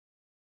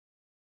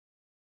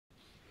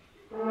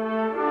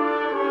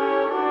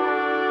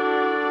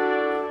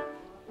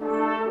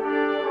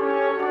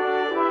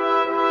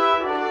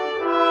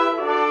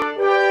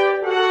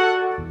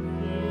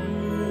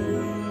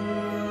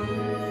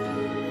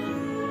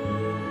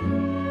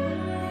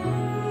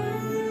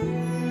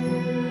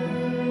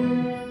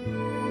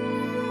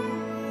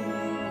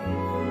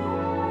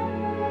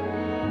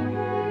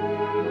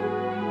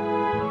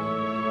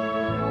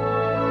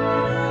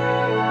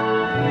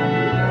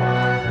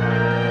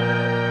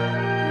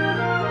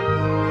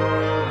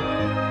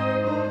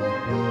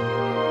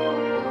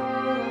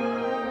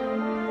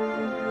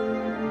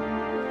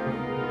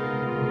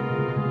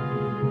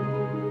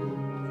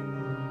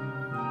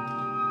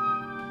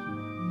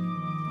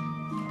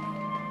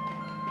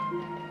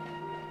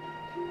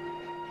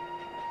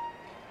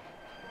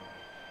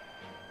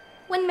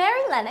When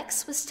Mary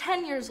Lennox was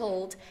 10 years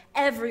old,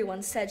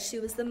 everyone said she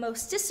was the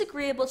most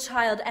disagreeable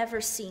child ever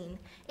seen.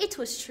 It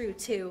was true,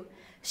 too.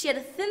 She had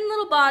a thin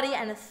little body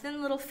and a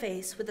thin little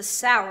face with a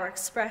sour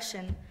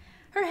expression.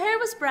 Her hair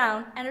was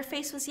brown and her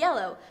face was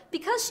yellow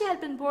because she had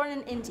been born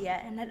in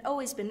India and had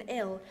always been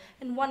ill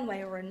in one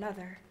way or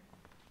another.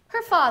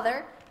 Her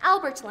father,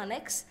 Albert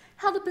Lennox,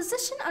 held a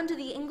position under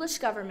the English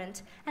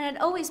government and had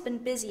always been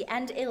busy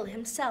and ill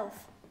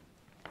himself.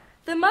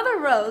 The mother,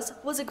 Rose,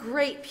 was a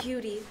great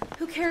beauty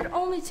who cared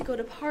only to go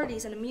to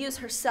parties and amuse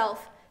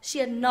herself. She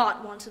had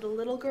not wanted a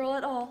little girl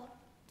at all.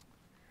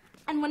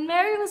 And when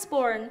Mary was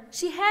born,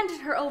 she handed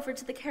her over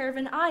to the care of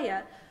an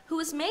ayah, who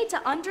was made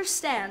to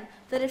understand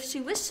that if she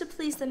wished to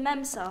please the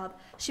Memsahib,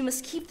 she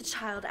must keep the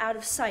child out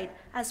of sight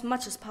as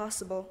much as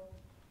possible.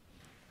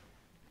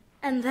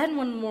 And then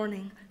one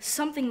morning,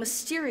 something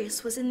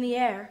mysterious was in the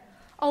air.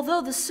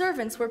 Although the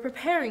servants were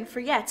preparing for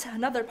yet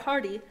another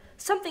party,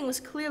 something was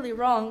clearly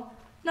wrong.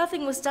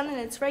 Nothing was done in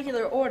its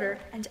regular order,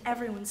 and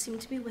everyone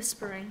seemed to be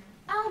whispering.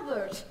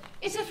 Albert,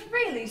 is it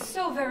really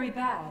so very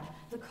bad,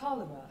 the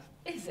cholera,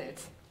 is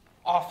it?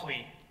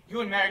 Awfully.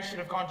 You and Mary should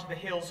have gone to the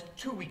hills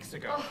 2 weeks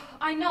ago. Oh,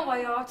 I know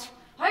I ought.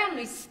 I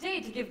only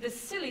stayed to give this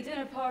silly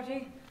dinner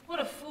party.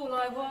 What a fool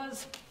I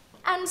was.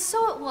 And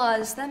so it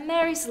was that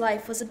Mary's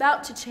life was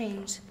about to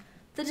change.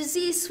 The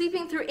disease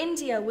sweeping through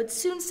India would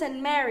soon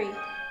send Mary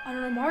on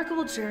a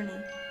remarkable journey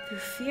through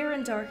fear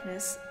and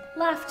darkness,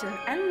 laughter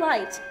and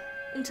light,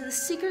 into the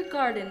secret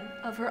garden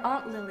of her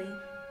Aunt Lily.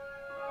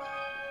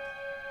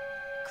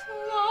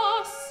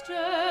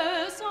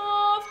 Clusters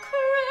of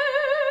crocus,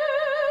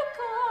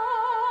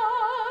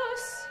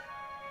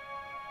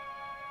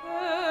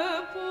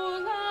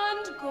 purple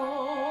and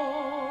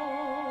gold,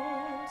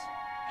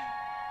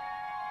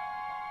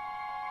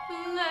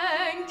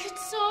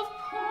 blankets of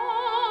pansies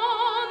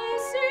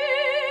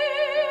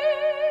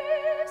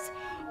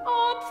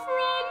up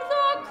from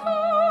the cold,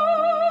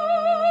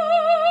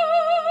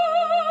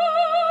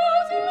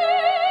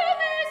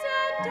 lilies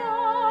and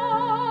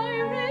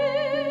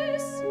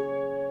iris,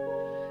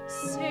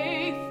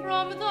 safe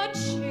from the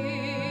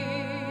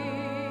chill,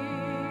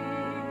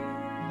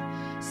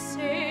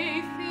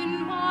 safe in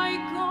my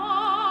garden,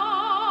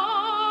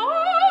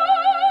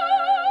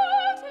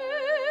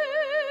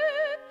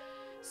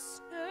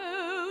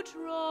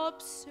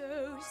 snowdrops so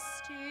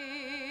still.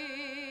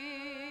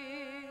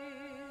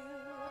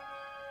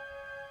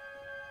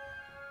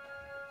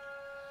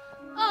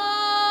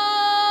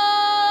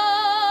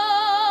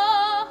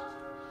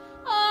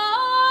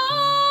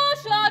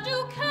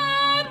 Jadoo ke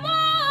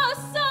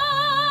mausam,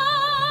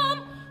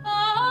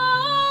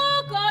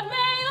 God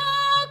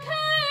mein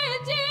ke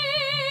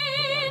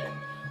din,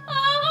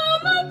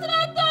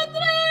 mantra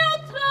tantra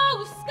yantra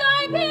uska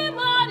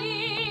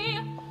bimari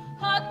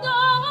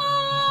hata.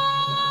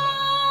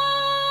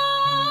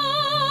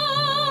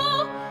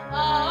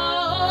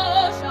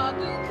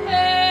 Jadoo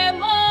ke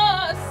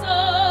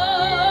mausam,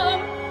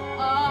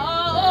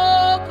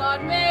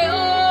 God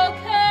mein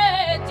ke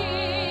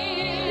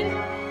din,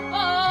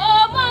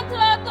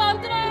 mantra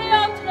tantra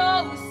yantra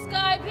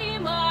uska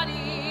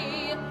bimari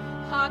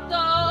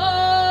hata.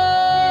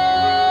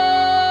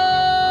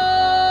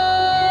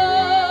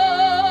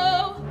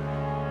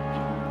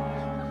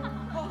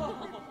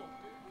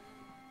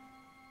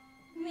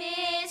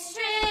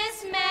 Mistress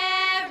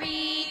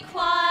Mary,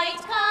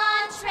 quite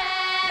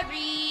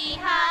contrary,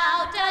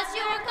 how does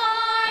your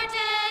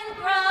garden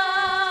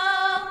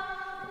grow?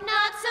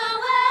 Not so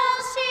well,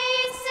 she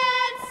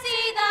said,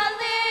 see the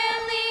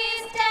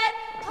lilies dead,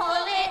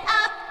 pull it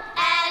up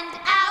and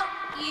out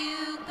you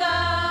go.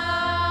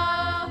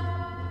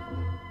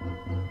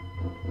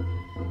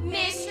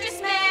 Mistress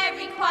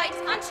Mary, quite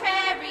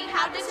contrary,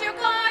 how does your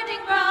garden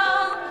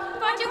grow?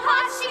 Far too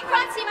hot, she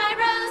cried, see my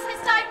rose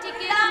has died, dig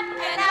it up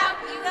and out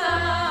you go.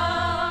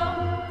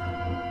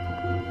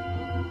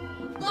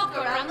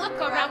 Look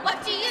around,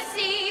 what do you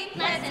see?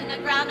 Plants in the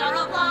ground are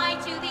all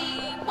blind to thee.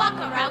 Walk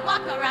around,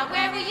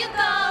 where will you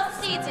go?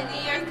 Seeds in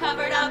the earth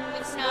covered up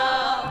with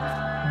snow.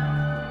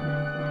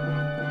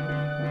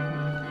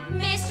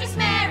 Mistress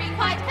Mary,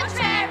 quite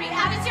contrary,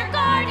 how does your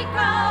garden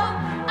grow?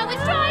 Oh,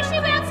 it's dry, she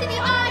wailed, see the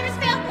iris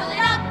fail, pull it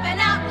up and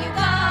out you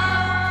go.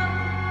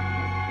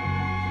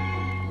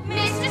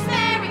 Mistress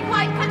Mary,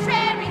 quite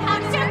contrary, how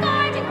does your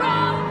garden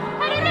grow?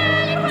 At an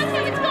early cross,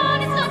 if it's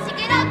gone, it's lost, you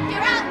get up, you're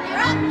out, you're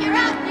up, you're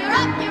out, you're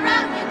up, you're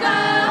out you go.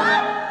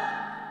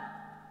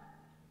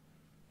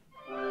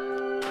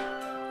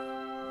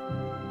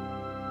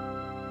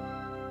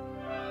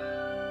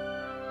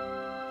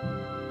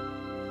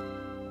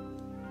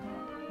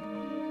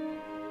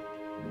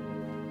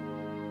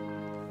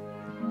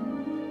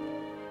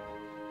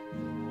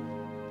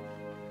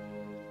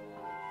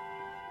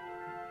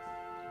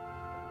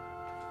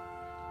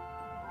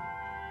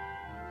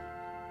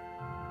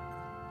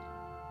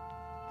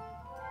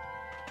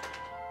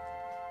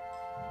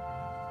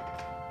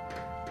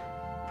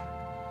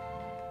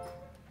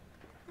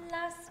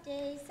 Last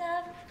days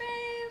of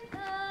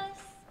Christmas,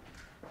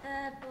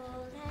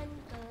 purple and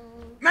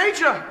gold.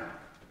 Major!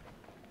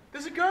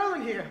 There's a girl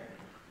in here.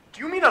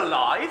 Do you mean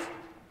alive?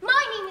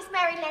 My name is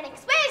Mary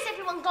Lennox. Where's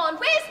everyone gone?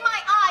 Where's my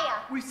ayah?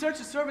 We searched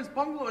the servant's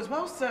bungalow as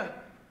well, sir.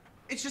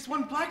 It's just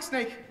one black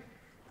snake.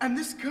 And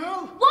this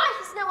girl. Why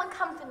has no one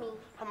come for me?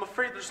 I'm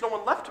afraid there's no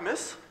one left,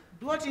 miss.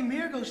 Bloody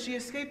miracle, she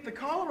escaped the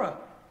cholera.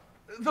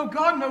 Though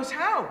God knows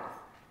how.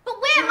 But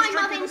where are my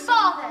mother and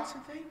father?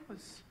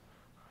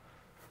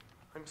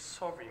 I'm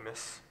sorry,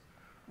 miss.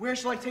 Where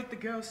shall I take the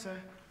girl, sir?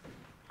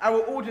 Our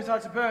orders are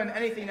to burn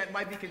anything that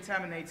might be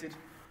contaminated.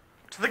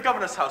 To the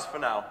governor's house for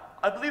now.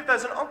 I believe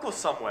there's an uncle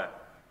somewhere.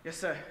 Yes,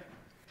 sir.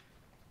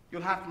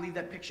 You'll have to leave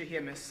that picture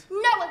here, miss. No,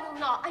 I will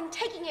not. I'm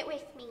taking it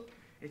with me.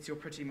 It's your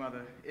pretty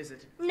mother, is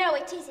it? No,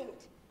 it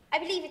isn't. I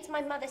believe it's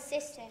my mother's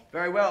sister.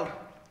 Very well.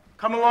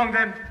 Come along,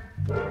 then.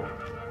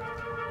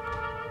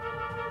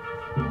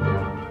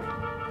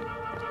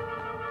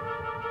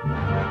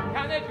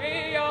 Can it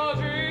be your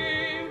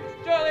dream?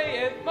 Surely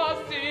it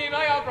must seem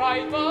like a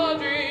frightful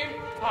dream.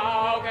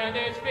 How can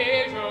this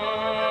be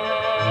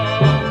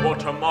true?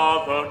 Won't her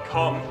mother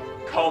come,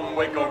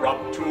 wake her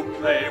up to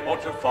play?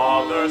 Won't her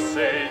father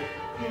say,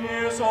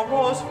 here's a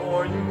rose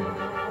for you?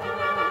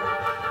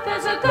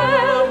 There's a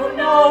girl who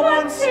no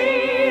one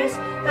sees.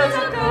 There's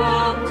a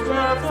girl who's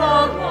left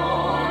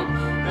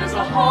alone. There's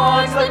a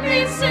heart that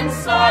beats in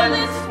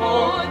silence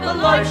for the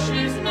life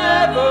she's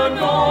never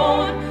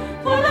known.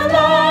 For the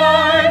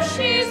life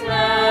she's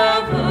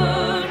never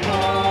known.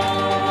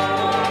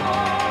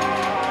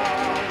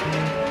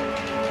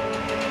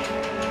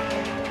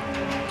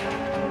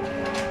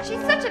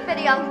 She's such a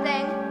pretty young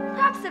thing.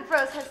 Perhaps if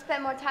Rose had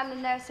spent more time in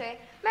the nursery,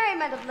 Mary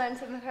might have learned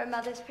some of her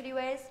mother's pretty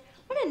ways.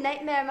 What a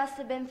nightmare it must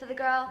have been for the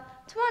girl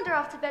to wander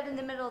off to bed in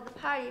the middle of the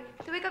party,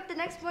 to wake up the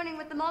next morning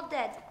with them all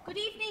dead. Good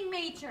evening,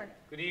 Major.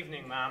 Good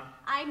evening, ma'am.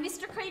 I'm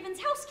Mr. Craven's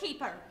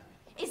housekeeper.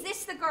 Is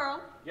this the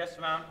girl? Yes,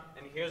 ma'am.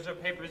 And here's her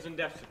papers and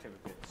death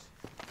certificates.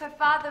 Her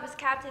father was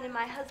captain in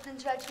my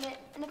husband's regiment,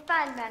 and a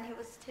fine man he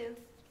was too.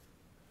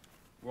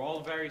 We're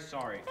all very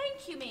sorry.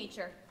 Thank you,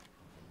 Major.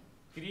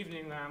 Good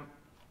evening, ma'am.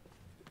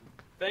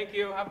 Thank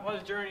you. Have a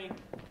pleasant journey.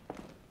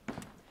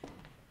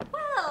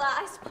 Well,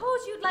 I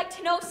suppose you'd like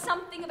to know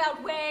something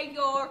about where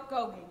you're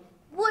going.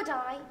 Would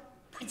I?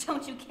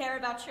 Don't you care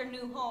about your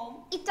new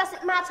home? It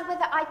doesn't matter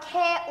whether I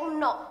care or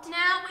not.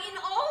 Now, in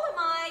all of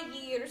my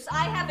years,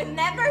 I have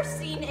never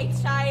seen a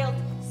child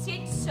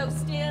sit so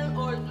still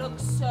or look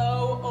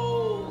so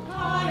old.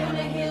 High on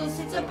a hill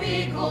sits a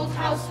big old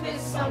house with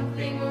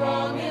something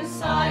wrong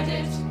inside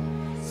it.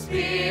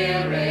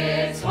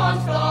 Spirits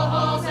haunt the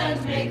halls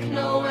and make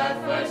no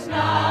effort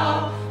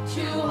now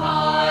to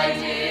hide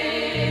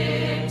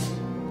it.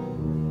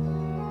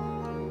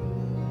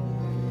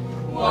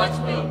 What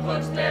will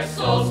put their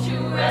souls to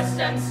rest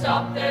and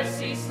stop their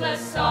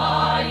ceaseless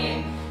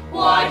sighing?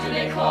 Why do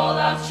they call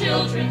out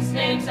children's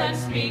names and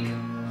speak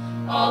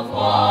of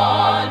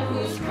one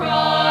who's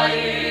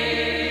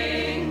crying?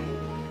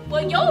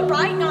 Well, you're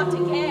right not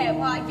to care.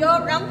 Why,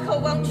 your uncle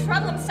won't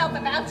trouble himself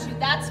about you,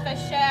 that's for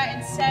sure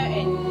and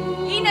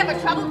certain. He never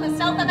troubled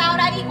himself about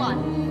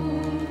anyone.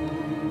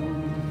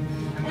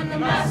 And the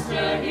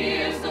master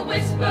hears the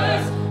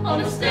whispers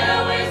on the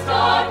stairways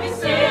dark and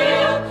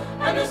still,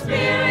 and the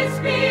spirits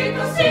speak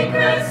of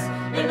secrets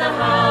in the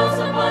house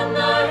upon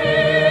the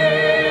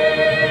hill.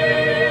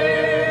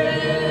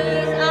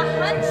 He's a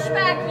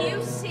hunchback,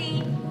 you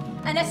see,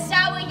 and a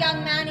sour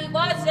young man he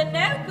was, and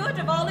no good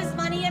of all his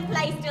money and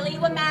place till he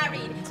were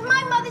married. To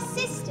my mother's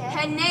sister.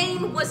 Her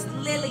name was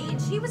Lily,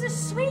 and she was a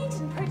sweet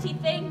and pretty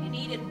thing, and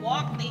he'd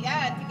walk the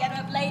earth to get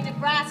her a blade of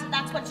grass, and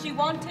that's what she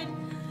wanted.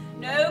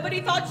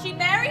 Nobody thought she'd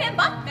marry him,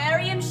 but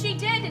marry him she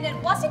did, and it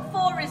wasn't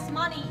for his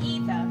money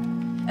either.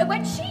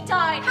 When she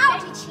died... How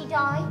did she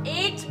die?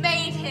 It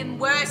made him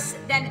worse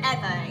than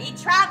ever. He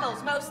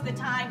travels most of the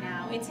time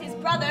now. It's his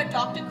brother,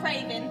 Dr.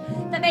 Craven,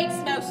 that makes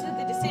most of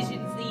the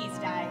decisions these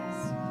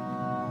days.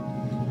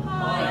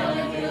 High on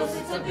the hill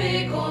sits a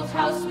big old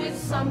house with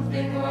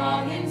something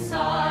wrong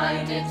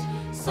inside it.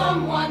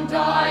 Someone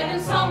died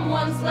and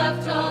someone's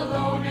left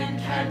alone and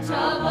can't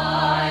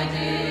abide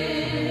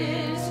it.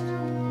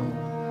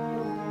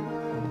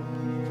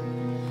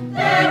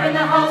 There in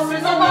the house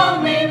is a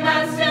lonely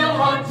man still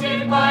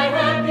haunted by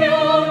her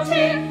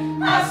beauty,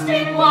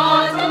 asking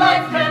what a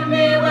life can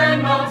be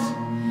when not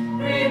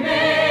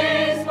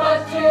remains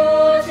but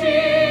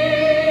duty.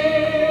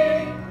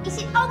 Is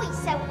it always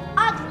so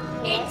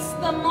ugly here? It's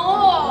the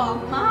moor,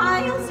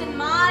 miles and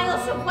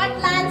miles of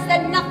wetlands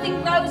that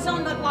nothing grows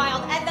on but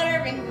wild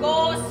heather and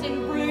gorse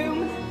and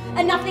broom,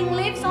 and nothing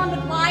lives on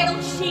but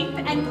wild sheep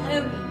and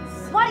ponies.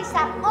 What is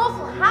that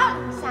awful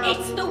howling sound?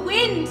 It's the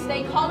wind,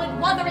 they call it,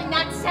 wuthering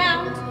that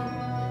sound.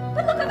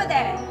 But look over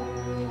there,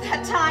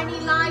 that tiny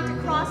line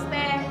across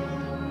there.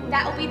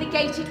 That'll be the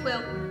gate, it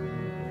will.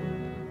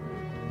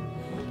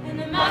 And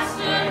the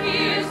master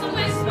hears the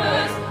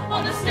whispers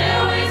on the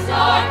stairways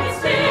dark and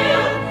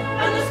still,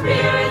 and the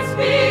spirits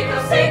speak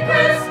of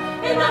secrets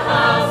in the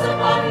house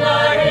upon the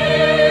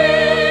hill.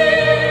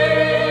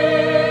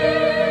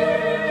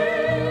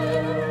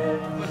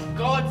 For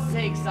God's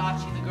sake,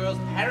 Archie, the girl's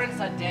parents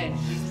are dead.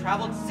 She's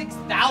traveled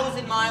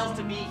 6,000 miles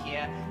to be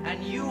here,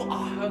 and you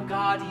are her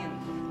guardian.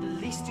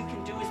 least you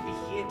can do is be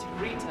here to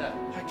greet her.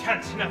 I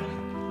can't, never.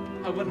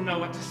 I wouldn't know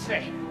what to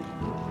say.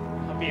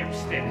 I'll be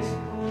upstairs.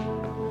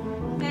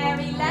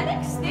 Mary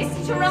Lennox, this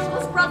is your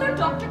uncle's brother,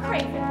 Dr.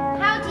 Cranford.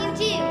 How do you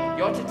do?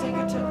 You're to take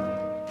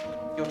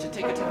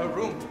her to her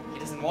room. He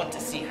doesn't want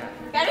to see her.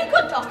 Very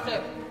good,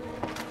 Doctor.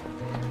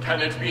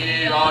 Can it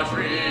be a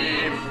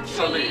dream?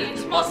 Surely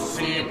it must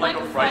seem like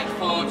a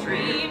frightful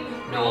dream.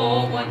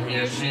 No one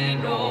here she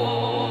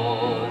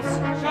knows.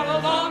 Shall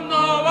along the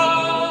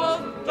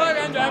walls, dark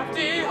and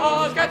empty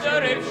halls, catch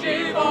her if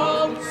she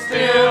falls.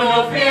 Still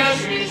no fear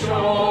she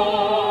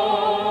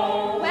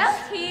shows. Well,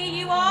 here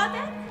you are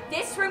then.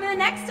 This room and the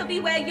next will be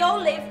where you'll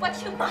live, but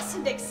you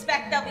mustn't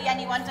expect there'll be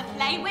anyone to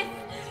play with.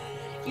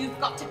 You've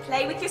got to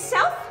play with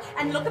yourself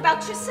and look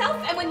about yourself,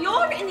 and when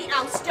you're in the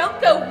house, don't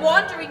go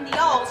wandering the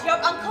halls. Your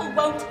uncle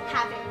won't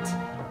have it.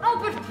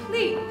 Albert,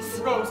 please.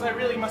 Rose, I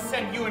really must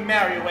send you and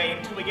Mary away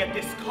until we get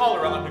this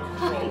cholera under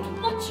control.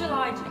 What shall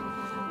I do?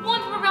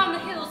 Wander around the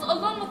hills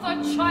along with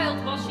our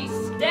child while she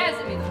stares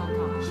at me the whole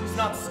time. She's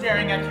not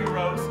staring at you,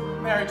 Rose.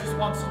 Mary just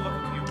wants to look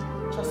at you,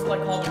 just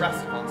like all the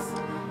rest of us.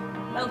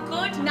 Well,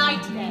 good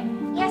night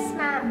then. Yes,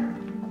 ma'am.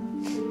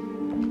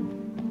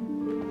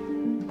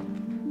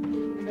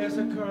 There's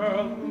a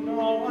girl who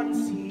no one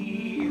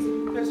sees.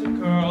 There's a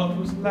girl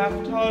who's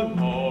left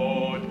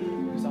alone.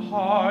 There's a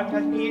heart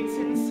that beats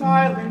in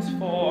silence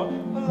for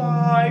a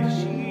life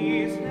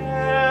she's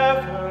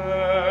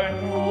never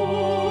known.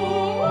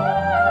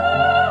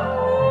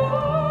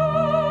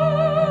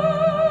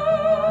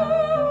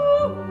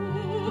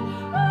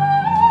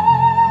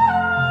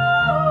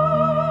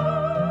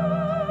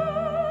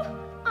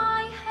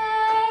 I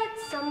heard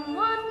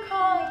someone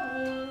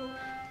calling.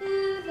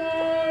 Who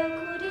there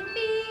could it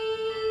be?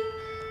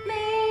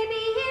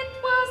 Maybe it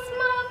was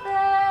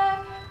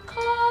Mother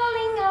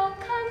calling out,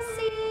 come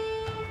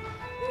see.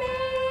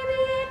 Maybe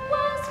it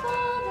was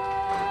Father,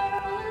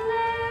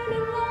 alone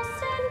and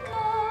lost and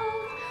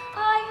cold. I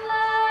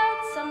heard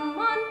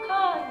someone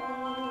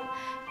calling.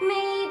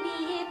 Maybe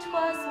it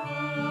was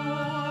me.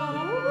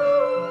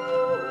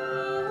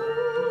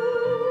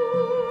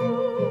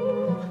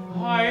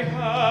 I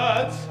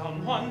heard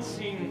someone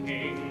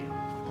singing.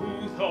 Who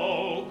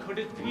though could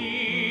it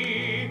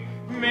be?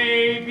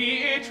 Maybe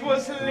it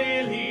was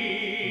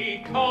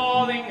Lily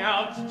calling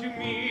out to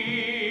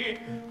me.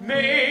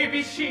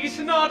 Maybe she's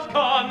not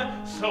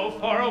gone so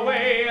far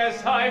away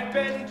as I've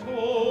been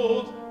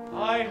told.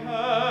 I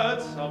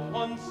heard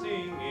someone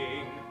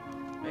singing.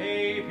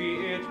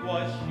 Maybe it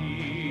was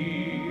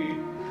she.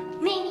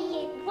 Maybe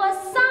it was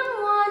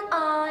someone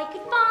I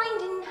could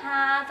find and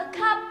have a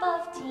cup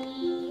of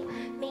tea.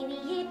 Maybe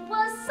it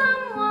was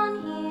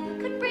someone who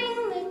could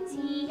bring the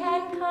tea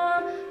and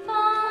come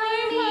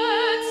find me. I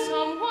heard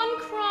someone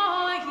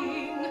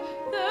crying,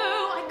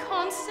 though I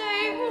can't say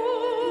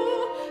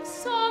who.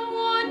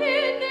 Someone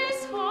in this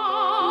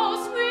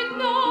house with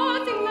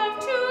nothing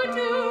left to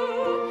do.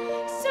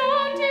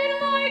 Sounded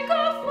like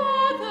a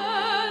father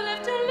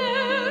left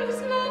alone,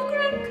 his love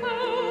grown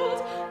cold.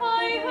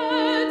 I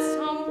heard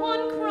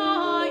someone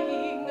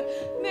crying,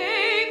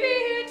 maybe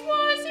it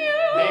was you.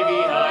 Maybe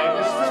I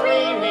was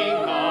dreaming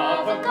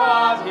of a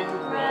garden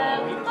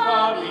growing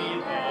far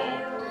below.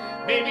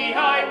 Maybe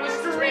I was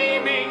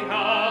dreaming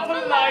of a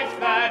life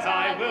that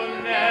I will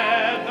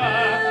never.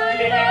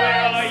 Lily,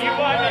 where are you?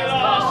 I'm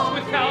lost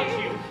without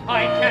you.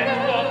 I can't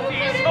walk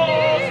these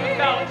halls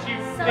without you.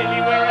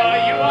 Lily, where are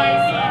you? I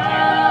need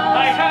you.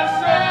 I have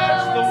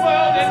searched the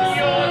world and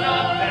you're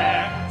not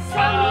there.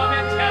 Come home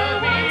and tell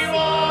me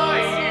why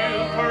you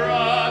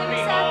brought me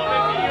home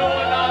if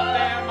you're not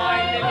there.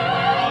 My Lily,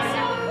 where are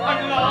you?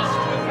 I'm lost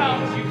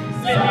without you.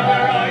 Lily,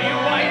 where are you?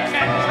 Why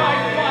can't I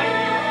find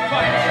you?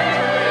 Find such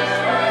a wish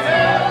for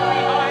left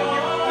behind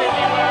you.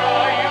 Lily, where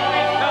are you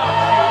without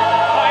you?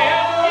 I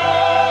am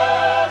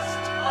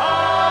lost.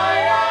 I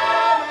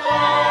am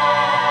lost.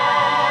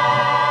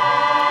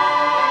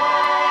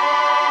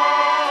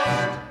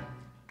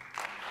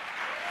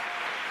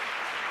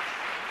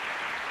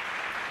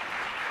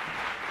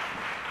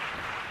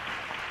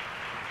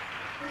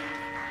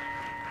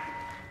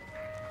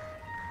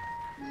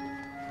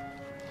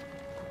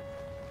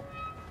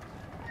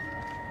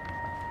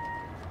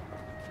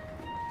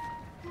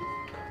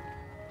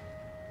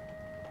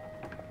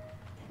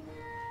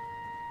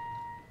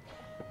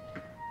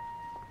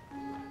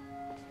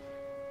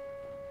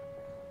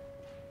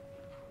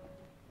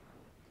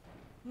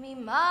 Me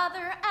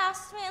mother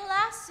asked me,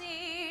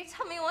 lassie,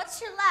 tell me what's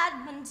your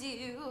ladman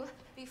do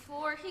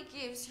before he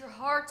gives your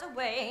heart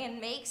away and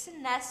makes a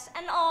nest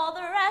and all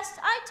the rest.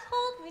 I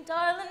told me,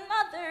 darling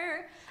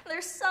mother,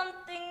 there's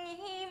something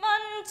he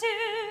mun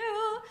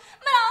do,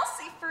 but I'll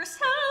see first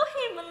how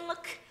he mun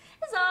look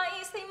His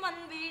eyes, they mun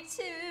be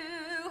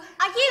too.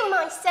 Are you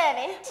my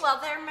servant? Well,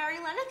 there, Mary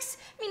Lennox.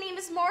 My name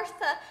is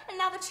Martha, and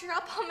now that you're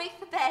up, I'll make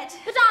the bed.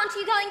 But aren't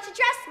you going to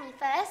dress me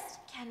first?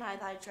 Can I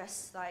thy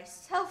dress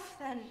thyself,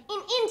 then?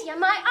 In India,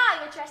 my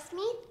eye dressed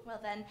me. Well,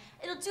 then,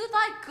 it'll do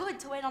thy good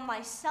to wait on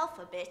thyself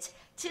a bit.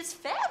 'Tis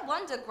fair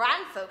wonder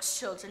grand folks'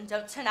 children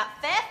don't turn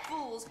out fair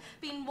fools,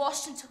 being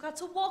washed and took out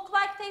to walk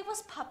like they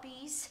was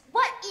puppies.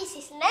 What is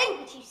this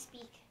language you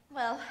speak?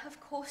 Well, of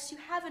course, you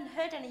haven't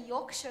heard any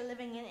Yorkshire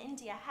living in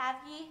India, have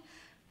ye?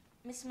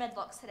 Miss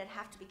Medlock said I'd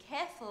have to be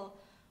careful,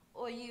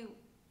 or you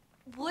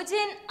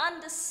wouldn't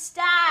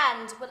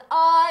understand what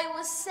I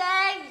was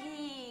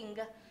saying.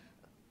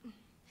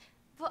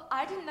 But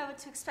I didn't know what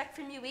to expect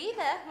from you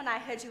either. When I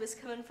heard you was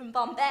coming from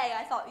Bombay,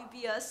 I thought you'd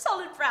be a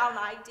solid brown,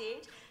 I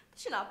did.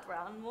 But you're not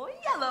brown, more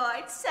yellow,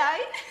 I'd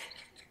say.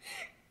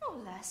 Oh,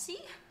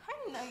 lassie, I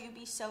didn't know you'd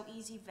be so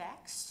easy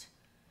vexed.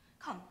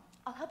 Come,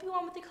 I'll help you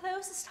on with the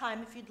clothes this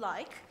time if you'd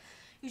like.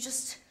 You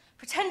just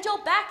pretend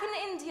you're back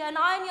in India and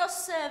I'm your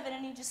servant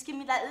and you just give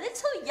me that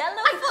little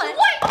yellow foot. I'm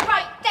quite all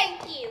right,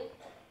 thank you.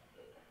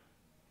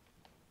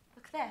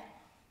 Look there,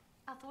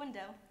 out the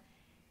window.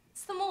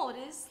 It's the moor, it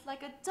is,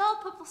 like a dull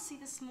purple sea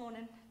this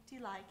morning. Do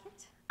you like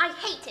it? I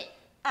hate it.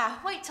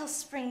 Ah, wait till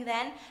spring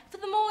then, for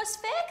the moor is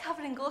fair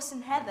covered in gorse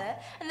and heather,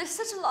 and there's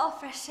such a lot of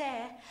fresh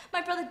air.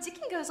 My brother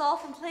Dickon goes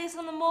off and plays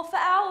on the moor for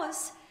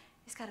hours.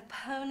 He's got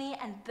a pony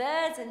and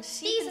birds and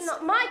sheep. These are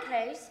not my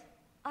clothes.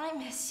 I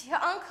miss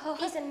your uncle.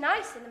 These are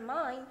nicer than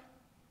mine.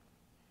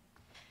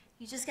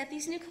 You just get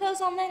these new clothes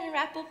on then and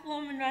wrap up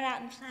warm and run out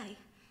and play.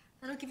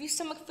 That'll give you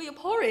stomach for your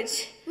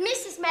porridge.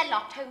 Mrs.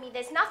 Medlock told me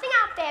there's nothing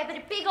out there but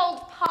a big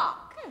old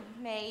park.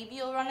 Maybe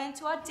you'll run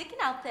into our Dickon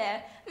out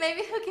there.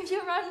 Maybe he'll give you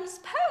a ride on his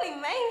pony.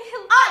 Maybe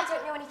he'll... I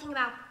don't know anything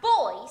about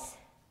boys.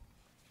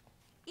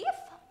 If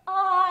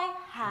I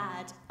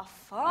had a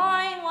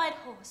fine white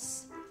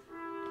horse,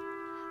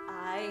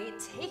 I'd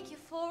take you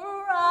for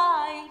a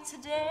ride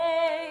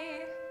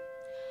today.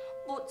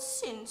 But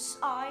since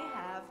I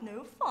have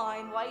no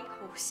fine white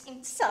horse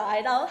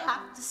inside, I'll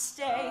have to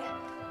stay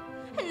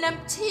and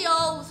empty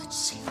all the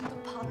chamber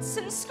pots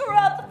and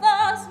scrub the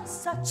vase and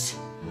such.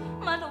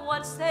 But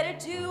what's there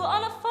to do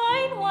on a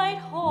fine white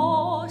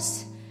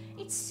horse?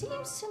 It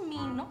seems to me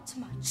not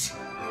much.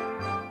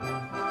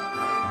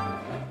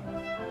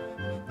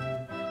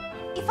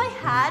 If I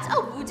had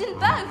a wooden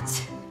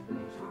boat,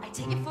 I'd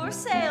take it for a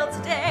sail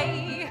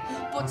today.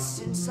 But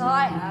since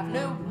I have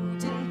no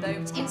wooden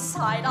boat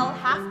inside, I'll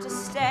have to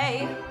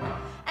stay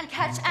and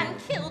catch and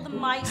kill the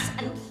mice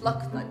and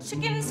pluck the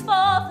chickens for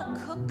the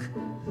cook.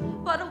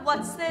 But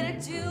what's there to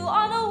do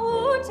on a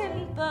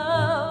wooden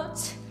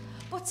boat?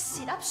 But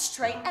sit up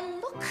straight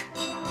and look,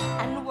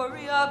 and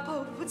worry our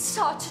boat would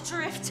start to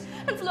drift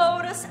and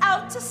float us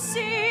out to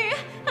sea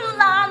and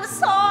land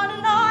us on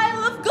an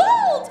isle of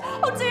gold.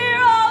 Oh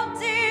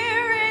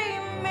dearie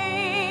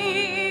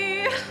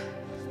me.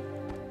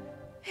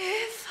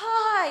 If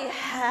I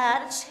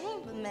had a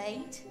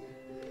chambermaid,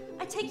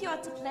 I'd take you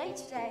out to play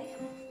today.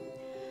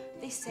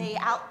 They say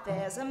out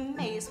there's a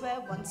maze where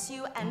once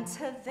you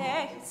enter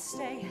there you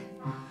stay.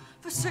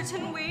 For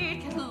certain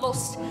we'd get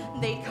lost,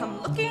 they'd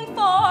come looking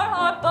for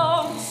our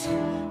bones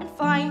and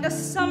find us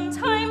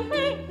sometime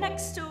late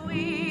next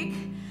week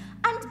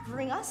and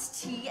bring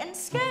us tea and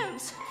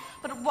scones.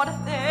 But what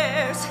if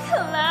there's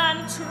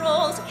clan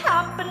trolls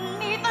camped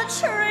beneath a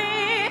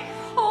tree?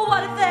 Or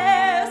what if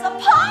there's a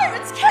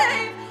pirate's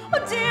cave?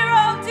 Oh dear,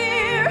 oh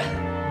dear.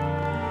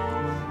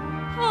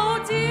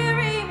 Oh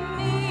dearie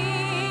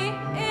me,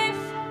 if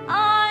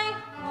I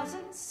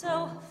wasn't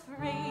so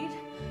afraid,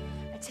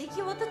 I'd take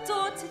you out the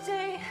door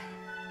today.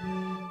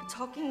 But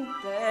talking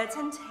birds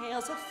and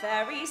tales of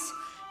fairies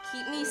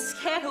keep me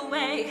scared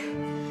away.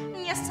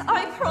 And yes,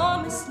 I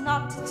promise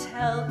not to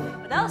tell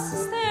what else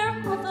is there,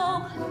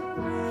 although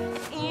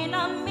if in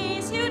a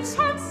maze you chance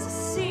to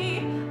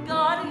see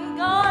God and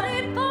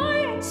guarded by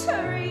a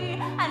tree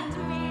and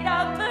meet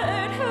a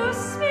bird who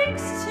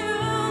speaks to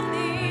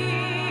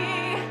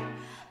thee,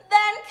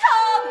 then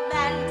come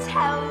and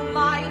tell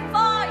my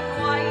fine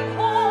white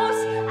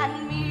horse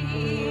and me.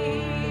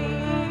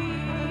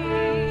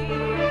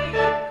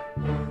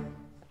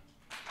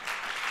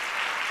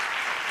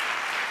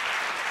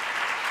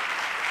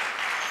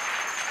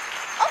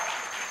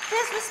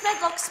 There's Miss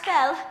Medlock's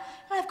bell,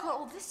 and I've got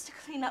all this to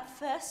clean up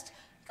first.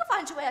 You can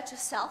find your way out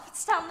yourself.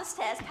 It's down the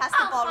stairs past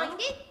the ballroom. I'll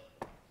find it.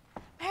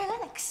 Mary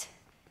Lennox,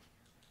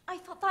 I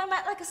thought I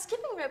might like a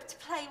skipping rope to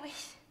play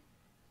with.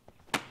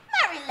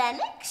 Mary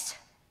Lennox?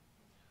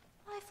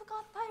 I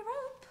forgot thy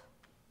rope.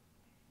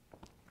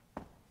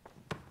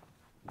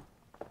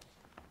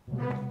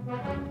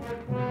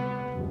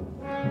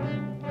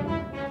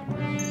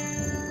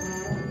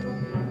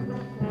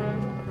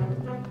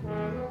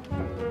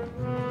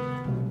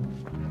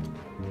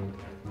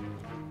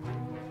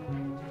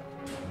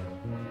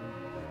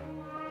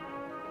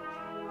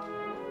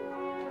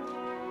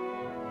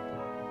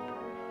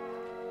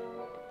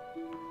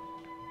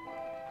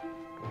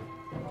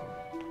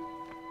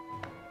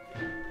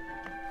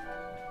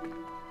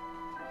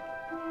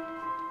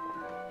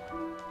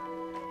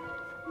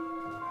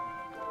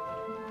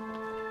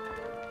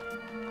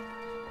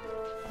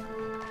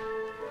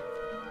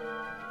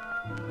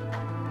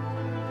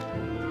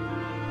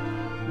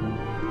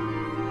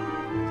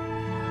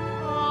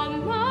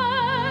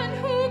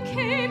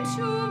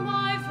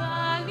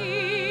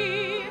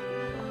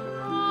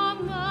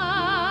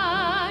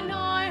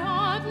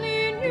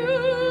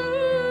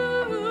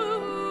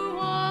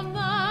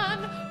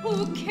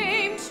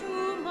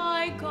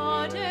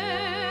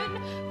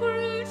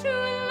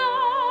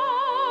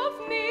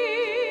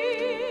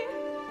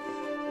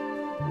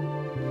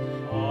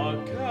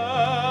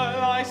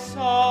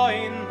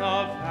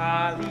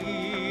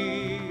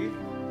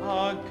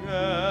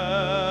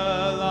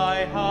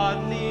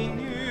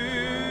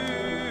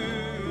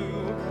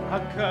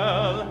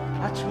 girl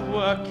at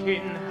work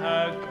in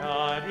her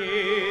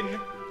garden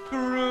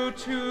grew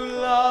to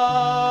love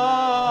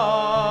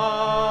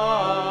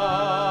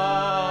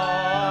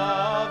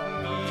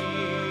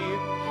me.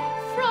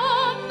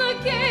 From the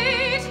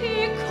gate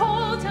he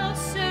called out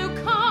so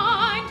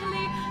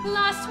kindly,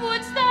 "Lass,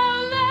 wouldst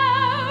thou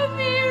love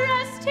me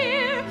rest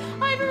here?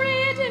 I've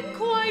ridden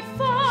quite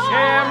far."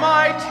 Share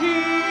my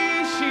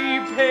tea, she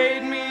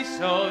paid me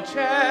so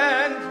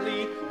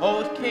gently,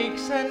 oat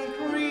cakes and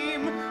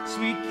cream,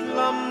 sweet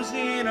plums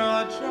in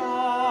a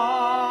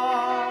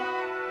jar.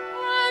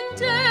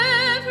 And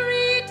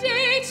every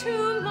day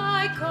to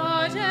my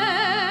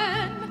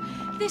garden,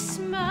 this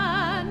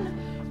man,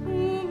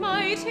 who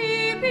might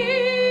he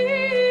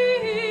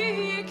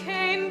be,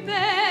 came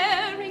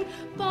bearing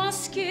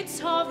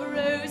baskets of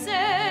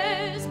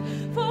roses,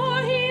 for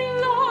he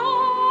loved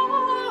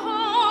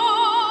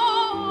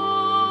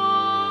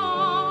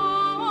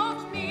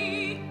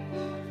me.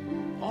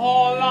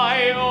 All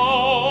I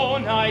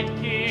own I'd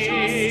give,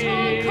 Just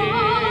a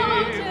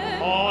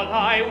garden. all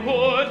I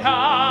would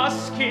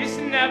ask is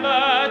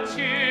never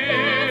to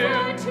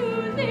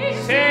leave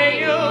say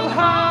you'll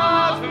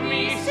have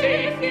me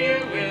safe, you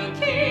will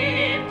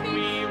keep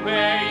me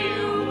where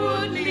you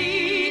would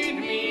lead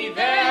me.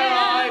 There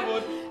I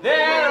would,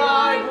 there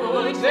I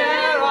would,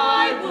 there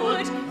I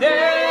would,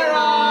 there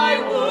I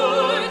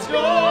would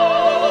go.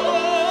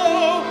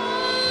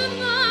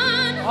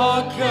 A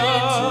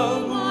girl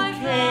who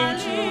came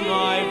to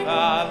my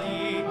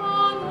valley, a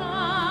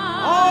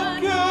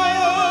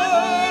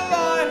girl I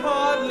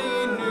hardly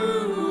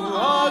knew, a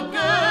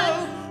girl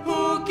who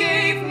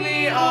gave me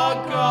a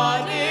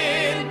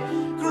garden,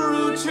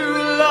 grew to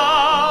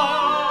love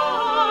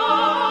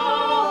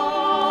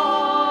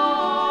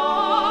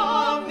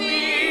me.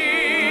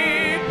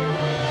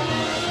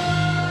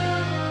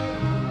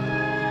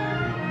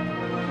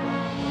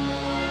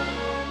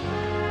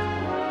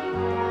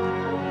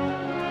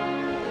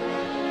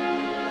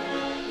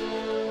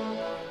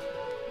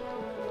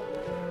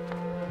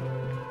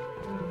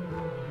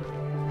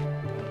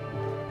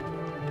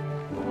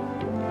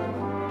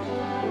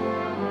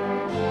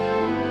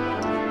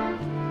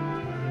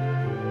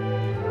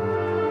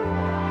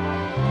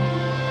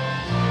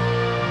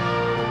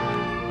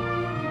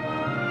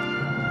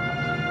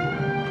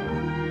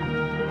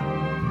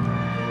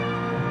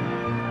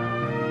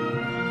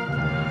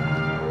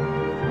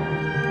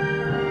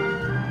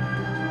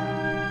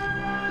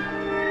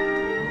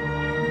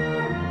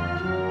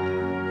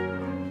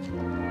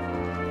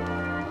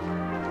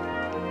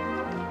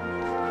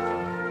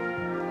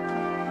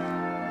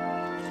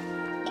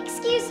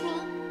 Excuse me.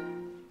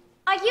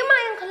 Are you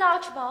my Uncle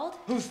Archibald?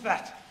 Who's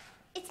that?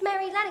 It's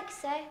Mary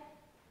Lennox, sir.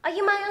 Are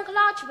you my Uncle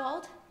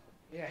Archibald?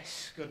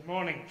 Yes, good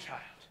morning,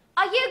 child.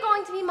 Are you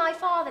going to be my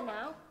father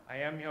now? I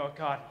am your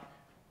guardian,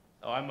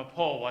 though I'm a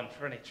poor one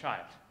for any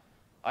child.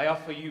 I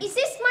offer you... Is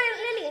this my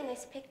Aunt Lily in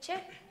this picture?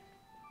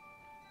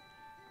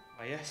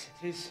 Why, yes,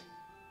 it is.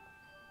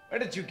 Where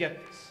did you get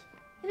this?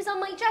 It was on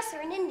my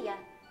dresser in India.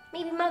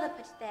 Maybe Mother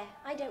put it there.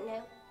 I don't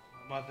know.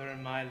 My mother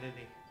and my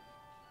Lily.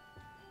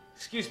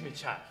 Excuse me,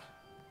 child.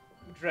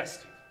 Who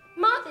dressed you?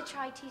 Martha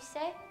tried to,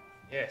 sir.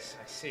 Yes,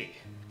 I see.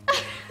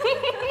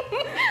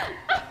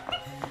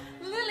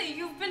 Lily,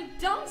 you've been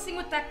dancing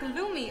with that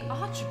gloomy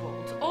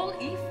Archibald all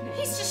evening.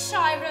 He's just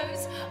shy,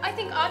 Rose. I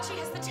think Archie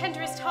has the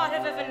tenderest heart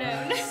I've ever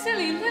known.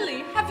 Silly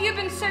Lily, have you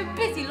been so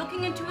busy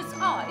looking into his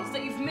eyes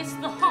that you've missed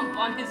the hump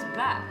on his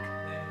back?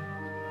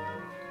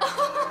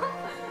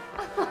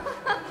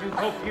 Do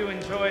hope you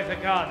enjoy the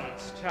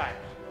gardens, child.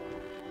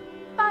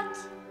 But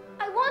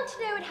I want to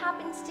know what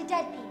happens to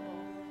dead people.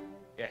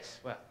 Yes,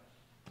 well,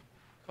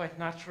 quite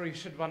natural you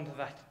should wonder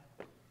that.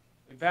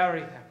 We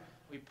bury them.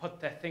 We put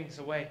their things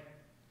away.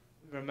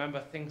 We remember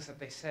things that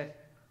they said.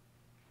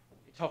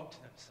 We talk to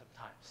them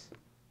sometimes.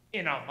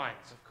 In our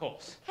minds, of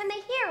course. Can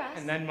they hear us?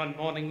 And then one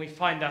morning we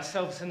find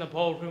ourselves in the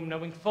ballroom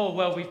knowing full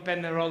well we've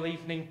been there all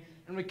evening,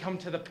 and we come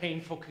to the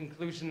painful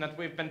conclusion that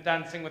we've been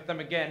dancing with them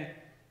again.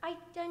 I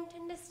don't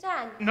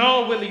understand.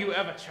 Nor will you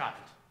ever, child.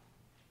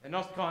 They're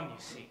not gone, you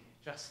see.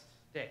 Just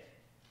dead.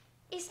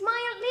 Is my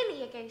Aunt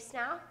Lily a ghost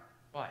now?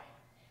 Why?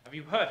 Have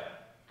you heard her?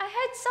 I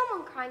heard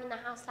someone crying in the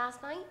house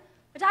last night,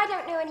 but I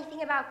don't know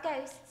anything about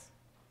ghosts.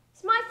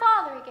 Is my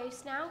father a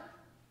ghost now?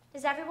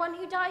 Does everyone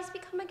who dies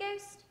become a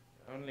ghost?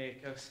 Only a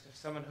ghost of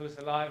someone who's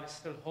alive is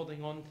still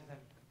holding on to them.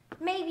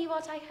 Maybe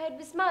what I heard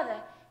was Mother,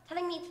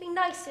 telling me to be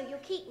nice so you'll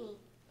keep me.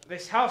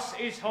 This house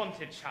is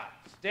haunted, child,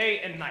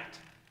 day and night.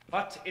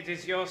 But it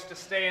is yours to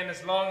stay in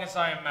as long as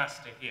I am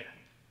master here.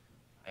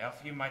 I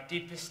offer you my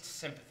deepest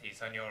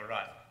sympathies on your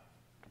arrival.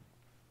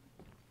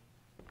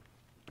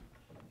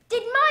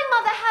 Did my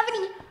mother have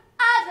any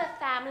other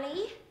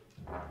family?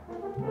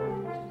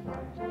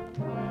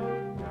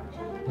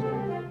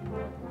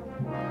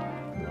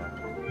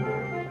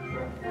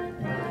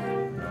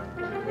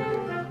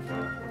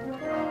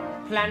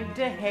 Plant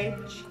a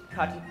hedge,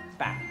 cut it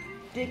back.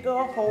 Dig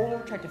a hole,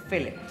 try to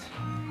fill it.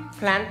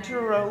 Plant a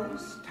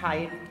rose, tie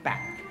it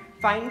back.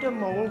 Find a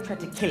mole, try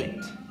to kill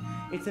it.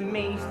 It's a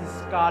maze,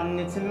 this garden,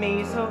 it's a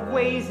maze of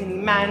ways any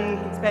man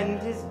can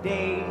spend his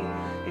day.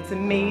 It's a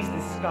maze,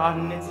 this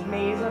garden, it's a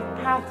maze of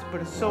paths,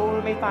 but a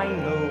soul may find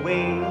no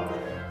way.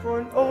 For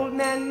an old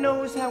man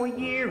knows how a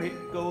year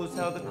it goes,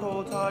 how the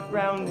cold hard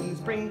ground in the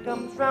spring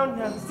comes round,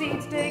 how the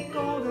seeds take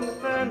hold and the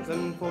ferns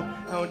unfold,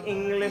 how an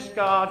English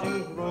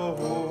garden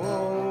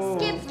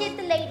grows. Skip, skip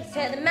the ladies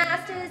to the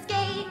master's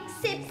gate.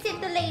 Sip, sip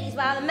the ladies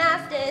while the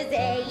master's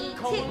ate.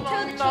 Come Tiptoe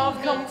along, the love,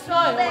 trees, come make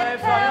fly all their away,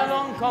 fly pearls.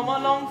 along, come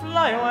along,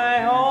 fly away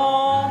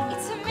home.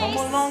 It's a Come maze,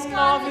 along, this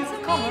love, garden, it's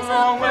you've a come maze a of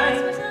long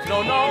way. birds, but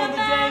Don't know the day,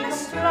 man come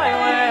astray. fly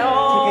away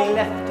home. Taking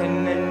left and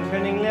then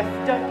turning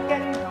left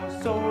again, how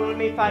a soul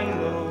may find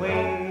a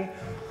way.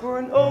 For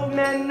an old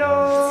man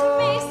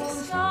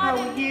knows how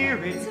a year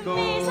it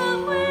goes.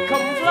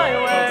 Come fly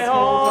away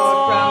Cold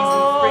hard grounds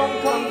in spring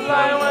home. Come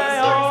fly away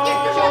Skip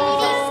the home.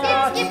 ladies, skip,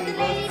 skip the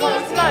ladies.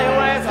 Come fly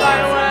away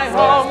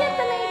home. Skip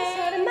the ladies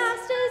to the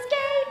master's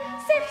gate.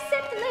 Sip,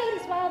 sip the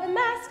ladies while the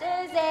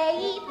master's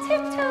ate.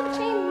 Tiptoe the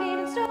chambermaid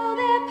and stole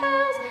their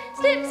pearls.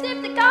 Snip, snip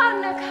the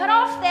gardener cut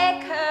off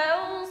their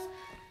curls.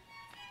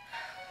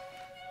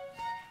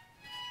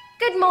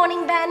 Good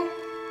morning, Ben.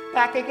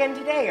 Back again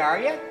today, are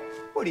you?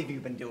 What have you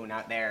been doing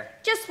out there?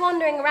 Just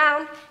wandering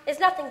around. There's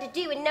nothing to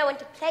do and no one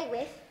to play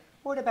with.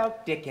 What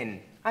about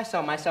Dickon? I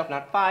saw myself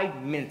not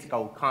 5 minutes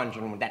ago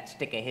conjuring with that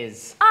stick of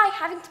his. I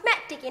haven't met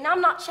Dickon. I'm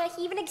not sure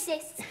he even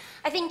exists.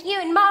 I think you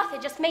and Martha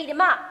just made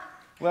him up.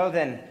 Well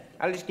then,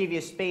 I'll just give you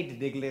a spade to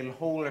dig a little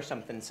hole or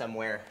something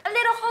somewhere. A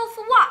little hole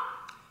for what?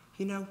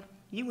 You know,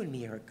 you and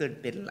me are a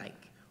good bit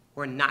alike.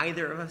 We're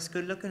neither of us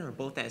good looking or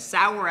both as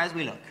sour as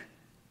we look.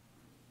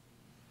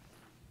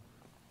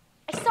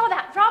 I saw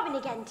that robin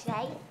again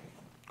today.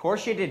 Of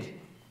course you did.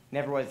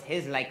 Never was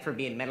his like for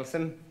being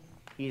meddlesome.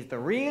 He's the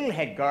real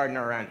head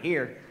gardener around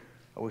here.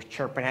 Always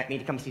chirping at me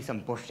to come see some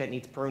bush that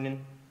needs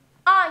pruning.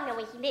 I know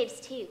where he lives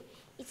too.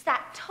 It's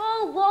that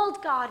tall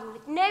walled garden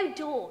with no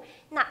door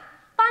and that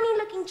funny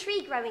looking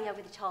tree growing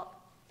over the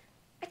top.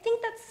 I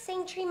think that's the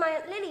same tree my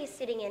Aunt Lily is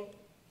sitting in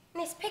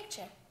this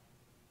picture.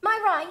 Am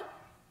I right?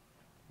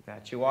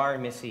 That you are,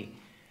 Missy.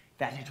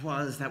 That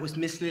was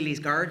Miss Lily's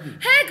garden.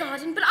 Her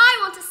garden, but I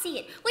want to see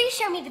it. Will you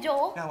show me the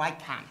door? No, I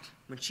can't.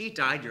 When she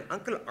died, your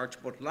Uncle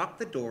Archibald locked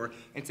the door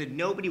and said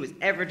nobody was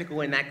ever to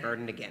go in that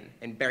garden again,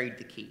 and buried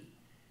the key.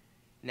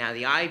 Now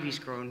the ivy's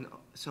grown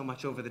so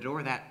much over the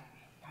door that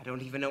I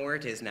don't even know where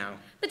it is now.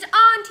 But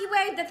aren't you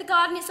worried that the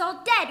garden is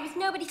all dead with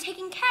nobody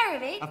taking care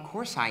of it? Of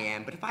course I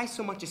am, but if I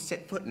so much as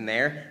set foot in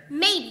there...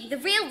 Maybe the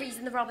real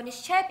reason the robin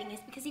is chirping is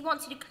because he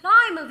wants you to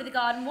climb over the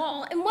garden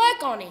wall and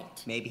work on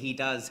it. Maybe he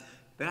does,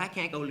 but I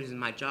can't go losing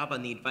my job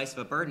on the advice of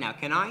a bird now,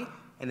 can I?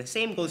 And the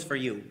same goes for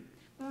you.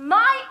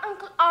 My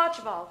Uncle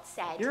Archibald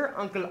said... Your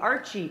Uncle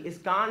Archie is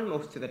gone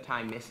most of the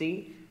time,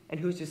 Missy. And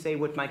who's to say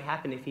what might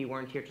happen if he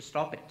weren't here to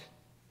stop it?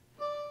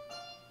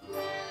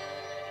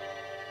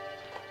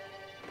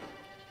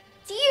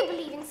 Do you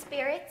believe in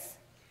spirits?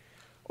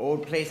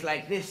 Old place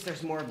like this,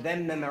 there's more of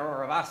them than there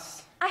are of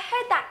us. I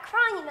heard that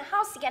crying in the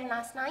house again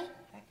last night.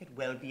 That could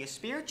well be a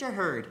spirit you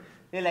heard.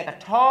 They're like a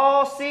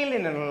tall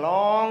ceiling and a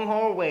long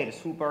hallway to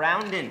swoop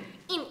around in.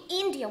 In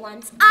India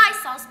once, I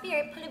saw a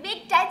spirit pull a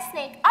big dead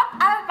snake up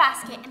out of a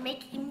basket and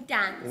make him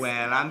dance.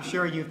 Well, I'm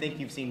sure you think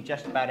you've seen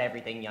just about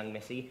everything, young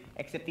Missy,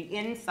 except the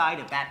inside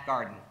of that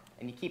garden.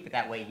 And you keep it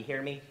that way, you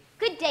hear me?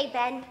 Good day,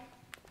 Ben.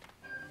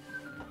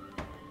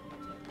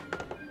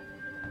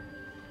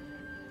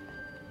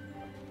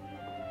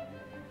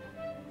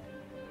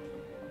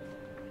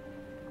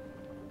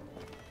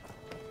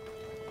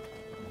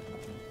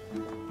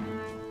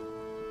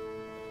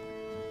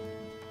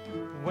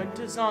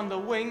 Winter's on the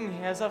wing,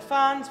 here's a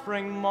fine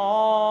spring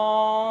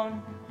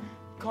morn.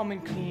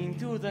 Coming clean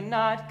through the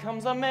night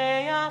comes a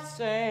May, I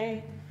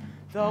say.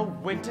 The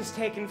winter's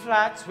taking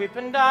flight,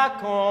 sweeping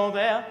dark all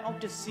there. Out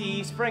to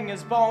sea, spring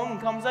is born,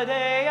 comes a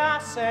day, I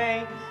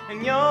say.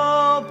 And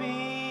you'll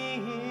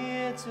be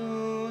here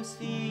to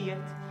see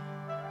it.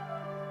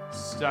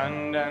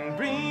 Stand and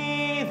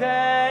breathe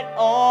it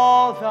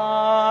all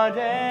the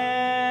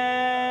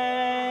day.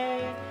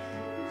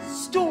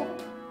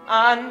 Stoop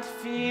and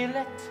feel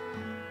it.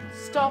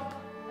 Stop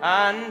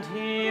and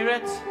hear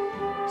it.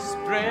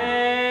 Spring,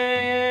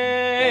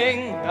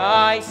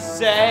 I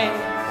say.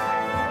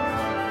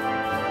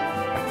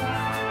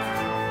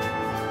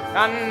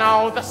 And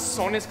now the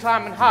sun is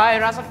climbing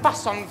higher as a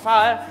fuss on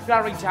fire,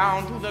 glaring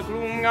down to the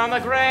gloom on the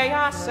grey,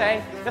 I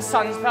say. The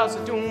sun spells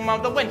the doom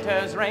of the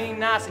winter's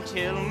rain, as in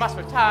chill must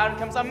retire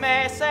comes a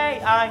May,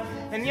 say I.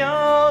 And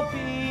you'll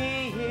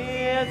be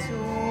here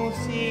to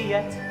see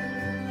it.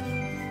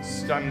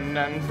 Stand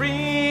and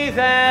breathe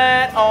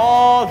it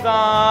all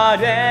the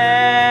day.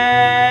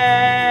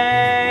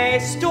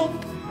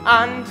 Stoop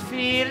and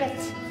feel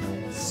it.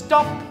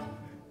 Stop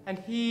and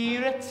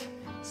hear it.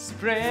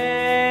 Spring,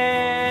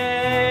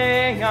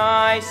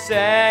 I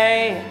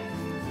say.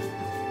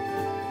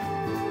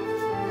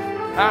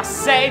 I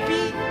say,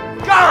 be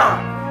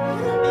gone,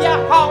 you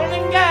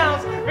howling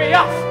gales. Be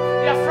off,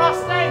 you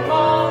frosting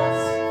balls.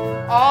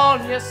 All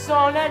your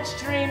soul-edged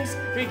dreams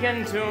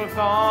begin to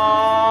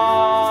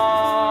thaw.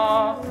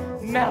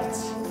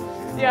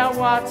 dear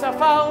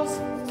waterfalls,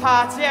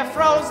 part dear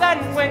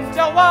frozen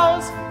winter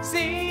walls.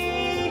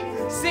 See,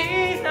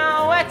 see,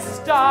 now it's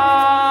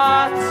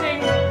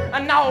starting.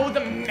 And now the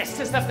mist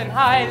is lifting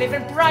high,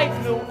 leaving bright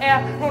blue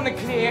air, running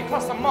clear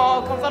across the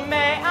mall comes the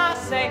May, I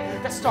say.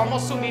 The storm will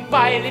soon be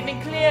by,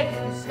 leaving clear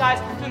blue skies,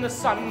 soon the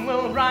sun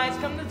will rise,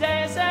 come the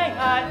day, say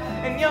I,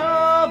 and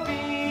you'll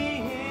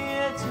be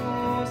here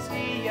to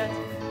see it.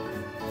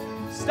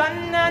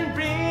 Stand and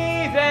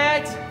breathe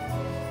it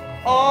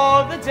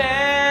all the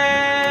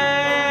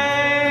day.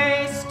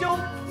 Stop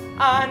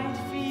and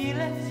feel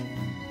it,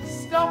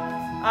 stop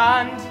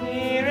and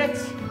hear it,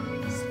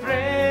 spring.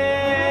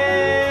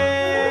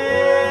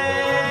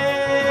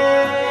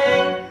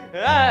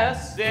 I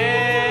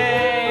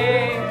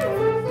say.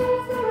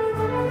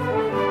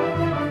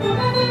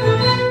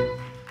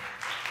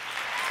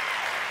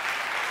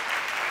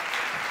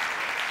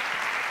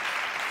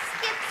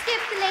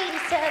 Skip, the lady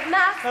served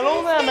Martha.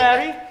 Hello there,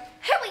 Mary.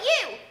 Who are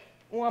you?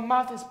 Oh, I'm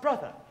Martha's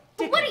brother.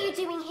 But what are you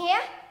doing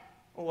here?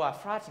 Oh, I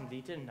frightened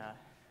thee, didn't I?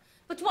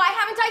 But why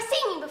haven't I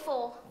seen you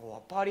before? Oh,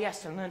 a body has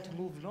to learn to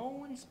move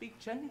low and speak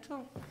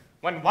gentle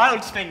when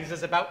wild things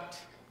is about.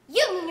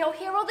 You mean you're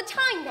here all the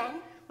time,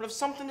 then? Well, if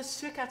something is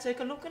sick, I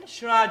take a look in it,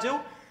 sure I do,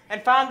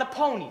 and find the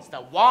ponies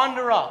that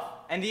wander off,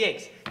 and the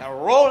eggs that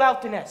roll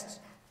out the nests.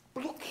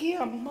 But look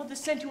here, Mother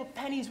sent you a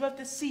penny's worth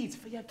of seeds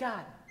for your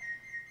garden.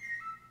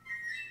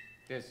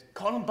 There's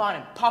columbine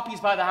and poppies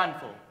by the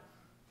handful.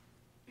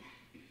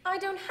 I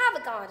don't have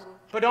a garden.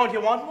 But don't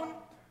you want one?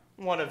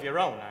 One of your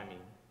own, I mean.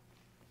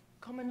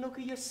 Come and look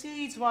at your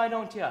seeds, why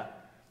don't you?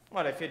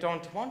 Well, if you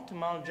don't want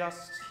them, I'll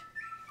just...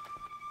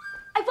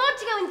 I want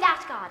to go in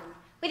that garden,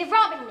 where the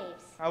robin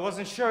lives. I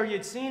wasn't sure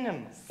you'd seen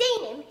him.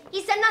 Seen him?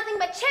 He's done nothing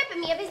but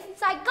chirping me ever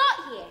since I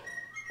got here.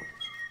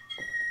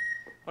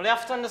 Well, you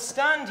have to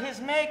understand,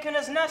 he's making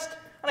his nest,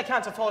 and I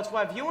can't afford to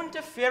have you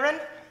interfering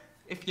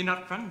if you're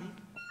not friendly.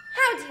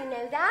 How do you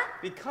know that?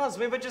 Because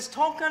we were just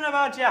talking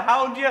about you.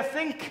 How do you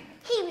think?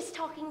 He was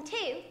talking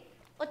too.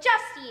 Or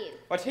just you.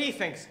 What he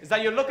thinks is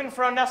that you're looking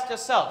for a nest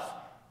yourself.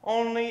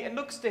 Only it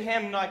looks to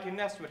him like your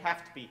nest would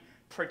have to be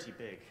pretty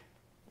big.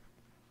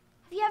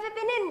 Have you ever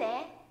been in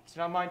there? It's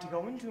not mine to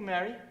go into,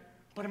 Mary.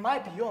 But it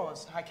might be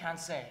yours, I can't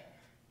say.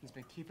 He's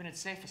been keeping it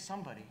safe for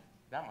somebody.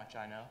 That much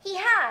I know. He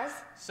has?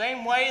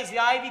 Same way as the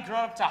ivy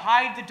grown up to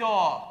hide the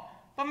door.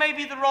 But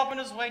maybe the robin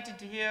has waited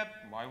to hear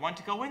why I want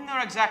to go in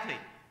there exactly.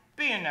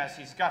 Being as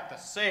he's got the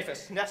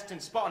safest nesting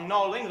spot in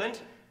all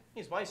England,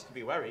 he's wise to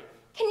be wary.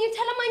 Can you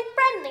tell him I'm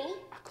friendly?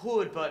 I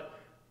could, but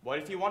what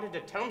if you wanted to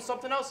tell him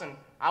something else and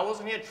I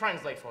wasn't here to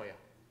translate for you?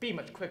 Be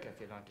much quicker if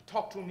you learned to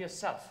talk to him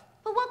yourself.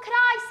 But what could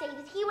I say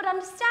that he would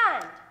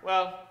understand?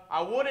 Well,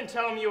 I wouldn't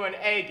tell him you're an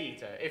egg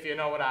eater, if you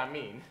know what I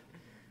mean.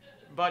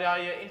 But are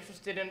you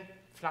interested in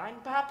flying,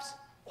 perhaps?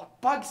 Or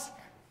bugs?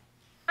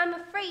 I'm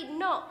afraid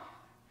not.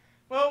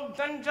 Well,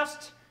 then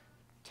just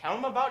tell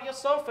him about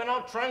yourself and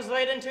I'll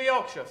translate into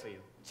Yorkshire for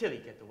you, till you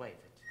get the way of it.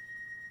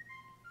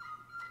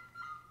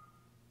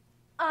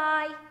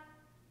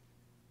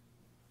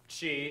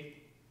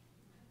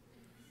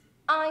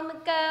 I'm a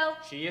girl.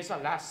 She is a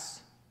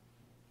lass,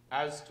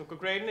 as took a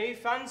greatly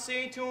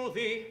fancy to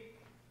thee.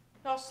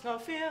 Lost no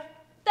fear.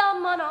 The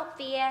monarch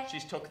fear.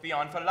 She's took thee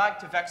on for like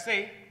to vex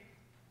thee.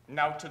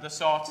 Now to the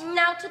sword.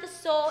 Now to the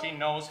sword. She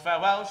knows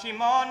farewell, she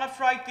more not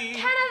fright thee.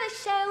 Can others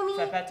show me?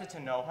 For better to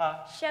know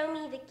her. Show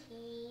me the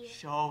key.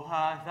 Show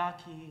her the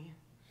key.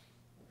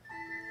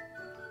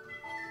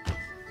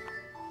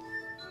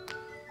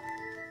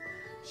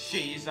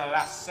 She's a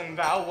lass and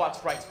thou art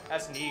right,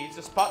 as needs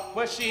a spot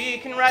where she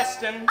can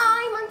rest in.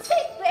 I'm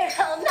unsafe where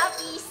I'll not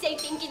be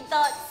safe, thinking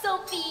thoughts, so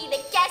feel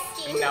a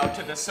guessing. Now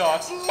to the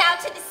sword. Now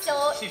to the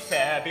sword. She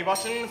fair be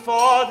watching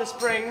for the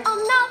spring.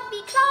 I'll not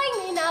be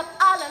climbing up,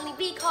 I'll only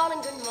be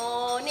calling good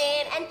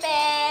morning, and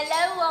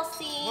below I'll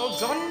see. Well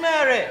done,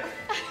 Mary.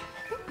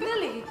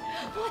 Lily,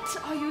 what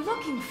are you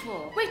looking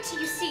for? Wait till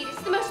you see it.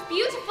 It's the most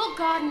beautiful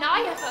garden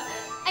I ever...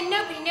 And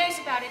nobody knows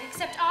about it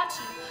except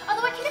Archie.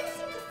 Although I can never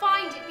seem to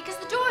find it because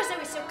the door is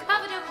always so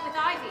covered over with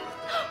ivy.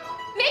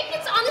 Maybe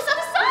it's on this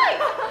other side.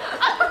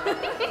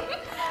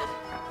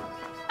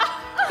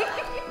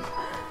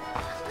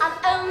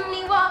 I'll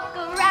only walk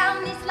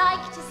around this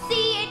like to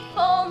see it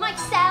for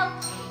myself.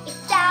 If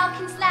thou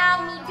canst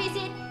allow me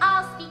visit,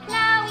 I'll speak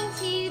now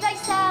into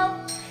thyself.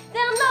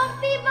 There'll not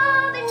be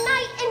bother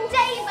night and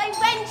day by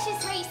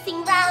wenches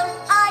racing round.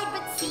 I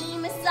but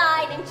seem a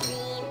silent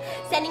dream,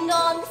 standing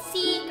on the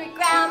secret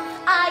ground.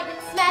 I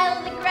but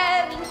smell the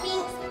growing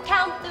pinks,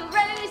 count the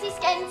roses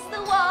against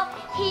the wall.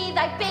 Hear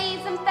thy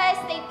babes and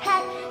first they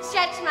peck,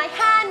 stretch my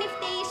hand if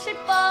they should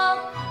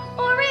fall.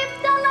 Or if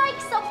thou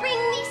likes, I'll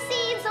bring thee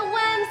seeds or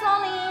worms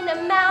all in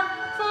a mouth.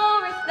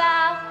 For if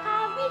thou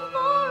have me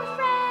for a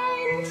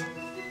friend,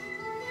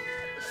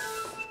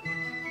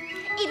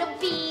 it'll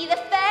be the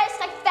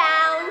first I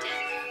found.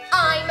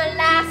 I'm a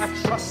lass,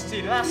 A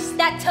trusty lass.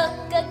 that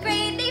took a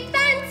greatly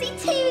fancy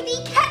to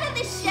thee. Can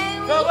others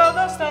show me? Well,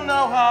 dost thou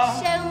know her?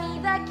 Show me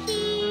the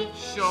key.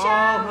 Show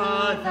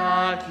her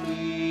the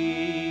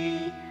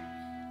key.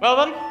 Well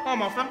then,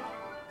 I'm off then.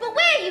 But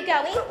where are you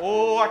going?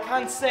 Oh, I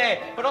can't say,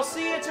 but I'll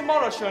see you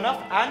tomorrow, sure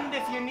enough. And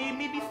if you need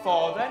me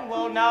before then,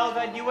 well, now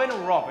that you and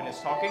Robin is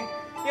talking,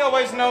 he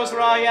always knows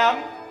where I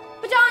am.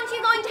 But aren't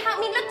you going to help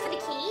me look for the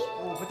key?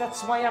 Oh, but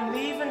that's why I'm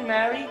leaving,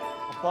 Mary.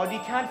 A body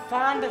can't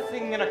find a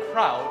thing in a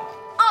crowd.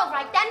 All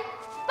right then.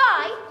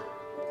 Bye.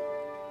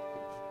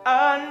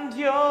 And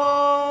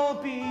you'll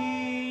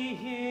be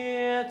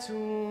here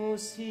to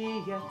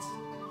see it.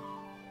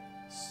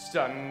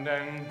 Stand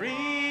and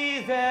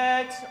breathe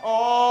it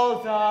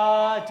all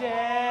the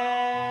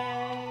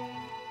day.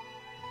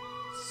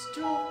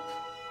 Stoop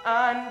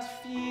and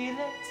feel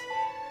it.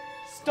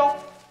 Stop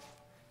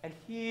and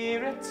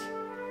hear it.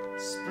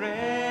 Spring,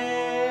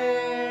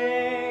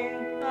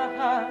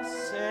 I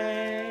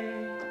say.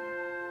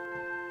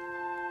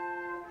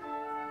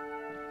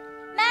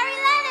 Mary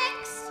Lennox!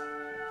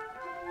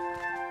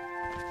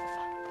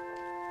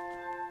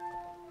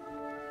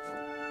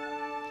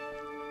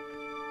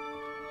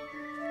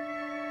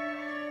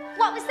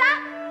 What was that?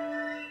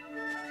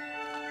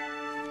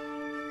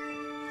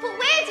 But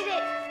where did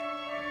it?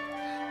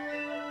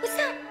 What's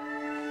that?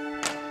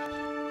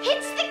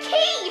 It's the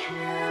key!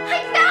 I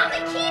found the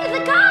key to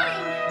the garden!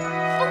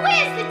 But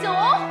where's the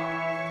door?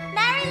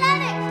 Mary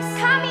Lennox!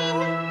 Coming!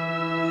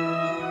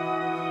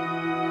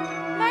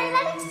 Mary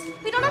Lennox,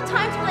 we don't have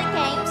time to play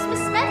games.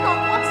 Miss Medlock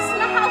wants us in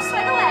the house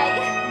right away.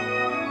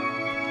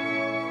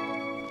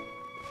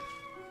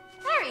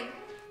 Mary!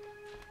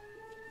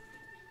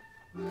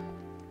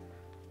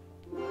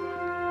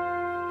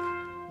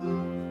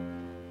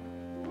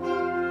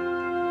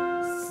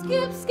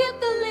 Skip, skip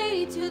the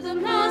lady to the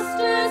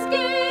master's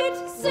gate.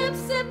 Sip,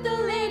 sip the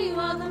lady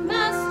while the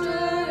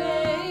master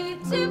ate.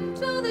 Tip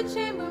to the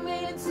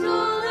chambermaid and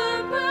stole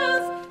her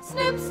pearls.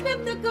 Snip,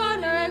 snip the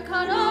gardener and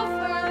cut off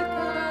her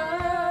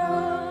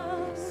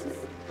curls.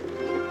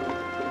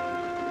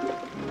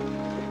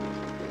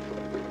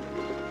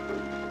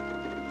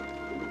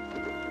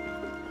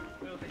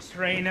 Will this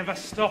rain ever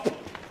stop?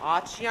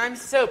 Archie, I'm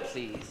so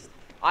pleased.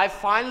 I've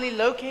finally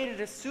located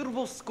a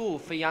suitable school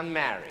for young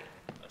Mary.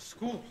 A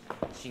school?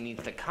 She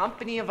needs the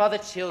company of other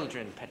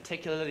children,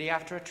 particularly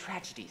after a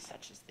tragedy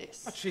such as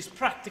this. But she's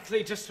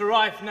practically just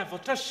arrived, Neville.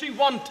 Does she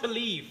want to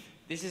leave?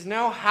 This is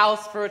no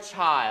house for a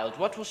child.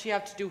 What will she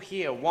have to do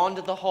here?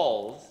 Wander the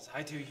halls? As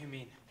I do, you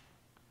mean?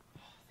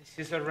 Oh, this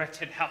is a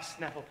wretched house,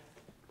 Neville.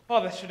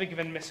 Father should have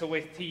given Miss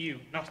Awaith to you,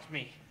 not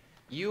me.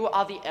 You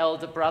are the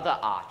elder brother,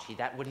 Archie.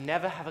 That would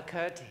never have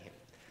occurred to him.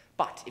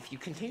 But if you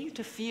continue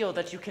to feel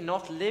that you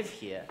cannot live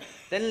here,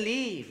 then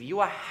leave. You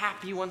were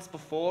happy once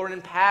before, and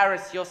in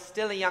Paris you're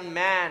still a young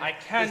man. I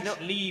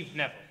can't leave,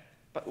 Neville.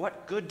 But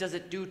what good does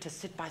it do to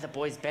sit by the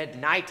boy's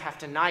bed night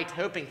after night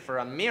hoping for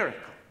a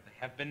miracle? They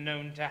have been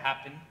known to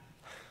happen.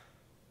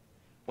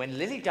 When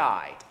Lily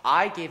died,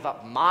 I gave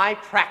up my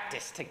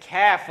practice to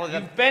care for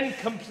them. You've been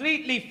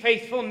completely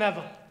faithful,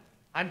 Neville.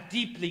 I'm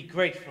deeply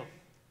grateful.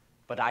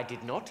 But I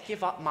did not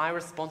give up my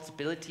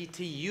responsibility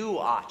to you,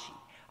 Archie.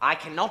 I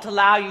cannot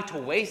allow you to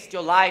waste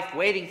your life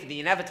waiting for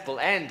the inevitable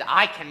end.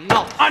 I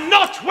cannot. I'm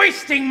not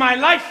wasting my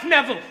life,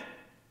 Neville.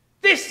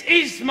 This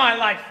is my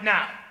life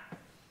now.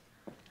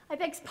 I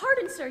beg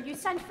pardon, sir. You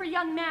sent for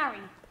young Mary.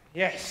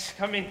 Yes,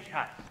 come in,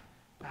 Kat.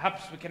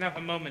 Perhaps we can have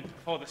a moment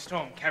before the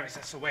storm carries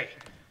us away.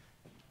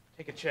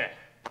 Take a chair.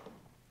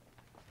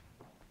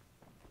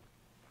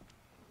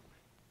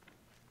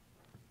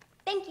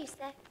 Thank you,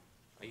 sir.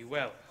 Are you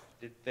well?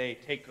 Did they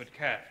take good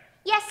care?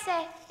 Yes,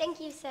 sir. Thank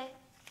you, sir.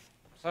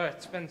 Sorry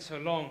it's been so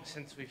long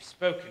since we've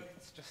spoken.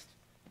 It's just,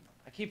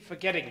 I keep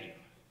forgetting you.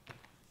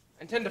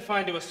 I intend to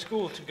find you a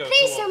school to go to.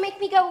 Please don't make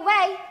me go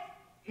away.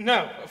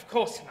 No, of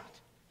course not.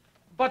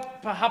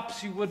 But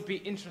perhaps you would be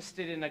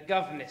interested in a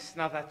governess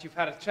now that you've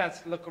had a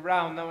chance to look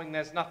around knowing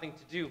there's nothing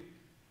to do.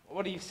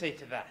 What do you say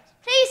to that?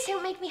 Please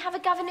don't make me have a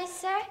governess,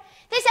 sir.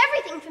 There's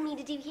everything for me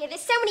to do here. There's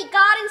so many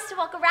gardens to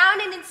walk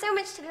around in and so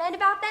much to learn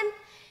about them.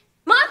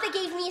 Martha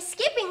gave me a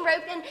skipping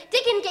rope and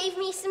Dickon gave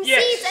me some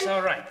seeds and... Yes,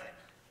 all right then.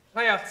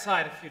 Play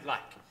outside if you'd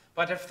like.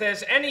 But if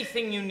there's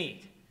anything you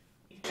need,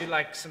 would you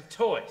like some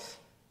toys?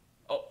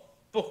 Oh,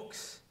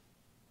 books?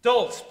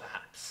 Dolls,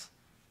 perhaps?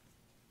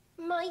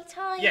 Might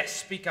I? Yes,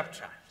 speak up,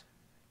 child.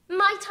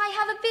 Might I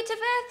have a bit of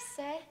earth,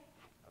 sir?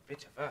 A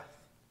bit of earth.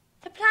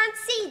 To plant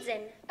seeds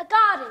in, a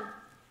garden.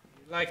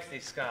 You like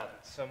these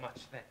gardens so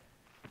much then?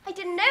 I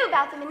didn't know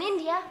about them in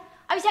India.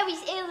 I was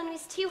always ill and it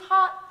was too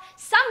hot.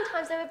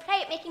 Sometimes I would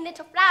play at making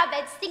little flower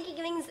beds, sticking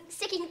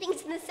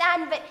things in the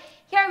sand, but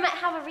here I might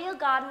have a real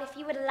garden if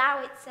you would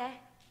allow it, sir.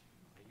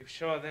 Are you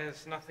sure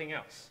there's nothing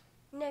else?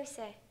 No,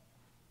 sir.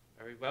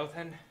 Very well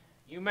then.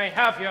 You may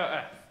have your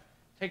earth.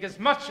 Take as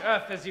much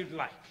earth as you'd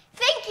like.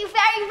 Thank you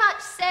very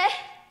much, sir.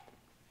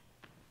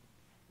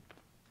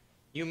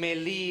 You may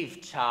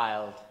leave,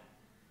 child.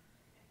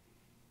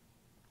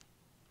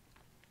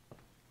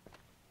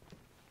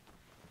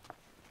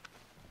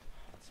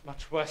 It's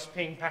much worse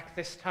being back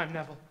this time,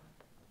 Neville.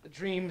 The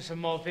dreams are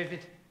more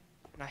vivid,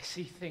 and I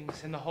see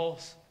things in the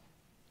halls.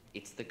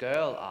 It's the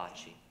girl,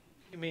 Archie.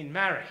 You mean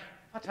Mary?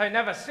 But I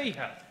never see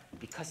her.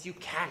 because you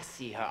can't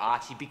see her,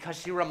 Archie, because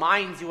she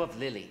reminds you of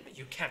Lily.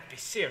 You can't be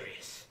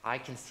serious. I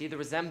can see the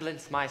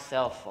resemblance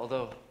myself,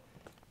 although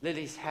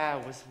Lily's hair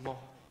was more...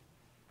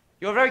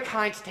 You're very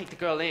kind to take the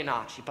girl in,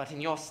 Archie, but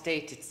in your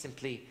state it's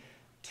simply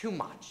too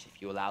much.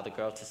 If you allow the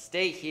girl to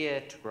stay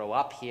here, to grow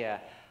up here,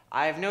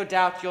 I have no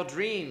doubt your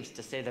dreams,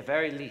 to say the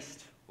very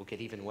least, will get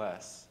even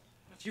worse.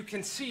 But you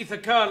can see the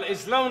girl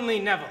is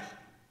lonely, Neville.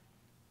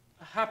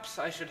 Perhaps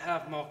I should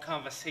have more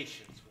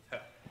conversations with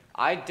her.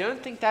 I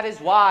don't think that is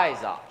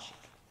wise, Archie.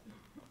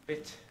 A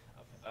bit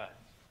of earth.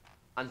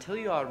 Until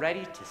you are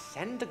ready to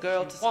send the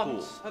girl to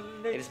school,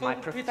 it is my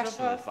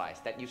professional advice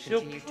that you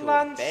continue to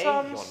obey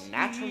your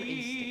natural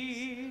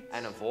instincts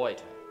and avoid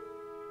her.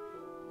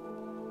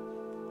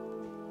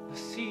 The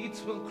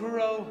seeds will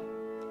grow,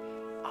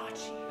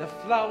 Archie. The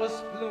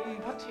flowers bloom,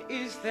 but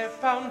is their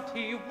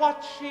bounty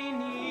what she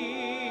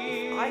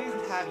needs? If I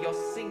could have your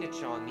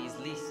signature on these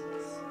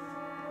leases.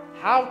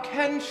 How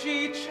can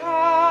she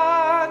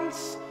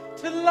chance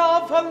to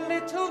love a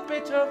little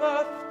bit of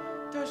earth?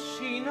 Does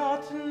she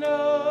not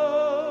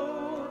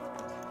know?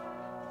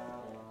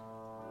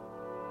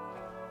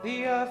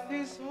 The earth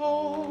is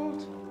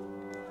old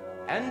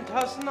and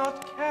does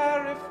not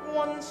care if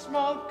one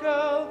small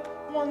girl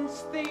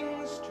wants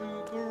things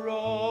to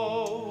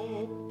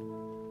grow.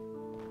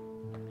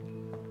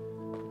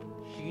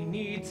 She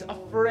needs a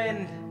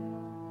friend.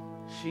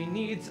 She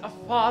needs a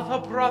father,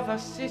 brother,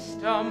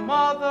 sister,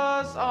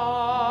 mother's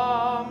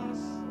arms.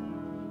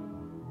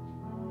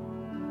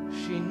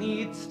 She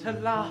needs to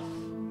laugh.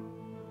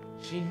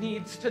 She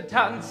needs to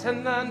dance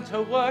and learn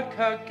to work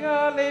her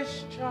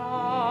girlish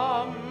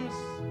charms.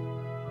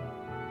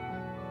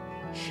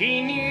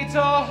 She needs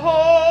a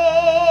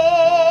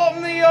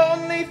home, the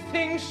only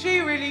thing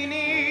she really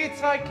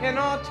needs I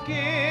cannot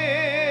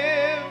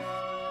give.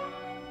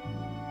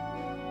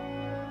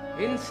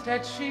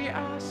 Instead she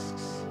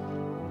asks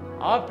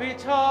a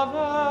bit of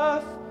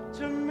earth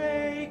to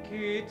make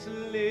it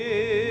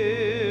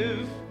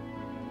live.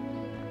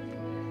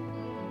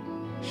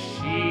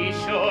 She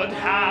should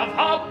have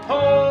a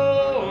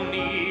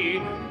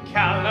pony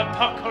gallop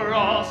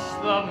across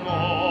the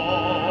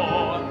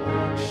moor.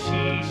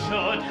 She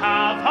should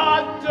have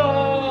a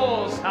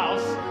doll's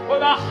house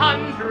with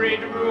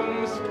 100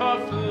 rooms per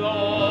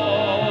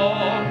floor.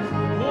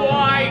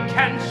 Why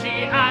can't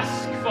she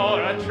ask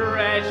for a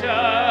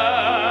treasure?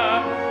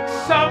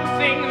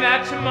 Something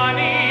that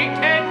money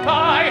can't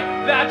buy,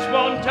 that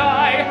won't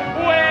die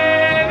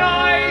when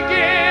I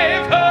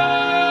give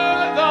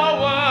her the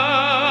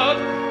world.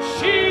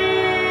 She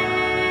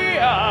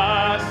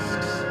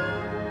asks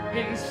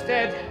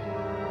instead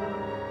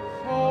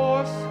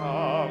for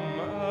some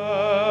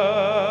earth,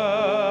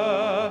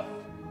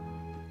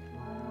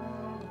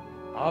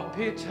 a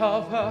bit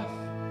of earth.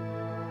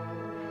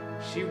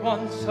 She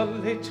wants a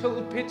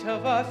little bit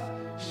of earth.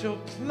 She'll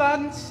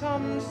plant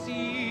some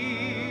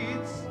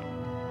seeds.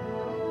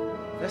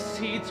 The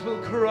seeds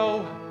will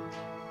grow.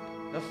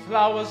 The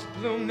flowers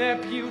bloom, their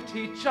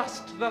beauty,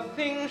 just the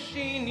thing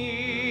she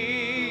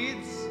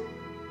needs.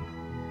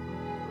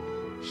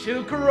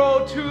 She'll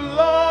grow to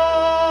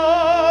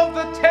love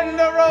the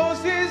tender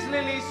roses,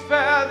 lilies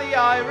fair, the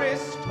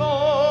iris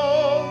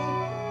tall.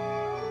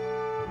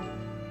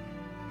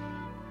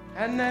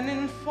 And then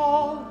in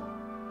fall,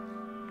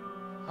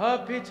 a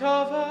bit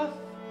of earth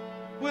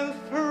will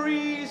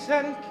freeze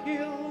and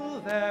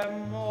kill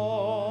them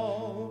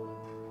all.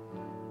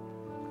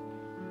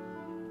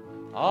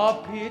 A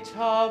bit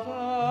of earth,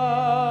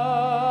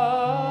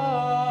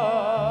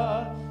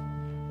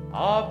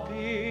 a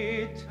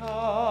bit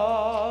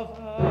of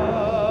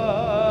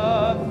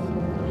earth.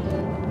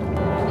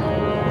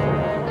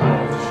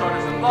 Close the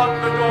shutters and lock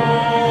the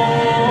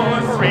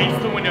doors. Raise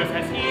the windows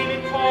as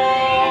healing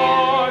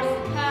force.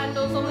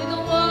 Candles only the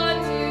one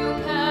to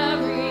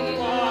carry.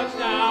 Watch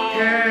now.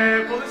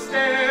 Careful the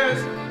stairs,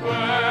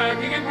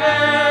 working in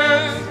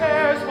pairs.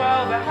 Stairs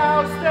while the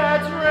house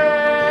stands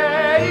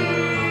ready.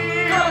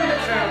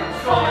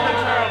 From the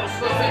terrible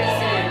storm.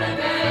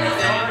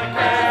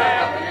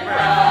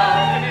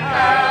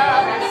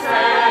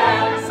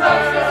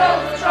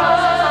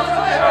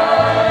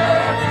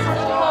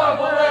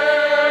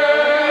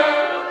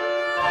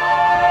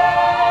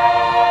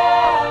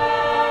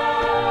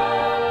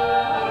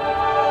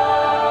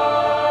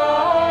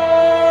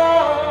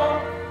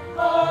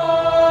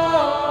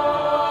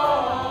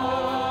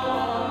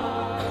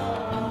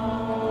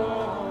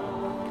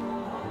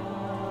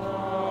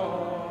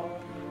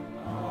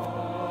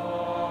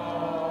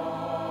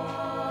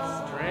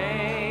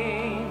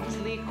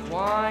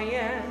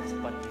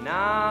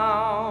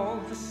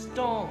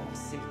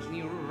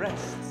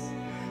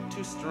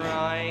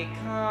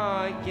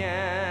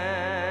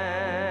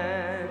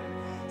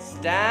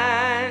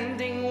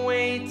 Standing,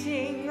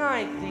 waiting,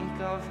 I think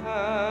of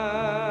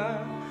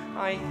her.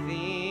 I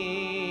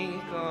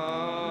think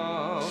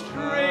of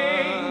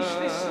Strange her.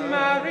 this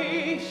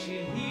Mary,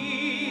 she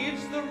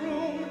leaves the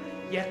room,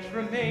 yet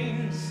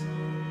remains.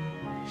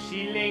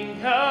 She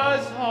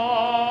lingers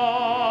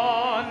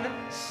on.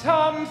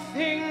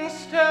 Something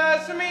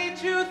stirs me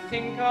to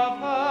think of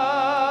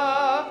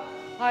her.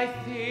 I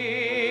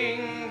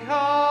think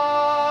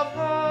of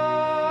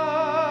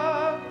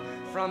her.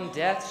 From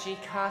death she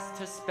cast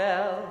her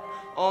spell,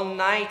 all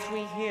night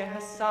we hear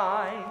her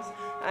sighs,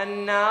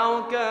 and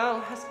now a girl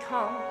has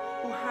come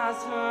who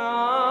has her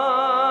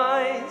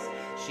eyes.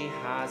 She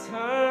has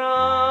her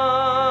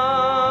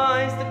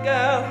eyes. The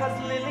girl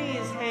has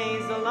Lily's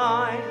hazel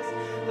eyes,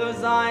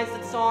 those eyes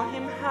that saw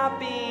him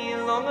happy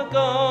long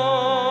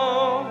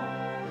ago.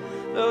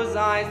 Those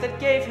eyes that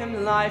gave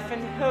him life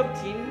and hoped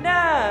he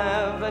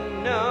never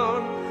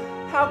known.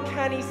 How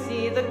can he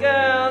see the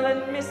girl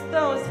and miss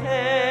those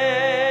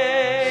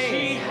hazel?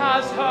 She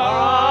has her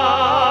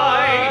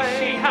eyes.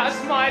 She has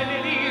my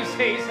Lily's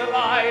hazel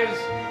eyes.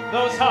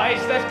 Those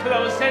eyes that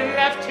closed and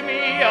left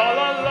me all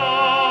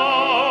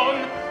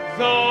alone.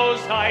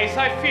 Those eyes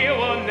I fear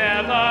will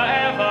never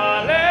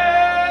ever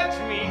let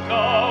me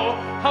go.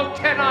 How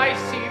can I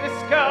see this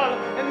girl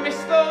and miss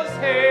those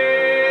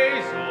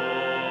hazel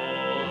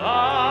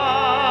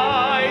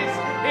eyes?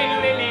 In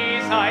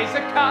Lily's eyes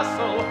a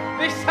castle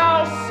this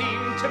house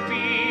seemed to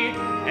be,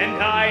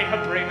 and I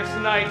her bravest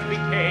knight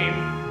became.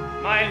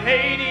 My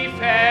lady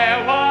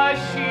fair was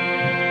she.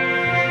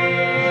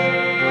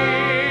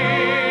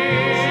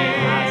 She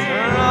has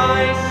her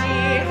eyes, she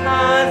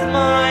has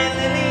my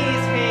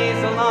Lily's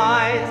hazel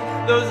eyes,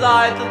 those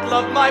eyes that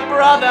loved my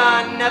brother,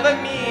 never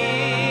me.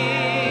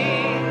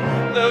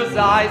 Those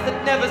eyes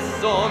that never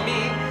saw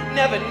me,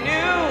 never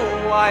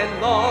knew I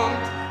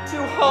longed to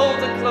hold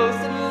her close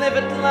and live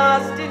at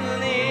last in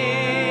Lily's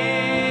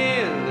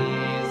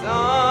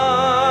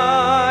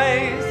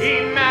eyes.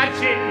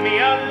 Imagine me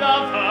a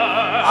lover.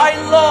 I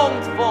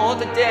longed for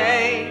the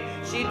day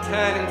she'd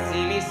turn and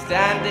see me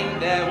standing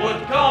there.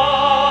 Would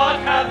God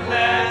have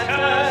let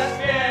her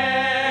stay?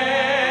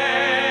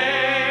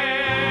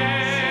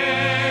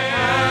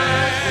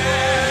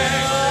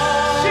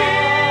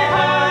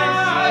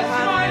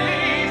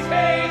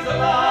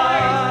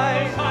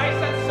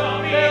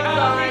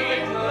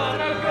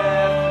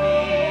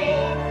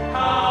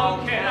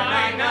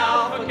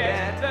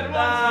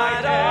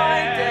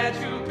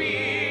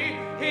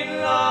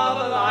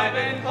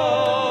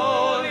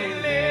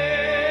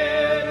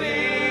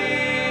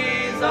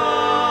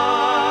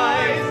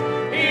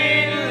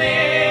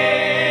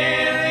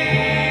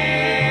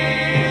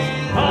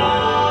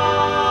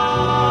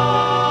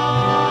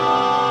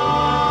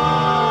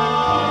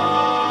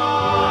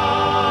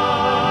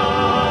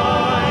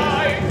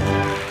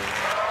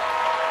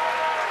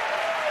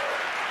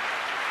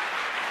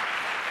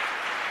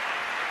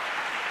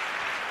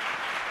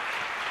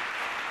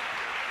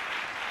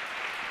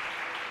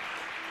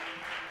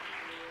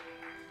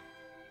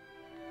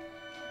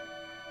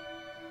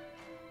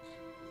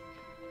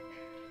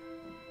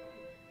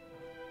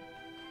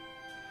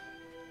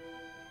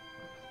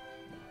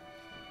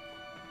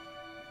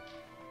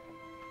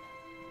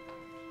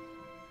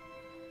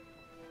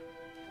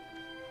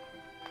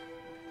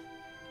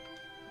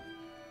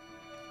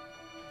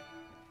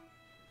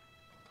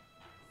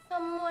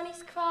 Someone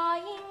is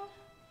crying.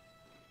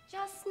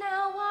 Just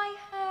now I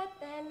heard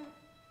them.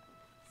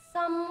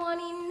 Someone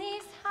in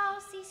this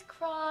house is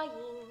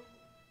crying.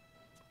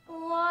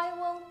 Why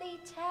won't they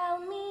tell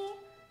me?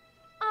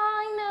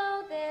 I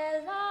know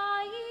they're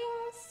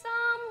lying.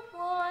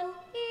 Someone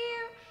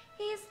here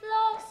is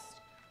lost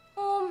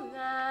or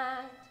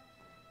mad.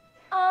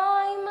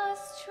 I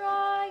must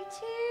try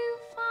to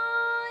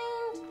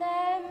find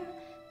them,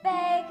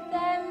 beg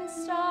them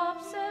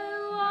stop so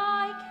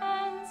I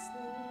can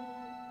sleep.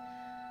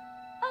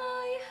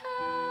 I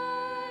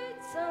heard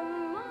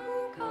someone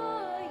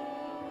crying.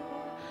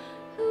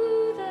 Who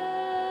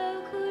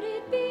though could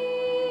it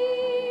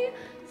be?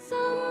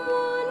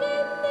 Someone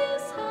in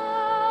this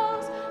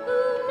house who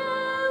no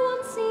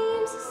one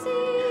seems to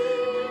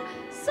see.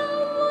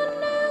 Someone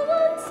no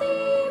one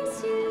seems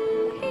to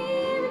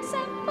hear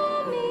except for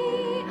me.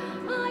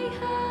 I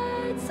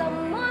heard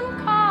someone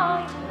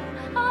crying.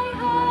 I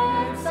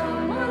heard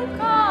someone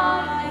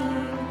crying.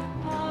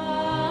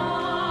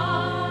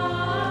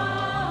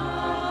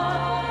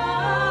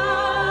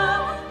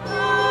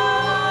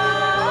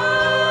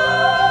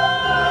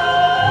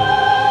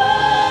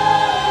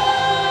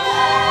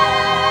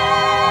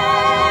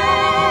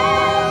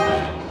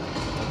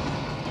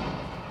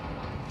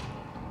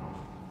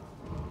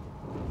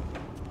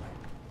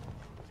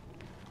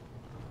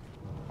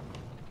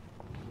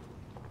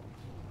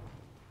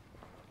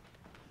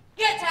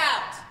 Get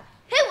out!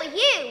 Who are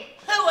you?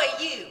 Who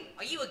are you?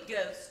 Are you a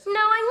ghost?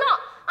 No, I'm not.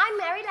 I'm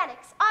Mary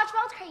Lennox.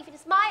 Archibald Craven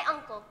is my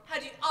uncle. How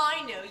do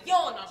I know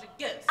you're not a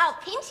ghost? I'll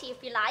pinch you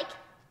if you like.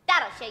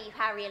 That'll show you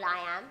how real I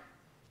am.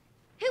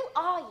 Who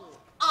are you?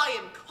 I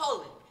am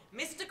Colin.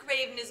 Mr.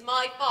 Craven is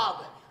my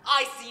father.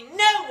 I see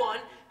no one,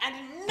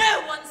 and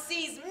no one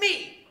sees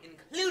me,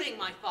 including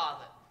my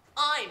father.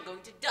 I am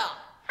going to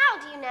die. How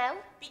do you know?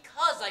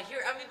 Because I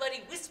hear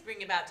everybody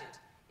whispering about it.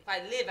 If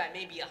I live, I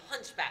may be a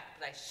hunchback,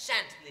 but I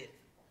shan't live.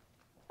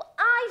 Well,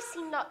 I've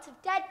seen lots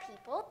of dead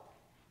people,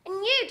 and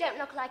you don't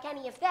look like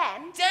any of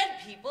them. Dead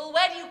people?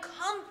 Where do you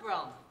come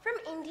from? From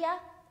India.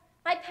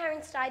 My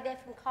parents died there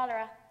from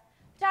cholera,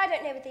 but I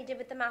don't know what they did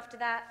with them after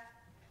that.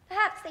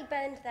 Perhaps they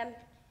burned them.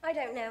 I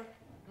don't know.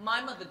 My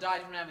mother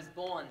died when I was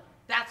born.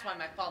 That's why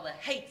my father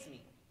hates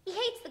me. He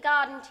hates the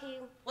garden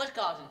too. What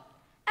garden?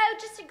 Oh,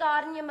 just a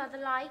garden your mother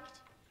liked.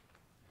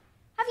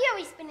 Have you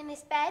always been in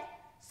this bed?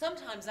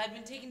 Sometimes I've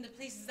been taken to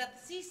places at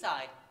the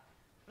seaside.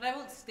 But I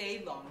won't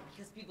stay long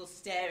because people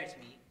stare at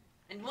me.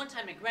 And one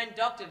time a grand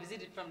doctor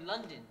visited from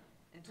London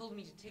and told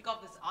me to take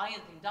off this iron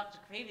thing Dr.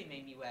 Craven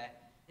made me wear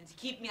and to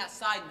keep me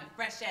outside in the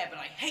fresh air, but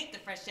I hate the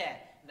fresh air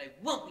and I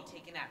won't be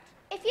taken out.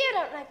 If you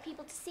don't like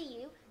people to see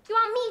you, do you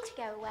want me to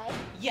go away?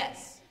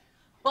 Yes,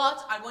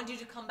 but I want you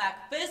to come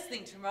back first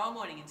thing tomorrow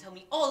morning and tell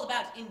me all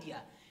about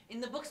India.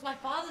 In the books my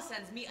father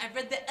sends me, I've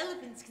read that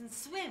elephants can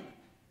swim.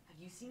 Have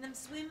you seen them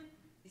swim?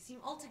 They seem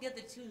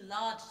altogether too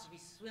large to be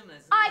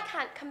swimmers. I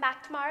can't come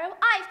back tomorrow.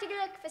 I have to go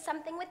look for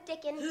something with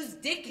Dickon. Who's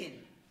Dickon?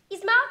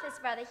 He's Martha's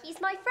brother.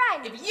 He's my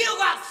friend. If you go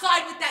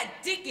outside with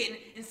that Dickon,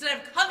 instead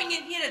of coming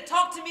in here to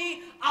talk to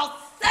me, I'll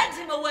send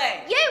him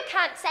away. You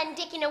can't send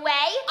Dickon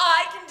away.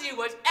 I can do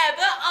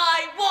whatever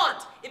I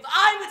want. If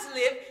I were to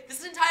live,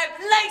 this entire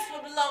place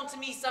would belong to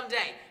me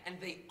someday. And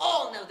they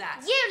all know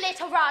that. You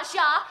little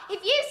Rajah.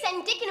 If you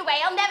send Dickon away,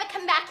 I'll never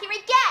come back here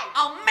again.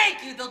 I'll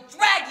make you. They'll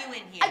drag you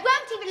in here. I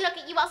won't even look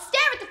at you. I'll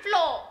stare at the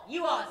floor.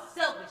 You are a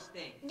selfish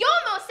thing.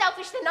 You're more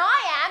selfish than I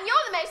am.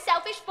 You're the most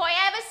selfish boy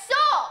I ever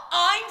saw.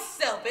 I'm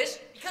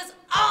selfish because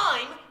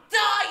I'm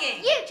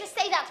dying. You just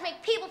say that to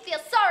make people feel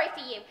sorry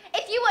for you.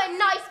 If you were a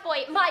nice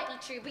boy, it might be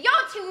true, but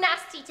you're too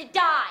nasty to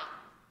die.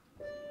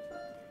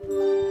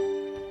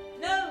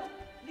 No,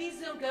 please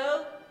don't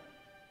go.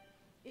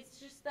 It's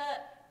just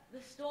that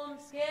the storm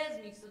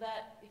scares me so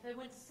that if I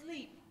went to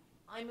sleep,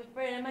 I'm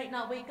afraid I might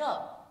not wake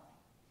up.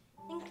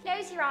 Then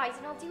close your eyes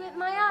and I'll do what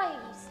my eye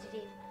used to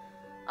do.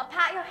 I'll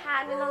pat your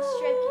hand and I'll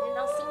stroke it and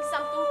I'll sing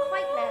something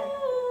quite low.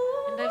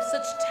 And I have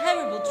such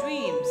terrible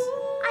dreams.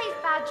 I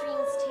have bad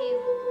dreams too.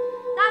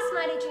 Last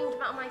night I dreamed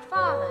about my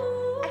father,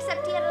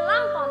 except he had a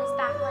lamp on his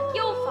back like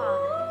your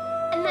father.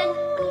 And then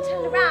when he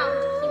turned around,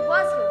 he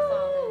was your father.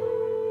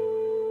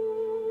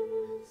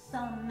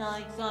 Some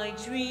nights I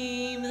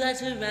dream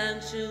that a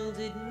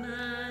round-shouldered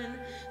man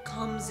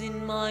comes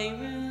in my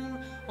room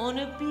on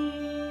a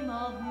beam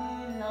of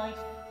moonlight.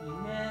 He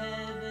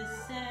never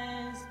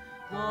says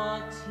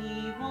what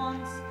he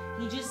wants.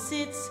 He just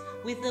sits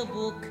with a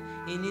book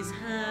in his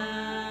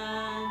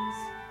hands.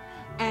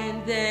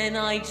 And then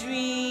I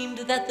dreamed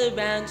that the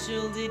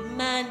round-shouldered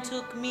man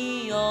took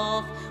me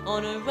off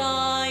on a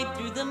ride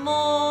through the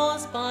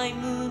moors by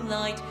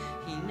moonlight.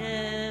 He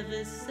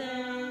never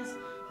says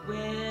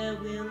where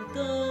we'll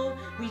go.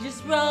 We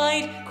just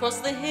ride across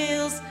the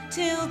hills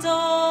till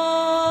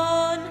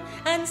dawn.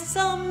 And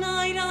some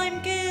night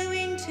I'm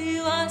going to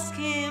ask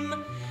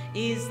him,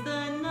 is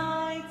the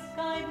night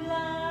sky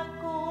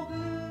black or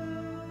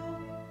blue?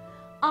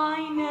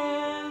 I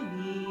know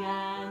the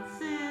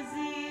answers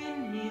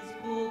in his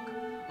book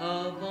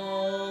of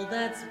all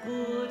that's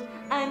good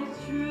and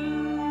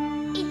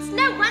true. It's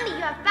no wonder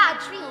you have bad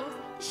dreams.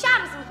 The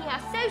shadows in here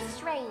are so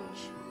strange.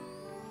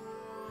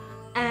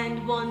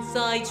 And once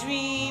I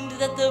dreamed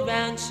that the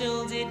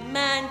round-shouldered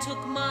man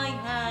took my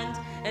hand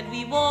and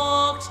we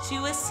walked to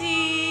a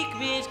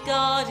secret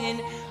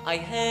garden. I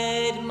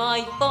heard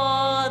my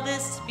father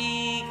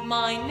speak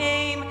my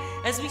name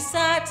as we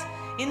sat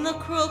in the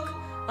crook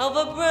of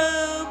a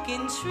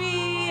broken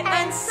tree.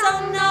 And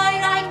some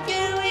night I'm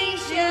going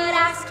to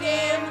ask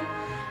him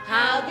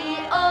how the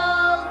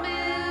old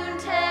moon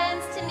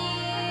turns to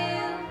new.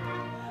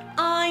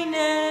 I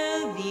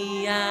know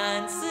the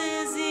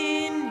answers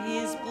in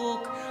his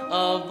book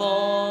of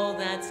all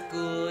that's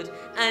good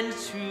and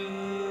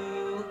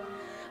true.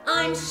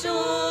 I'm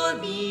sure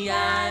the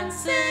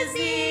answers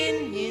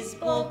in his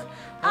book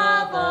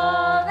of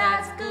all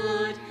that's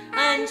good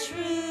and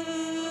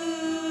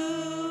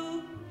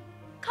true.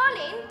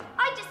 Colin,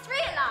 I just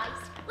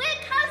realised we're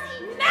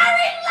cousins.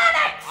 Mary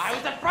Lennox! I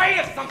was afraid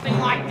of something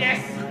like this.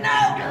 No,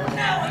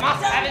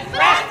 Must have his But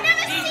rest. I've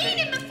never seen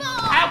him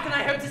before. How can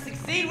I hope to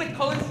succeed with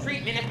Colin's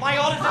treatment if my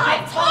orders are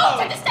I not told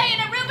her followed? to stay in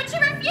a room, but she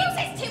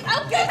refuses to.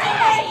 Oh, Get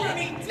away from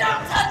me!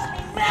 Don't touch me!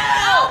 No!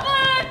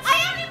 Albert! I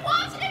only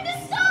wanted him to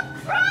stop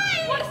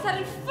crying. What is that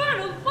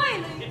infernal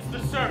wailing? It's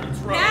the servants'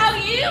 room. Now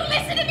you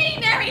listen to me,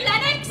 Mary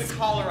Lennox! The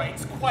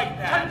cholerate's quite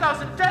bad.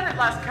 10,000 dead at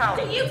last count.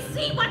 Do you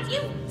see what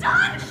you've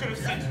I done? should have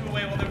sent you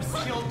away while there was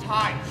still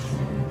time.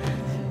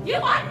 You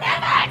are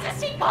never to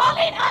see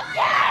Colin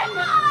again!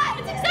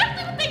 It's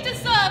exactly what they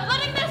deserve,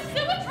 letting their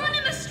sewage run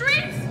in the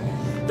streets!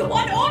 The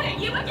one order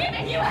you were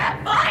given, you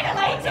have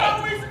violated! How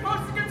are we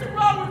supposed to get to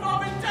Rome with all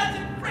the dead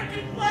and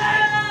freaking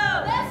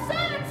plans? Their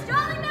servants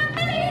drowning their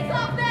millions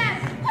of them.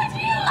 Would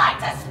you like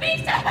to speak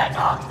to the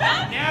doctor?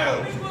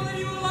 No! Which one of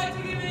you would like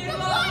to give me a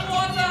Why glass of didn't you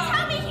water?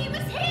 tell me he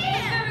was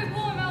here? Very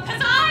warm out.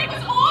 Because I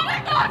was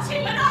ordered not to,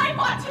 and I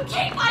want to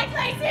keep my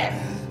place here,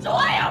 so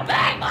I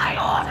obey my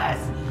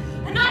orders!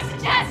 And I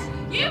suggest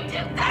you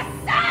do the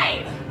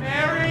same!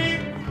 Mary!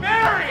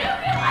 Mary! Do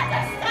you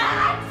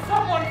understand?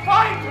 Someone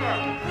find her!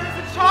 There's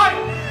a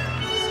child!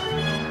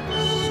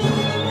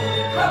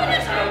 Coming a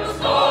terrible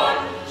storm,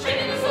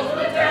 shaking the souls of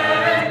the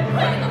dead,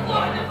 breaking the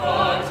floor in the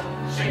fort,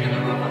 shaking the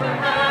roof of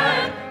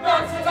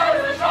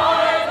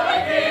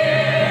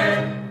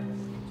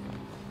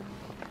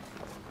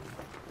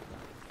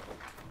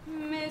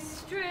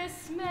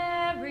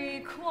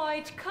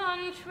quite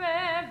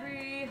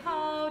contrary.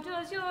 How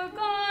does your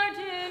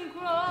garden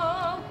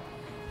grow?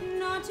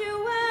 Not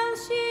too well,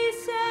 she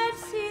said.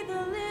 See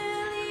the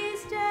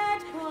lilies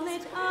dead. Pull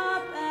it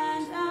up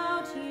and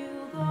out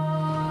you go.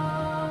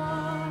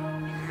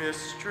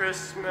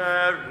 Mistress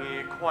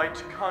Mary,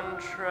 quite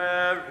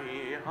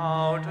contrary.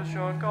 How does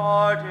your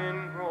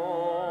garden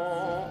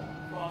grow?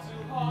 Far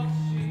too hot,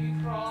 she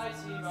cried.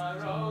 See my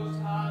rose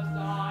has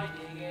died.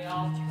 Dig it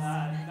up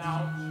and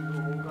out you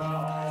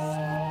go.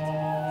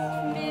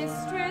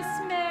 Mistress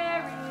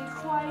Mary,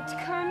 quite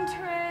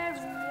contrary.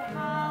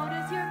 How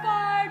does your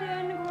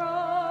garden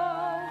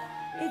grow?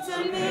 It's a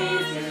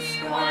maze of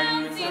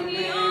storms in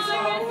the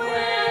other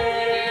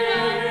ways.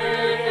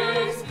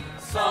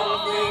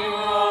 Something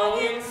wrong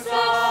inside.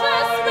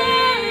 Mistress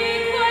Mary,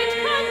 quite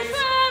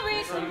contrary.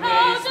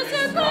 How does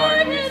your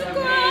garden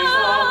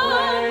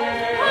grow?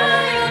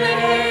 High on the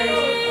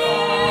hills.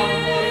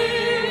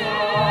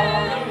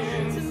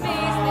 It's a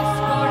maze, this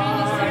garden is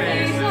a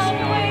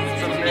maze of ways. It's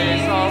a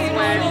maze of ways. It's a maze of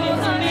ways.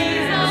 It's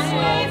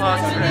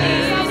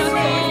a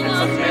maze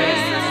of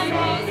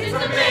ways. It's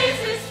a maze,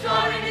 this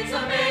garden, it's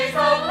a maze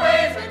of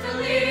ways, meant to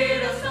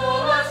lead us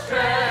all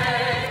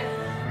astray.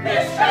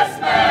 Mistress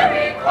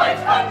Mary, quite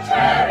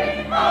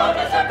contrary, how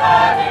does a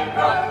garden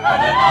grow?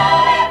 And an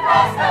olive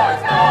frost, now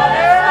it's gone,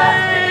 it's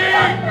lost, it's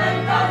up and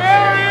down,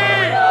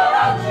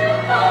 out you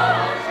go,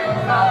 out you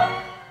go.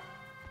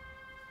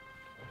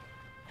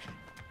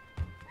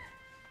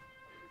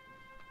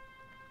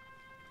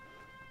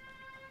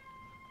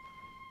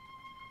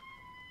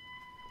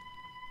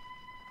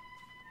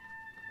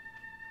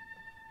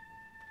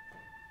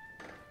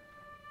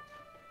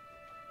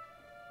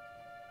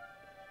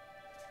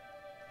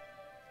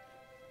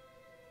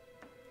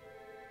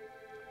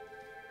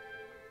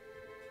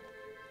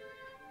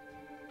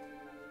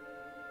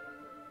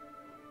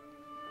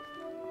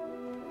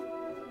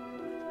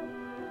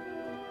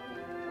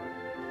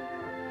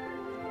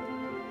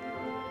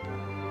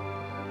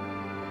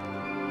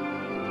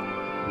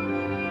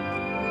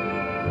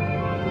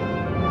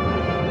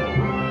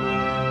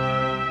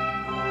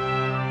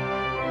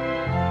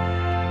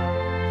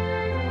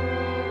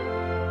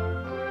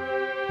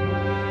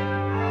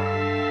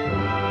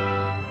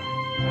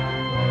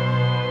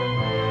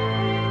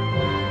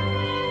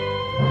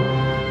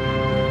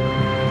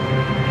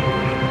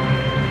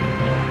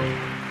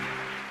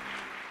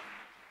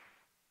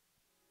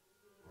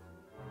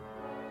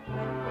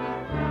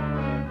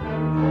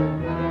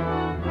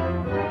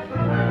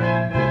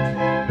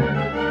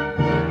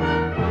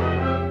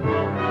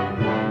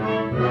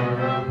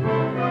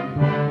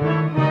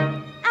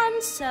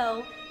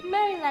 So,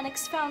 Mary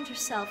Lennox found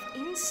herself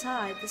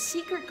inside the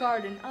secret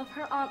garden of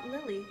her Aunt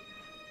Lily.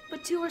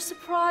 But to her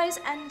surprise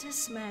and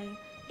dismay,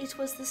 it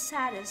was the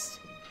saddest,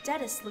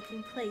 deadest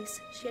looking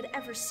place she had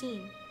ever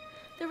seen.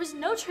 There was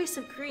no trace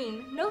of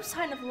green, no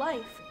sign of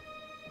life.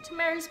 To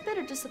Mary's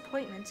bitter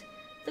disappointment,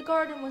 the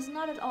garden was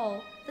not at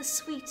all the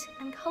sweet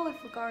and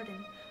colorful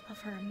garden of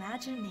her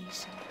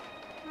imagination.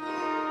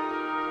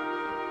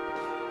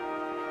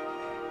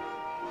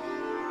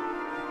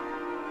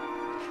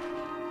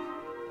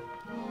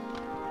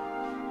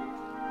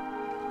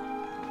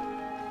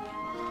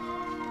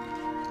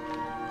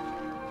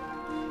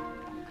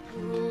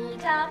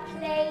 A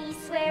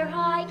place where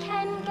I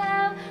can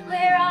go,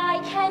 where I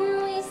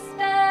can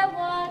whisper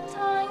what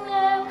I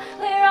know,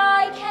 where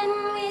I can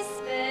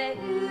whisper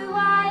who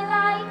I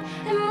like,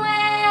 and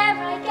where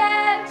I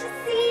go to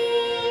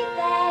see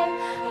them.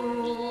 I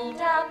need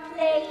a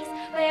place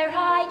where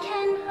I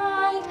can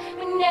hide,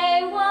 when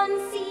no one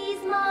sees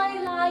my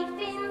life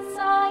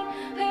inside,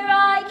 where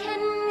I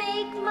can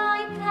make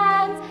my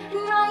plans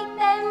and write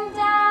them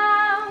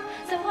down,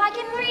 so I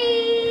can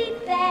read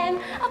them.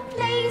 A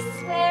place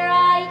where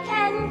I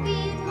can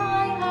bid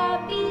my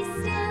heart be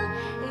still,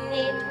 and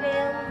it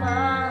will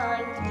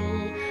mind me.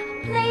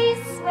 A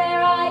place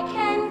where I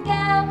can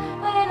go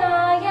when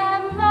I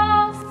am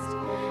lost,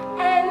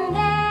 and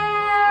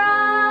there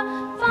I'll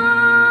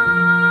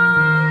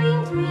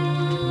find me.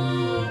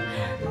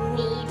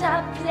 Need a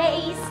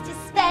place to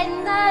spend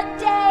the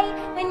day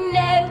when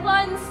no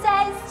one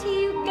says to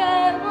go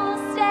or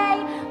stay,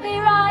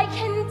 where I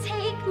can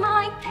take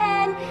my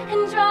pen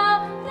and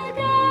draw the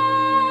girl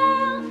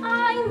I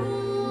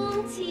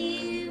mean to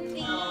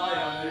be.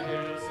 High on the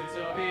hill sits a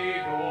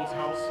big old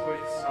house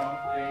with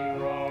something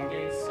wrong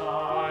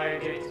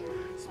inside it.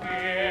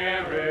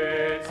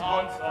 Spirits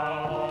haunt the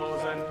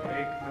halls and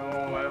make no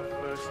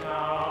effort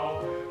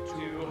now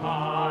to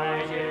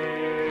hide it.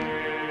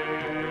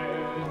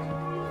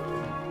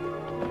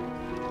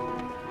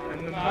 And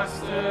the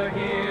master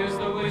hears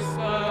the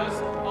whispers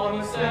on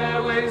the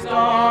stairways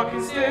dark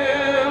and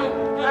still,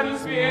 and the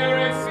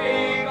spirits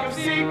speak of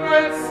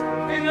secrets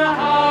in the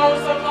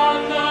house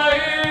upon the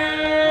hill.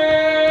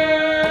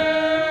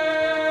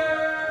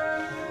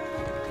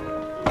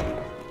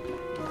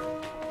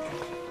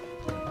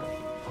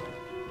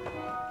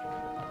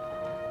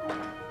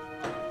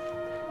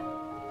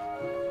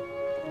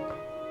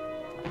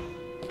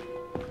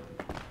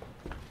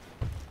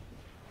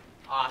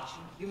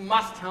 Archie, you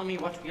must tell me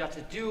what we are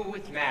to do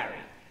with Mary.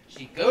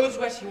 She goes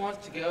where she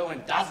wants to go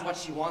and does what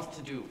she wants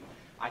to do.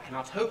 I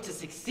cannot hope to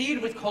succeed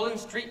with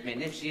Colin's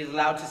treatment if she is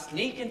allowed to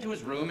sneak into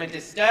his room and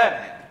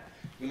disturb him.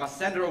 We must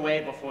send her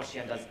away before she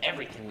undoes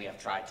everything we have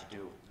tried to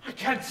do. I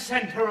can't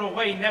send her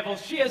away, Neville.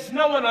 She has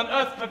no one on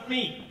earth but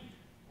me.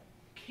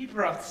 Keep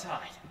her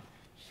outside.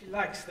 She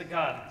likes the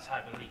gardens,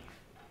 I believe.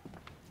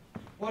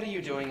 What are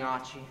you doing,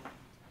 Archie?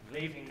 I'm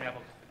leaving,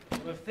 Neville.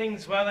 We have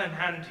things well in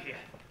hand here.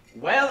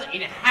 Well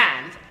in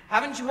hand?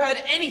 Haven't you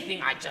heard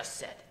anything I just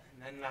said?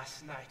 And then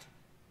last night,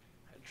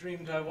 I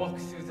dreamed I walked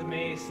through the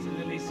maze to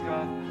Lily's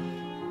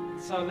garden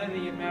and saw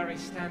Lily and Mary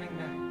standing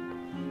there.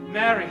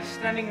 Mary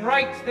standing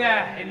right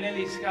there in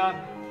Lily's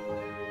garden.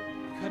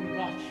 I couldn't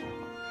watch.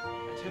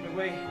 I turned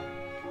away. I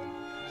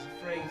was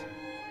afraid.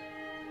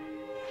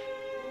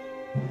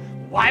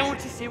 Why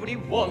won't he say what he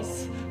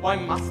wants? Why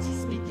must he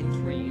speak in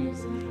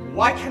dreams?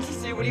 Why can't he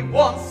say what he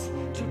wants?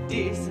 To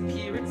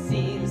disappear it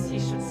seems he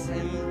should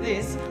send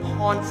this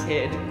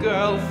haunted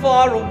girl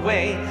far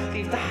away.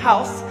 Leave the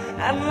house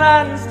and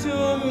lands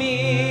to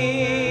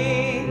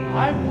me.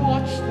 I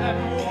watched them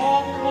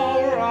walk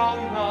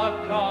around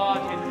the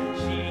garden.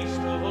 She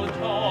stood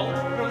tall,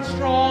 grown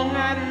strong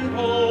and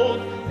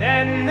bold.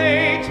 Then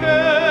they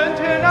turned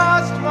and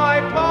asked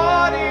my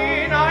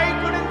pardon. I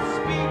couldn't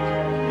speak,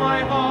 my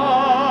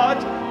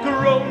heart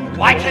groaned cold.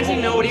 Why can't he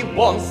know what he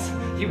wants?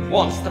 He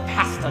wants the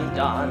past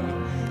undone.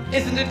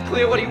 Isn't it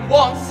clear what he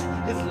wants?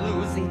 His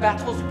losing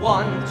battles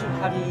won. To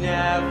have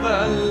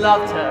never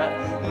loved her,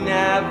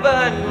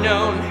 never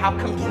known how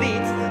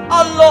complete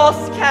a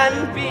loss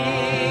can be.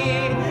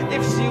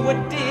 If she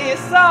would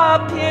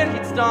disappear,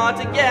 he'd start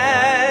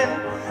again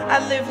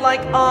and live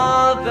like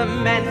other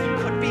men.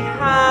 He could be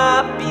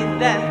happy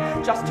then.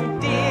 Just to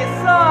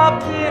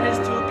disappear is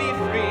to be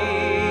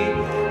free,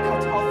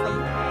 cut off from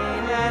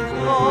pain and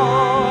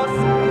loss.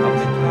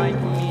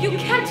 You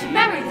can't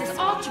marry this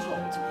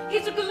Archibald.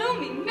 He's a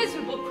gloomy,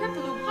 miserable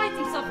cripple who hides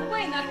himself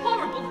away in that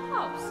horrible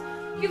house.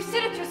 You've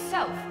said it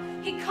yourself.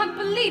 He can't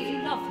believe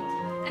you love him.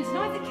 And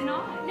neither can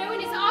I. No one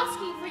is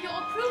asking for your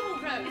approval,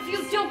 Rose. If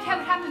you don't care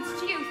what happens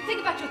to you, think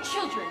about your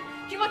children.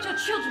 Do you want your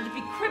children to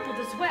be crippled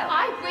as well?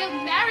 I will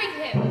marry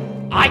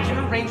him. I can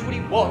arrange what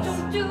he wants.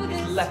 Don't do this.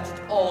 He's left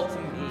it all to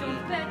me.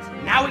 Don't bet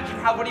it. Now he can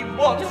have what he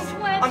wants. Don't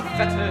wed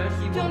Unfettered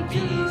he will Don't be.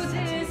 do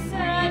this.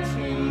 Let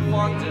him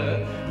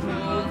wander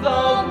through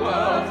the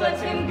world. Let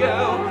him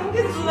go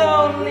his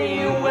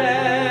lonely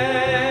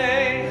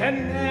way. And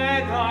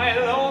then I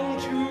long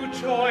to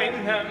join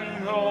them,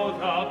 know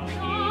the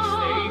peace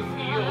they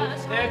feel,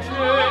 their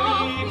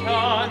journey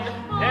done.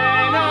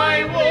 Then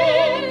I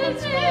won't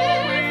once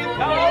more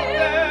without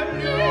them,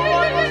 no,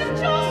 I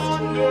must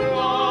wander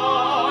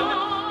on.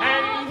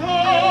 And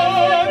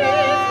then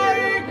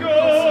I go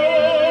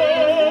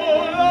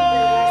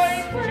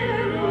like to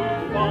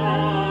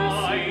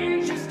find,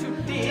 just to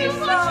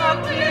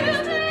disappear,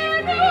 to be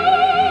free,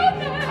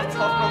 cut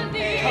off from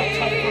pain,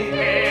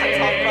 cut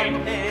off from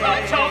pain,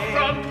 cut off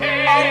from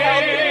pain. I'll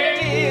help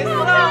him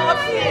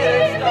disappear,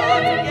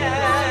 start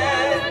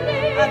again,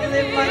 and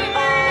live my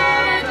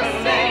other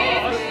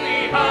life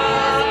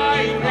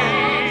behind me.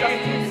 Just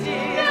to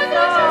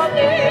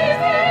disappear,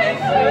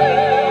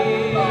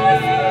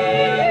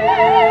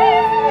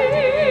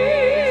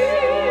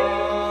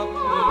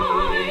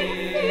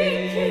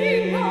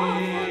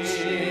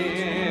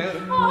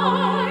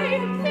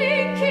 I'm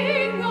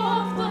thinking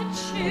of the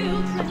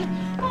children.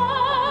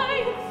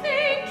 I'm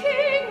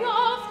thinking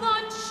of the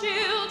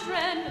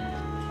children.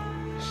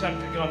 Shan't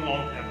be gone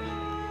long,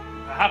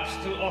 Neville. Perhaps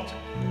till autumn.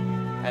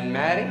 And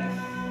Mary?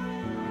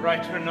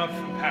 Write her a note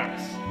from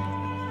Paris.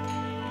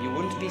 You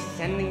wouldn't be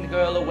sending the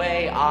girl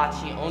away,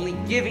 Archie, only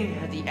giving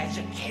her the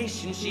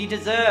education she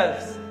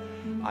deserves.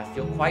 I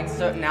feel quite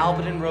certain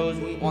Albert and Rose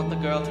wouldn't want the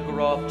girl to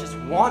grow up just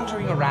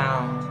wandering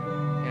around.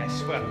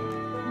 Yes, well,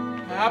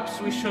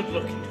 perhaps we should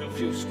look into a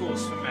few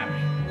schools for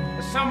Mary.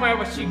 Somewhere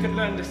where she could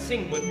learn to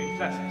sing would be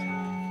pleasant.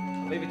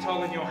 I'll leave it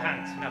all in your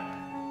hands, Neville.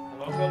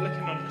 I'll go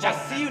looking on.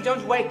 Just see you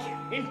don't wake him.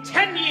 In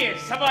 10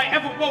 years have I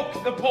ever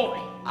woke the boy.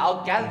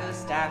 I'll gather the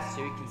staff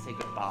so you can say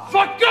goodbye.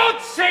 For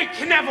God's sake,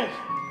 Neville!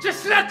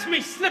 Just let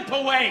me slip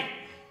away!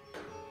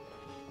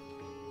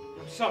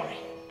 I'm sorry.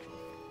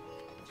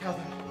 Tell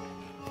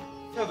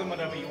them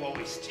whatever you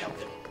always tell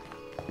them.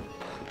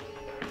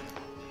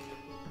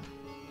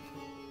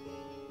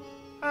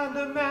 And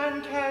a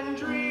man can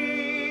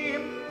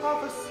dream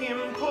of a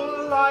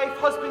simple life,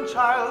 husband,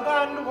 child,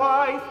 and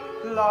wife,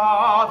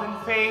 love and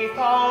faith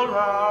all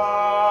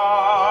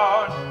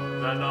round.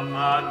 Then a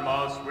man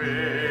must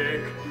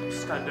wake,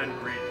 stand and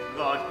greet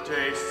the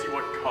day, see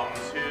what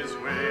comes his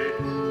way,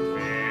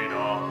 feed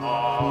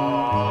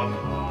upon the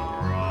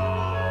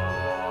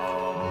ground.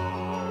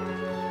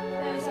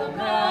 There's a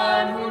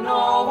man who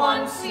no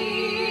one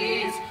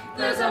sees,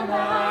 there's a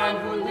man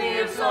who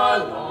lives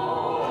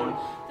alone,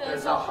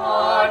 there's a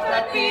heart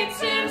that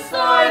beats in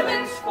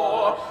silence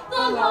for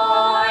the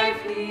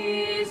life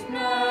he's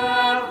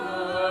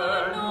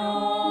never known.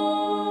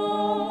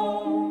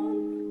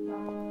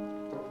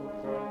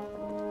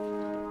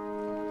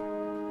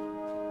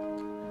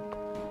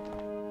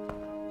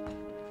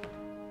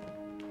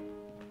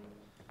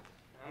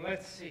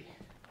 let's see.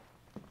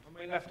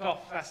 When we left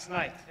off last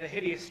night, the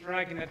hideous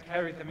dragon had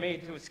carried the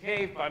maid to his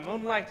cave by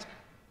moonlight.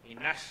 He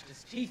gnashed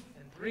his teeth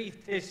and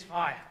breathed his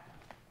fire.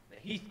 The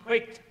heath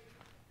quaked,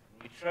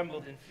 and we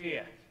trembled in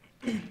fear.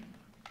 I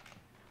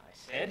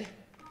said,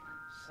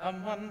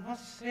 someone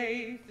must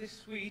save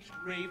this sweet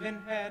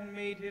raven-haired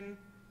maiden,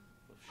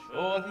 for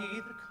surely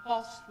the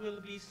cost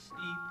will be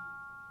steep.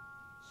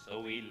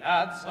 So we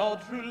lads all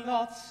drew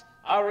lots,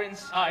 our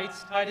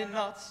insides tied in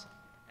knots,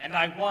 and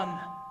I won,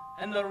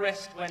 and the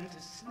rest went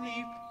to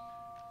sleep.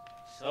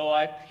 So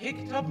I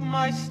picked up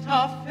my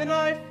stuff, and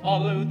I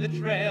followed the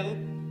trail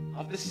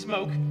of the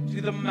smoke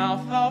to the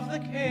mouth of the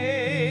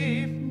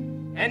cave.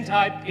 And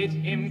I bid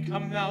him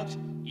come out,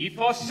 ye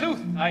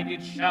forsooth I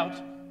did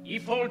shout, ye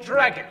foul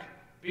dragon,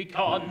 be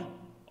gone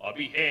or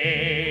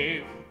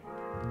behave.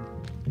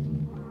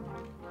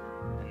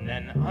 And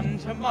then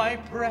under my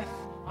breath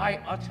I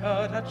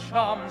uttered a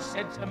charm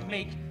said to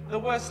make the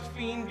worst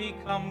fiend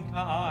become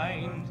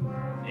kind.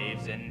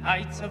 Knaves and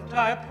knights of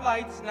dire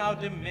plights now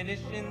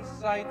diminish in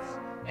sights,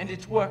 and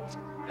it worked,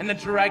 and the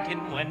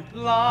dragon went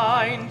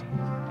blind.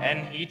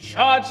 And he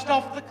charged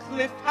off the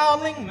cliff,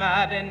 howling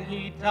mad, and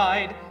he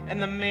died, and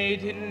the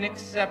maiden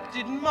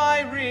accepted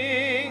my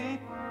ring.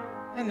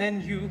 And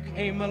then you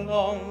came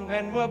along,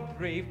 and were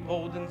brave,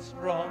 bold, and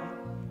strong,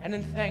 and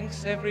in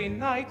thanks every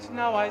night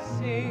now I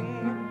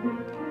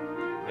sing.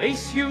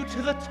 Race you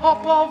to the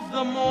top of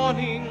the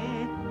morning,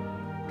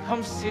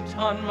 come sit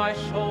on my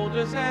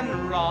shoulders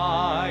and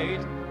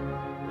ride.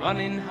 Run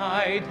and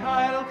hide,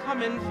 I'll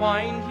come and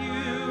find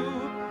you.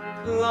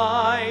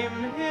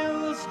 Climb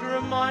hills to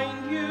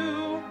remind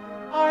you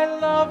I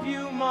love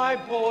you, my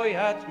boy,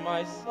 at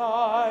my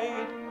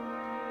side.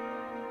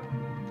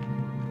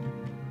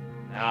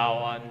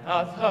 Now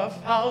another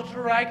foul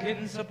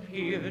dragon's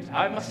appeared.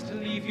 I must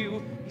leave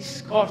you, he's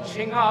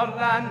scorching our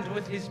land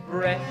with his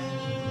breath.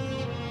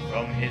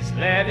 From his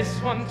lair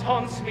this one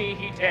taunts me,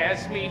 he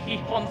dares me, he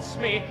haunts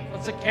me.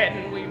 Once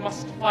again we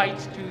must fight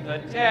to the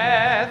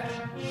death.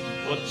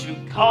 Would to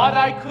God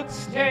I could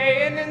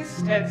stay and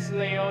instead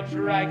slay your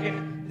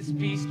dragon, this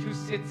beast who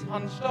sits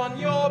hunched on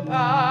your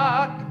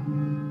back.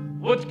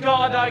 Would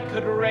God I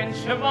could wrench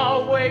him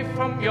away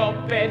from your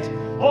bed,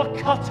 or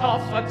cut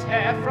off a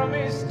tear from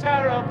his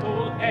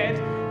terrible head.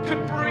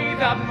 Could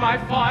breathe out my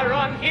fire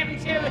on him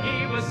till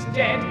he was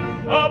dead,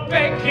 or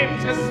beg him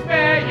to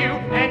spare you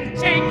and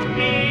take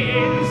me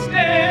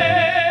instead.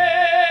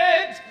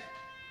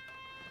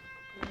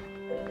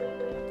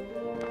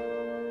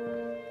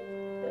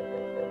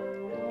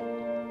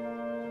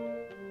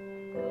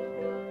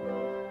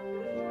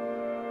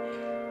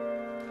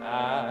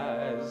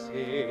 As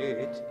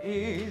it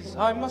is,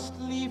 I must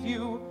leave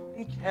you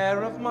in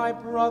care of my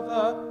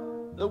brother,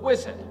 the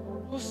wizard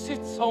who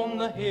sits on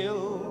the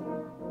hill,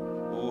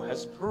 who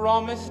has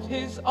promised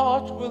his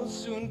art will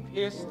soon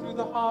pierce through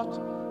the heart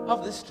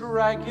of this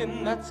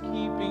dragon that's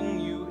keeping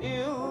you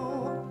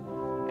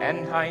ill.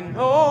 And I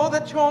know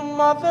that your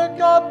mother,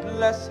 God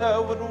bless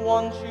her, would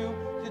want you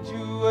to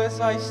do as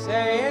I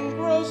say and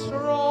grow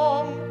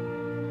strong.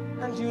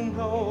 And you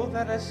know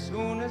that as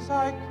soon as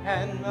I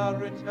can I'll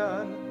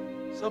return.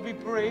 So be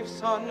brave,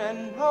 son,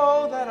 and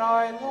know that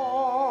I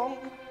long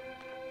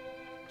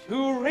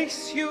to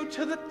race you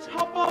to the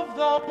top of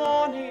the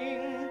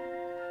morning.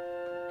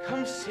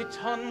 Come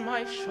sit on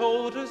my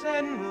shoulders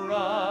and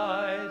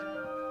ride.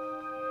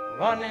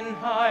 Run and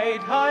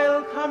hide,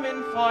 I'll come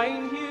and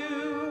find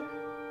you.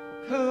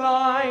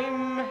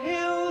 Climb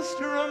hills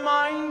to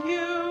remind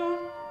you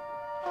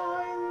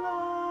I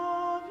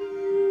love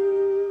you.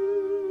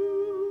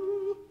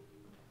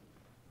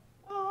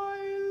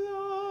 I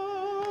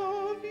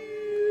love you.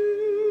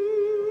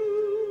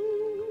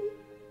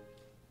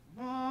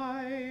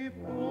 My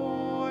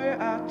boy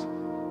at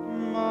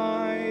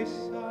my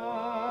side.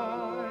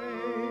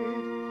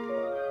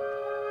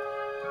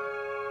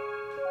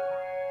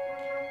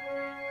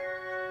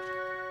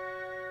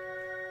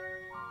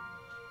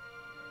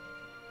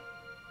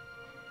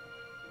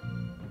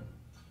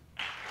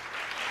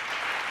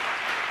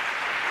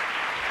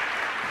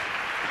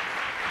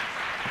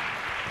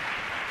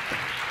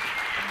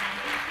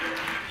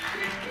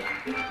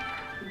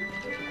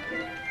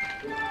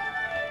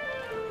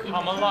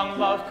 Come along,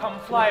 love, come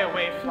fly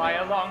away, fly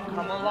along,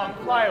 come along,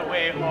 fly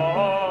away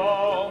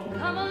home.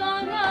 Come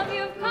along, love,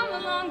 you've come a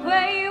long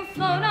way. You've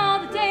flown all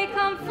the day,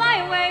 come fly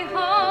away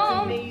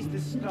home. It's a maze,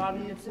 this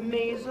garden, it's a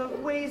maze of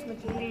ways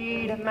meant to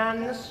lead a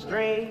man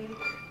astray.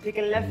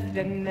 Taking left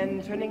and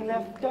then turning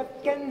left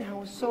again,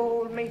 how a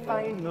soul may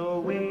find the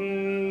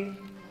way.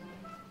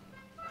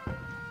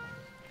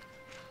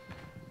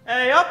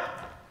 Hey up!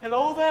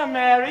 Hello there,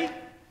 Mary.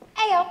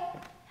 Hey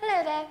up.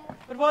 Hello there.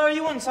 But why are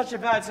you in such a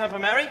bad temper,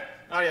 Mary?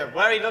 Are you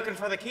worried looking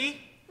for the key?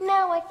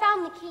 No, I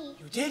found the key.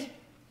 You did?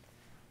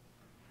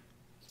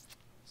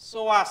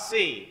 So I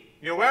see.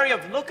 You're wary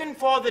of looking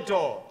for the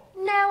door.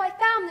 No, I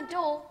found the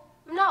door.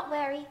 I'm not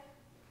wary.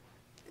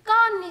 The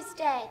garden is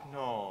dead.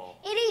 No.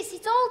 It is.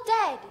 It's all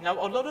dead. Now,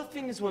 a lot of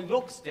things will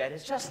look dead.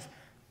 It's just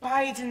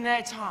biding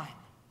their time.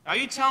 Now,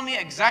 you tell me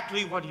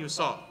exactly what you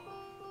saw.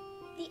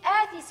 The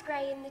earth is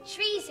grey and the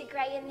trees are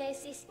grey and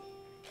there's this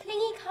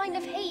clingy kind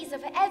of haze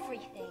over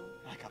everything.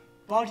 Like a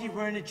body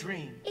we're in a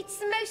dream. It's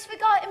the most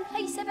forgotten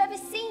place I've ever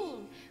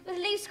seen, with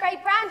loose grey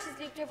branches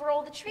looped over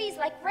all the trees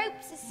like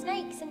ropes of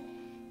snakes and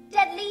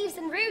dead leaves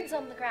and roots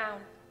on the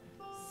ground.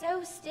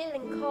 So still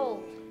and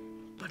cold.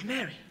 But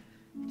Mary,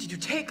 did you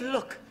take a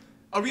look?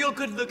 A real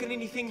good look at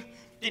anything?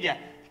 Did you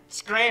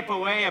scrape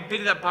away a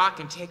bit of the bark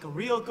and take a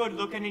real good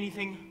look at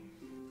anything?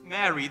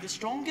 Mary, the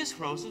strongest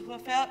roses will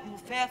fair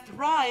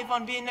thrive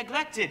on being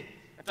neglected.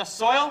 If the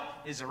soil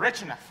is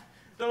rich enough,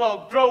 they'll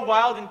all grow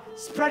wild and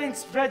spread in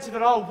spreads of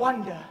it all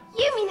wonder.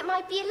 You mean it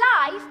might be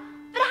alive?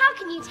 But how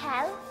can you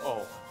tell?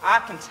 Oh, I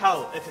can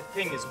tell if a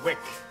thing is wick.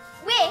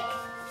 Wick?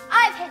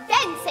 I've heard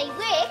Ben say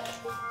wick.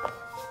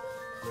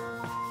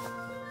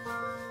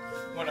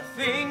 When a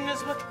thing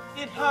is wick,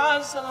 it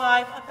has a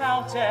life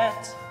about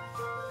it.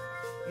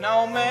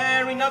 Now,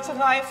 Mary, not a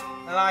life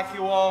like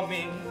you or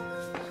me.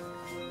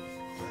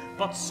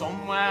 But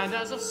somewhere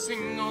there's a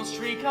single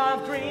streak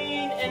of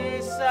green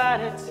inside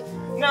it.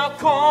 Now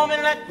come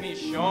and let me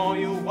show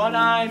you what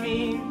I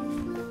mean.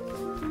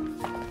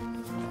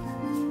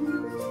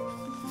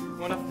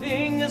 When a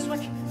thing is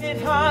wick,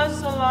 it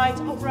has a light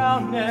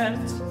around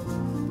it.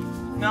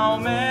 Now,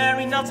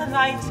 Mary, not a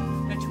light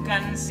that you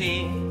can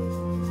see,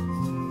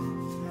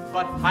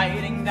 but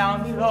hiding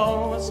down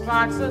below, a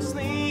spark's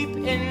asleep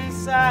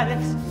inside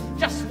it,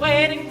 just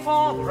waiting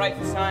for the right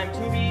time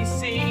to be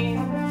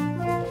seen.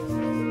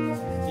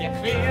 You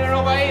clear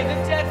away the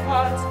dead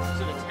parts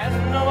so the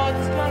tender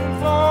ones can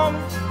form.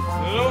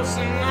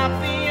 Loosen up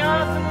the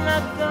earth and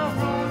let the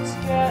roots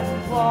get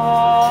warm.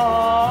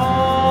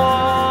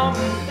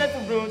 Let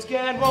the roots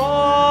get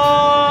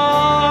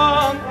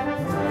warm.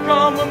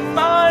 Come a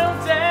mild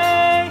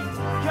day,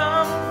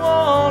 come a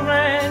warm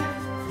rain,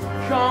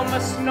 come a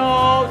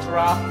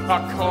snowdrop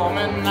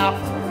coming up.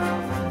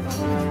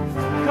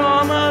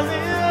 Come a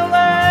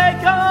lily,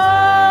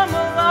 come a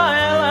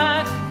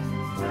lilac,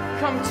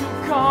 come to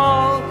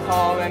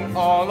calling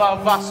all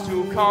of us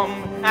to come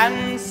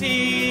and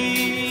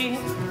see.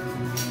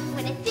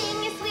 When a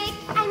thing is wick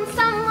and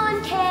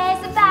someone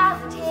cares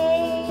about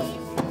it,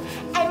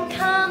 and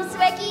comes to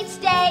work each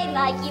day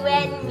like you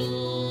and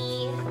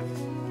me,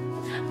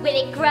 will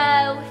it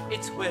grow?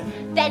 It will.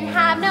 Then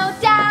have no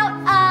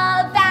doubt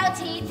about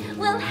it,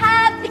 we'll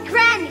have the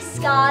grandest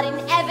garden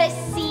ever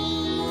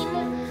seen.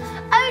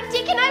 Oh,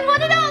 Dickon, I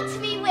want it all to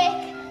be wick.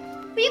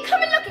 Will you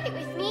come and look at it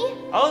with me?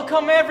 I'll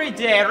come every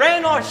day,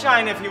 rain or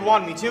shine if you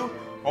want me to.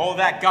 All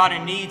that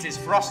garden needs is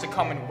for us to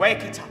come and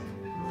wake it up.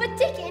 But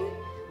Dickon,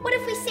 what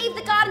if we save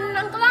the garden and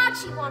Uncle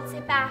Archie wants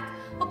it back,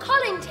 or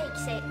Colin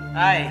takes it?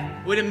 Aye,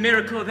 what a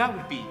miracle that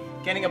would be,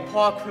 getting a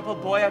poor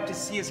crippled boy out to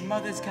see his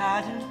mother's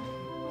garden.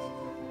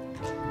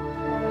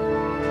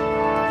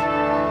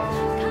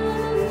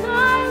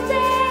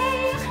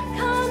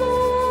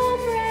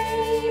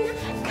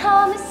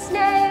 Come a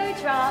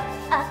snowdrop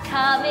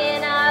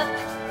a-coming up.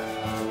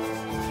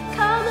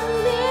 Come a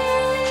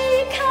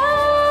lily,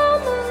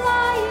 come a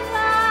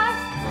lilac.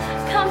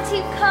 Come to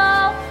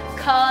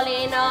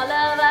calling all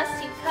of us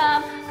to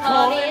come.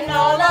 Calling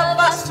all of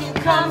us to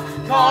come.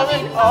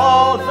 Calling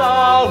all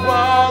the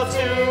world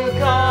to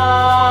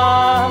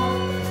come.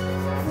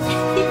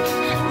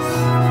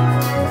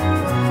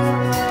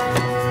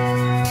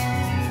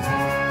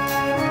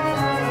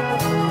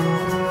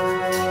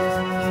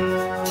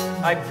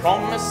 I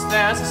promise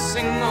there's a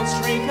single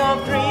streak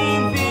of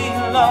green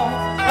below,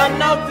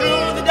 and out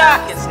through the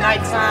darkest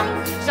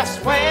nighttime,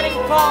 just waiting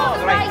for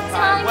the right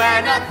time.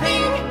 When a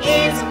thing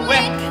is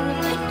wick,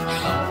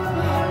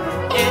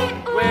 it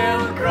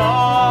will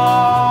grow.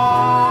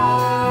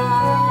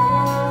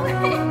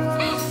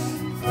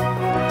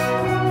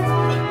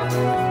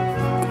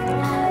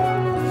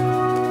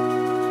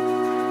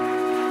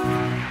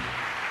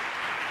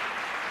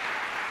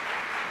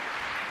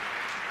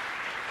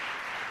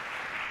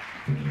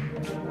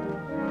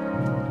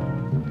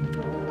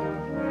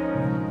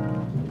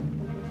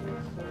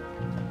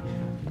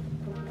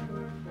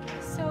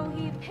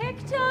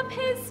 Picked up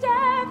his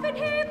staff and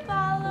he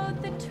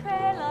followed the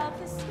trail of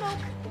the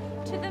smoke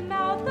to the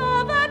mouth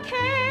of a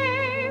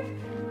cave.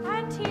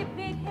 And he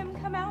bid him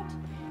come out,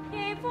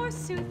 yea,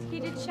 forsooth he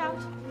did shout,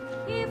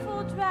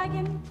 evil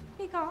dragon,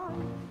 be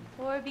gone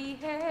or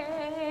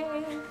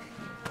behave.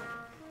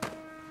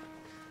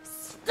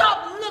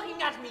 Stop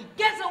looking at me!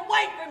 Get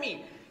away from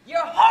me!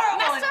 You're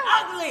horrible and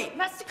ugly!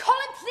 Master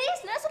Colin,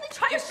 please, nurse only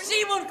trying If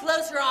she won't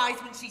close her eyes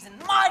when she's in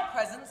my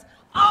presence,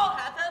 I'll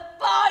have her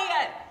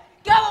fired!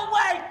 Go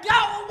away! Go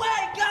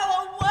away! Go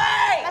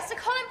away! Master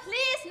Colin,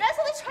 please, nurse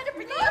only trying to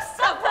bring you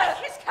supper.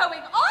 What is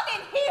going on in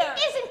here?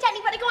 Isn't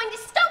anybody going to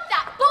stop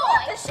that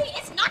boy? She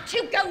is not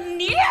to go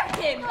near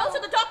him. Those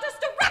are the doctor's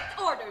direct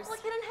orders.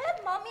 Look at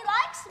him, Mommy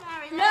likes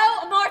Mary.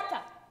 No,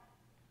 Martha.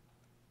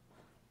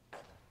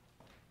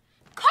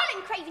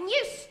 Colin Craven,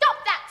 you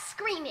stop that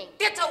screaming!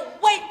 Get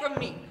away from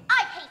me!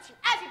 I hate you.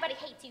 Everybody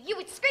hates you. You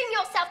would scream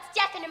yourself to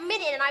death in a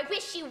minute, and I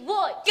wish you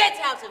would. Get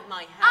out of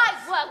my house! I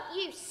won't.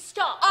 You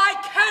stop. I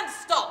can't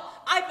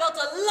stop! I felt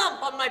a lump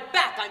on my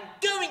back. I'm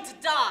going to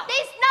die.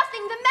 There's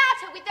nothing the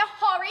matter with the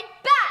horrid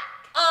back.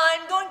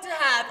 I'm going to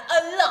have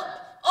a lump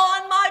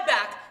on my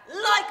back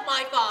like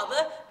my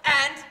father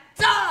and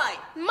die.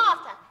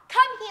 Martha,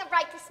 come here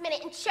right this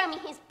minute and show me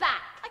his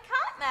back. I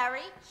can't,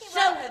 Mary.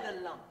 Show her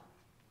the lump.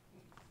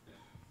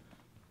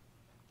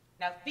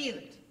 Now feel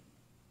it.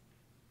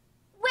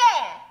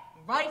 Where?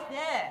 Right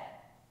there.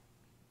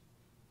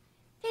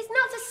 There's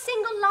not a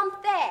single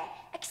lump there,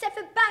 except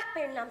for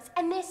backbone lumps,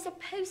 and they're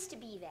supposed to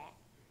be there.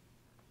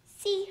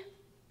 See,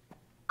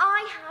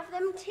 I have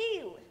them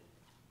too.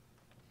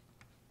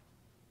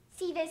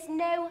 See, there's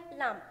no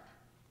lump.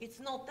 It's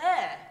not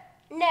there.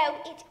 No,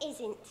 it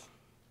isn't.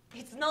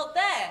 It's not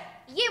there.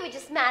 You were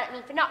just mad at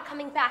me for not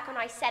coming back when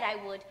I said I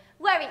would,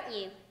 weren't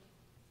you?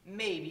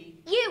 Maybe.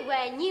 You were,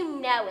 and you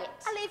know it.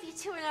 I'll leave you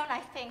two alone,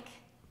 I think.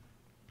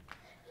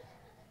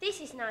 This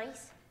is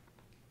nice.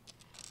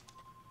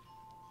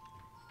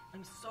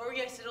 I'm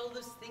sorry I said all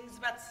those things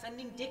about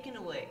sending Dickon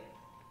away.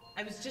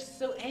 I was just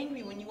so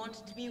angry when you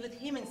wanted to be with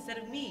him instead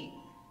of me.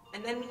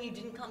 And then when you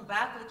didn't come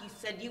back like you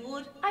said you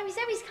would. I was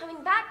always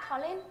coming back,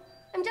 Colin.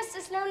 I'm just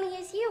as lonely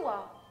as you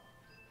are.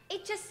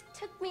 It just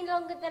took me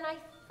longer than I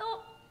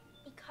thought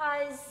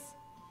because...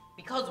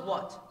 Because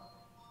what?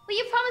 Well,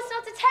 you promised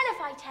not to tell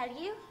if I tell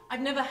you.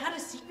 I've never had a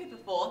secret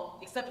before,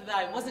 except that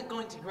I wasn't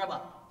going to grow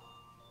up.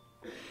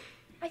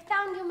 I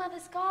found your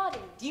mother's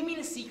garden. Do you mean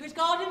a secret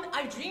garden?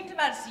 I've dreamed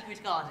about a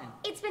secret garden.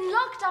 It's been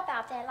locked up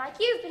out there like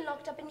you've been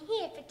locked up in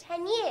here for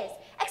 10 years.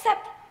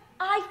 Except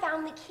I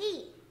found the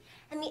key.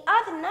 And the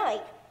other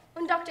night,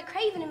 when Dr.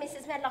 Craven and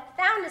Mrs. Medlock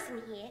found us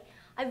in here,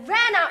 I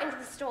ran out into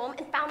the storm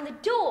and found the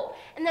door.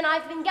 And then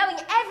I've been going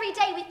every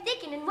day with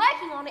Dickon and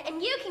working on it,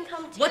 and you can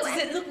come too. What does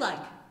it look like?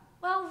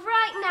 Well,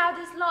 right now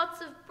there's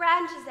lots of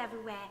branches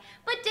everywhere.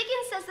 But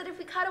Dickon says that if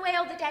we cut away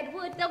all the dead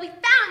wood, there'll be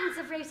fountains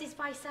of roses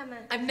by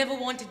summer. I've never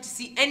wanted to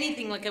see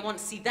anything like I want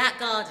to see that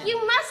garden.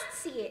 You must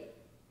see it.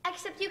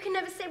 Except you can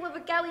never say where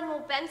we're going,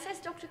 or Ben says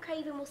Dr.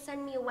 Craven will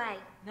send me away.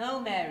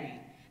 No,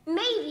 Mary.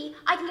 Maybe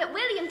I can get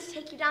William to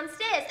take you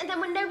downstairs, and then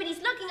when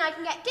nobody's looking, I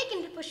can get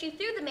Dickon to push you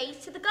through the maze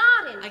to the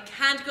garden. I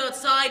can't go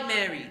outside,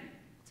 Mary.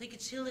 I'll take a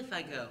chill if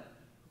I go.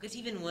 It'll get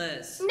even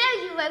worse. No,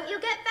 you won't.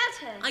 You'll get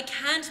better. I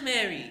can't,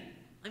 Mary.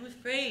 I'm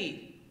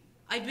afraid.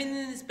 I've been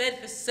in this bed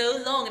for so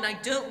long, and I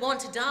don't want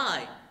to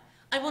die.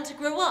 I want to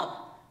grow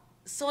up,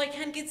 so I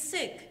can't get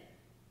sick.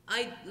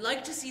 I'd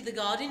like to see the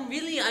garden,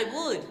 really I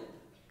would,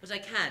 but I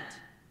can't.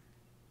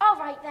 All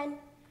right, then.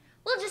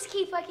 We'll just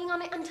keep working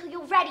on it until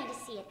you're ready to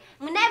see it.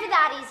 And whenever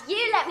that is,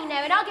 you let me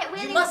know, and I'll get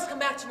William... You must come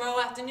back tomorrow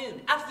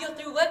afternoon, after you're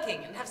through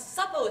working, and have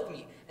supper with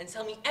me, and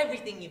tell me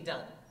everything you've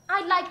done.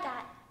 I'd like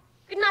that.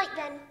 Good night,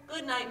 then.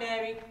 Good night,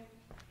 Mary.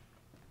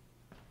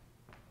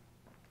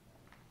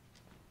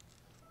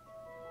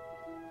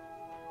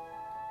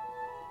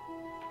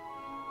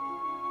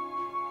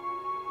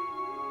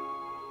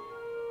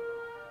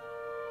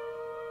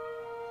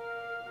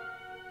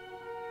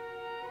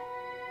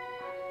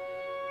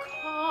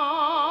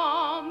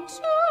 Come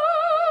to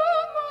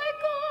my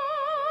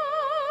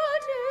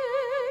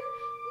garden,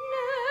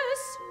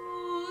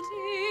 nestled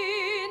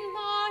in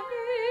the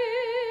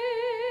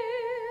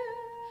hill.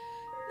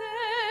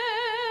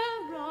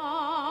 There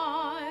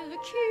I'll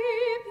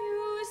keep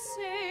you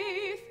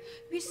safe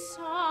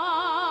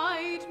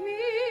beside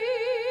me.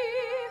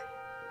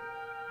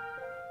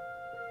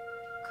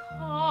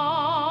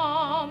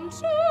 Come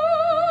to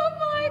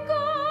my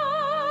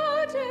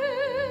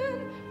garden,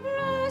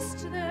 rest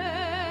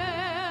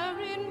there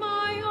in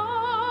my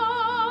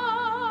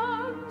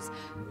arms.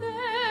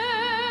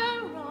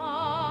 There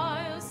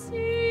I'll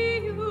see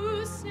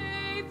you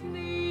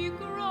safely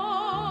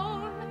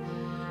grown,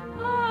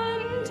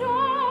 and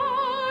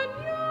on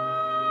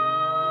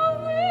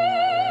your way,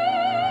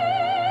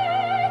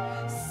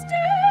 stay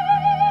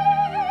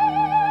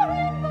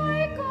in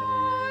my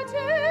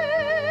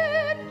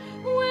garden,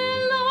 where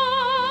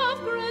love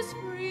grows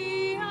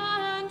free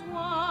and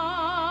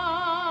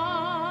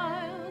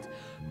wild.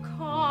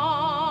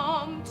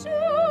 Come to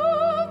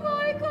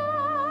my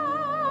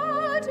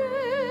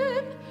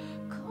garden,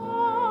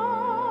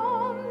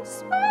 come,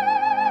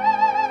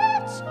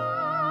 spare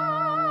child.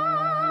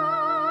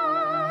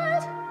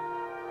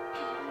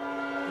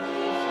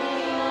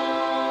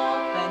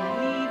 And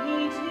lead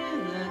me to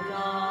the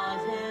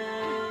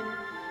garden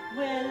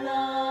where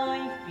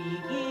life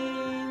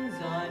begins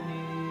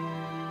anew,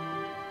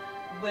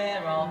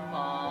 where I'll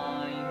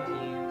find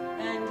you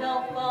and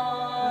I'll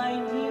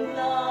find you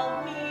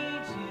love me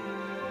too.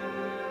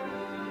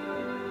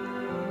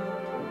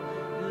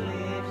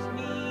 Lift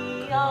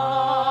me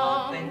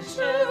up and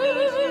show me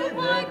to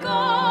the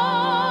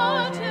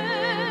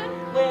garden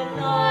where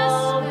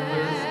love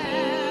grows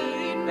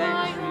deep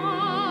and true,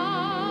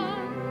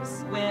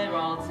 where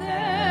I'll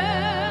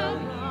tell you,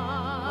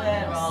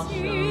 where I'll show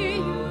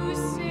you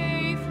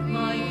safely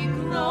my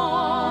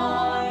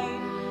glory.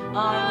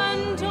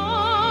 And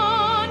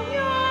on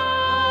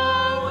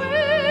your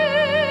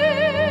way,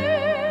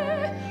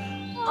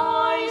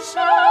 I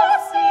shall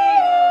see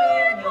you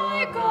in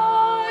my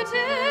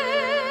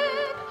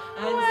garden,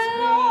 where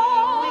love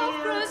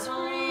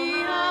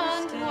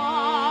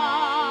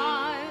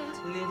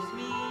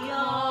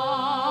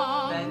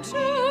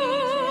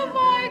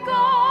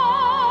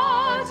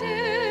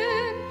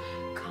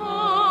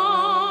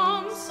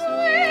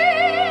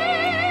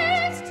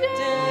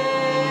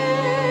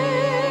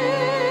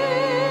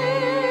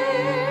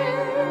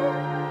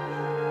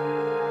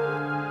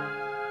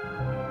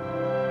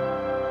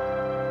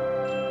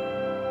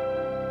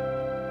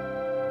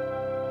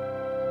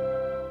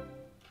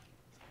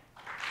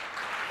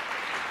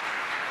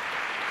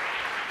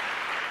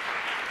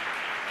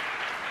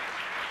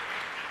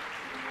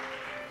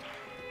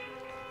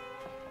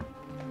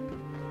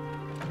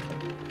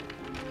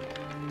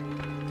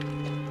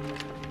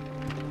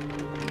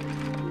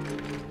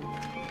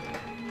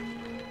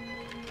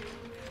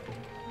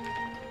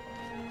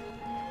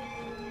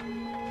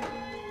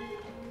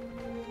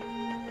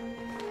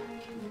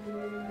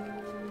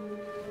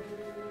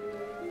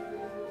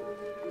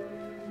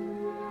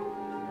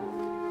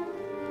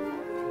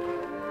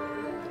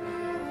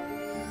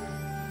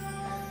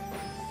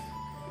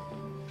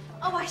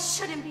Oh, I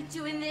shouldn't be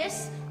doing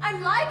this.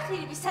 I'm likely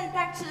to be sent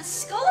back to the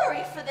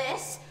scullery for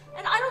this.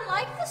 And I don't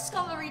like the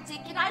scullery,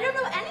 Dickon. I don't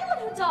know anyone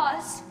who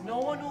does. No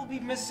one will be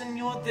missing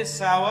you at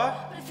this hour.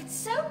 But if it's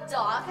so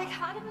dark, I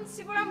can't even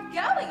see where I'm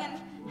going. And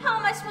how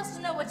am I supposed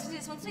to know what it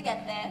is once I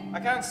get there? I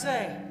can't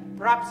say.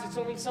 Perhaps it's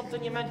only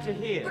something you meant to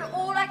hear. But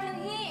all I can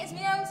hear is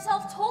my own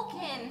self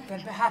talking.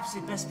 Then perhaps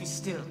you'd best be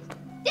still.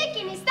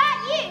 Dickon, is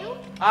that you?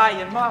 Aye,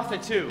 and Martha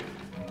too.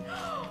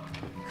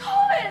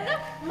 Colin!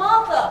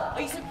 Martha,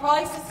 are you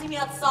surprised to see me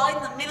outside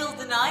in the middle of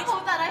the night?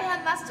 Oh, that I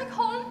am, Master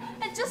Colin.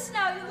 And just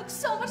now you look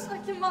so much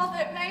like your mother.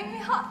 It made me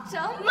hot,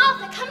 John.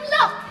 Martha, come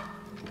look!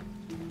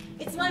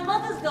 It's my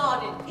mother's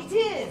garden. It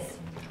is.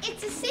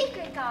 It's a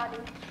secret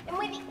garden, and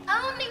we're the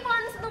only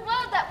ones in the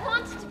world that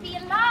want it to be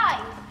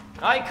alive.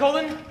 Aye,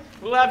 Colin.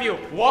 We'll have you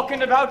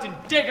walking about and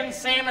digging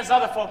same as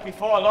other folk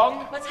before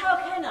long. But how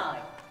can I?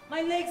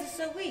 My legs are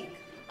so weak.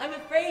 I'm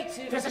afraid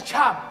to... There's a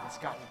charm in this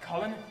garden,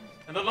 Colin.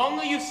 And the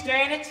longer you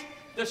stay in it,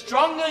 the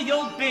stronger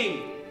you'll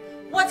be.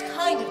 What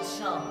kind of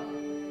charm?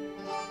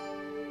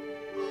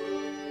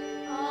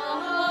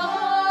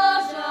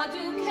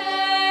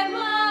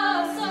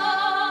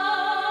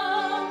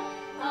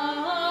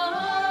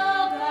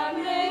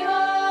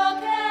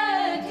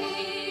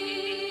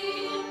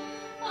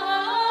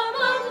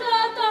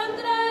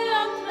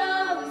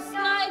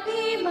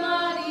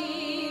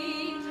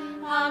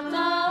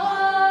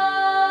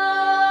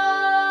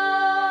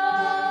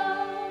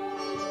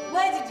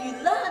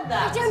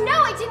 I don't know.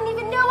 I didn't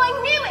even know I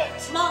knew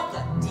it.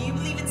 Martha, do you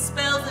believe in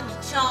spells and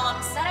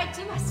charms? That I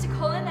do, Master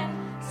Colin,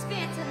 and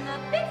spirits and the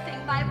big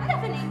thing by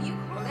whatever name you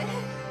call it.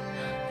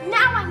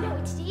 Now I know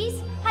what it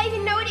is. I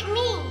even know what it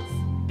means.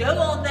 Go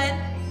on then.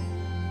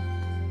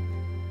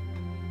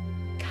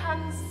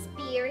 Come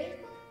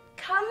spirit,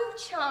 come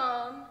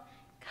charm,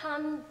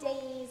 come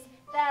days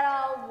that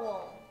are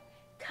warm,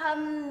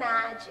 come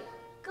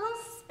magical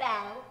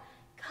spell,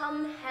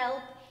 come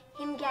help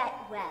him get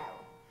well.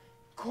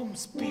 Come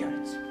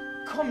spirit,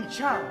 come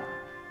charm,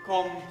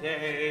 come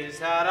days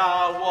that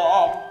are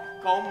warm,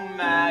 come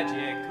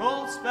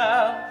magical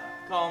spell,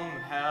 come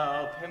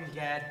help him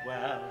get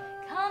well.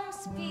 Come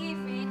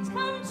spirit,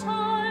 come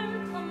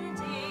charm, come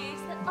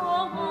days that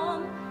are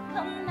warm,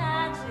 come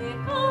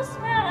magical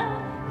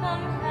spell,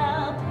 come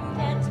help him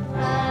get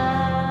well.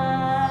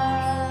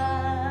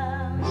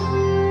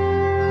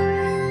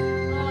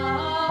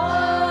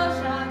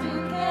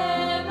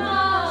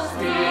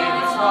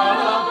 Spirits are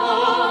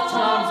above,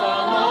 charms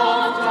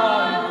aloft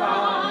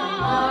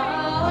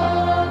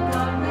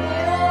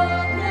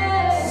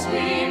and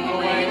sweep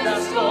away the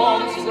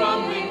storms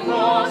rumbling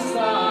across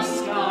the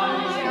sky.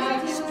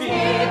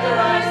 Speed the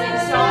rising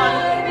sun,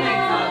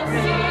 make the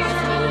breeze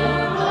to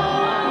blow.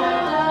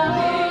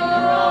 Make the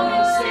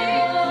robin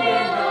sing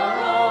in the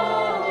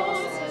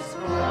roses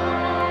cry.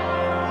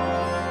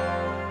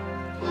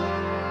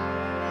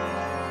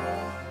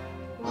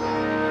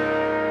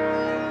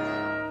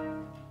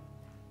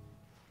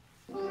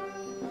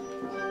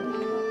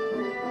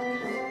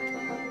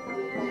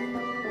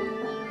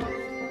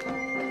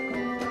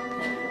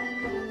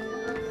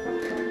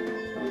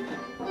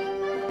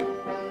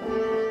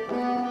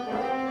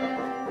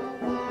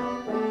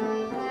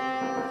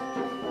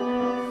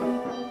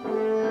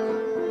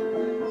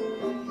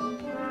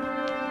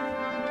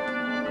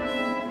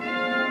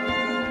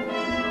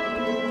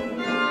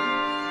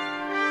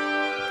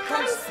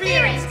 Come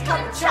spirits,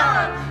 come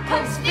charm,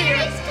 come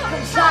spirits,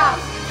 come charm,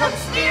 come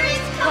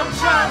spirits, come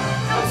charm,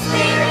 come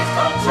spirits,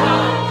 come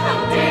charm,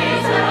 come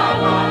days that are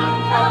warm,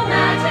 come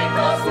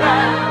magical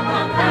spell,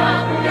 come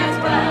help him get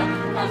well.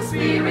 Come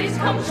spirits,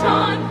 come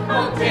charm,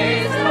 come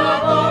days that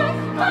are warm,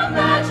 come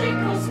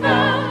magical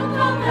spell,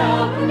 come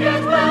help him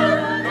get well.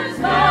 Come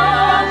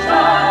spell,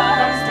 charm,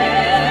 come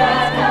spirits,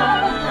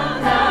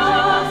 come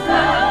magical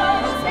spell,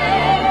 come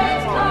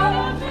spirits, come,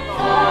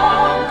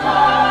 oh,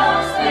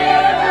 come spirits,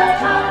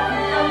 come.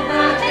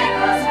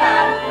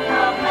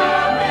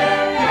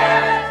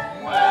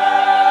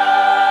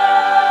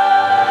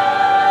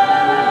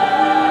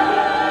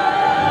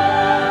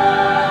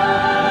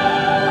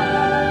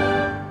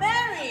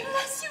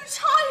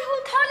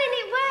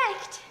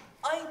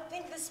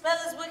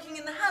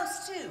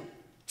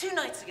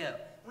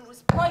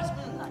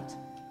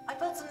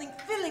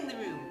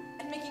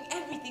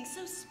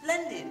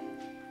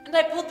 And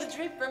I pulled the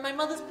drip from my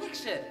mother's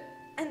picture,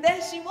 and there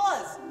she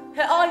was,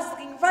 her eyes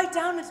looking right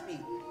down at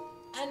me.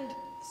 And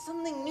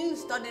something new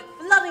started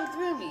flooding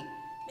through me,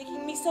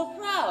 making me so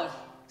proud,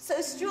 so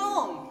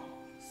strong,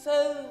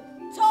 so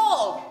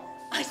tall.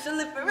 I shall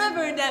live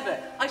forever and ever.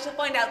 I shall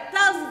find out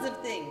thousands of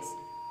things.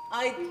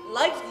 I'd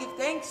like to give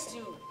thanks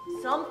to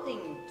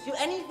something, to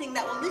anything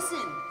that will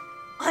listen.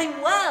 I'm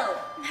well.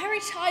 Mary,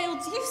 child,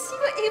 do you see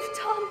what you've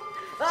done?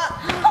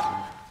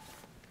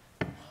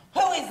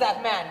 Who is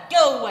that man?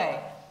 Go away.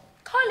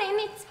 Colin,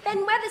 it's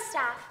Ben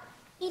Weatherstaff.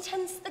 He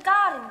tends the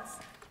gardens.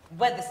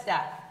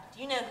 Weatherstaff,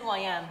 do you know who I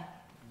am?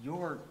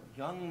 You're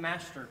young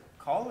Master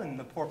Colin,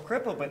 the poor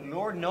cripple, but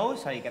Lord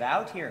knows how you get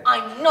out here.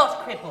 I'm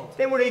not crippled.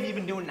 Then what have you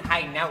been doing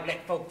hiding out?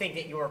 Let folk think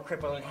that you're a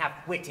cripple and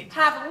half-witted.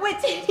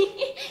 Half-witted?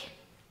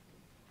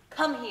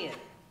 Come here.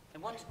 I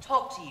want to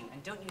talk to you,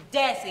 and don't you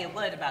dare say a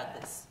word about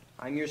this.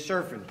 I'm your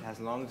servant as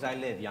long as I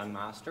live, young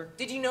master.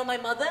 Did you know my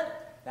mother?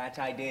 That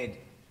I did.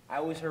 I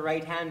was her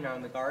right hand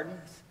round the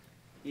gardens.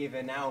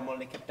 Even now, I'm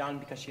only kept on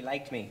because she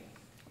liked me.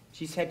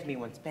 She said to me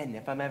once, Ben,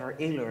 if I'm ever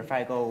ill or if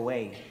I go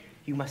away,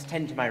 you must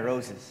tend to my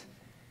roses.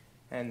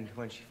 And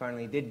when she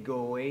finally did go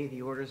away,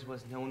 the orders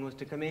was no one was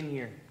to come in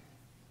here.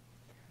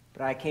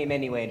 But I came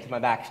anyway until my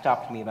back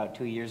stopped me about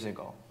 2 years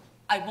ago.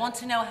 I want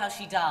to know how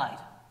she died.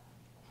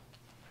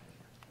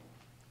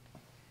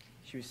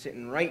 She was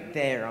sitting right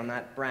there on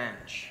that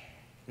branch,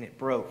 and it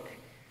broke.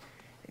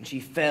 And she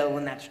fell,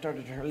 and that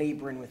started her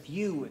laboring with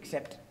you,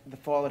 except the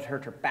fall had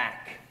hurt her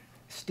back.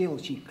 Still,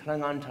 she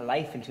clung on to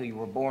life until you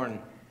were born.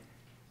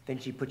 Then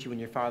she put you in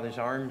your father's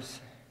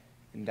arms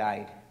and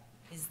died.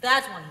 Is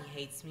that why he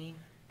hates me?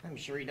 I'm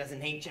sure he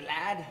doesn't hate you,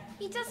 lad.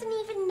 He doesn't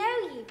even know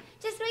you.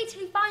 Just wait till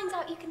he finds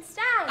out you can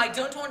stand. I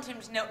don't want him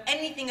to know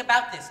anything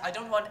about this. I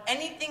don't want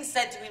anything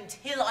said to him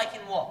till I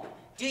can walk.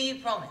 Do you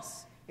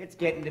promise? It's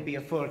getting to be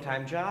a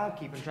full-time job,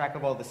 keeping track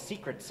of all the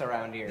secrets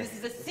around here. This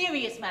is a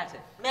serious matter.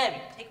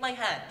 Mary, take my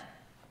hand.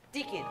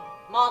 Deacon,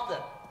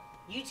 Martha,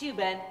 you too,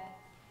 Ben.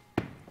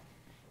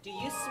 Do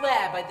you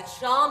swear by the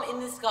charm in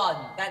this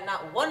garden that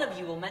not one of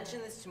you will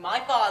mention this to my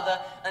father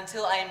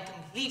until I am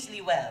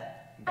completely well?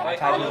 I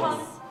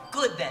promise.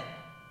 Good then.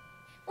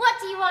 What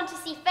do you want to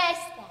see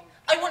first then?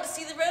 I want to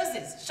see the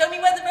roses. Show me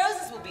where the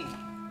roses will be.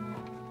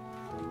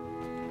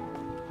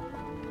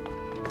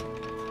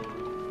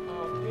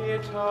 A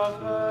bit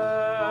of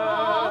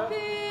earth,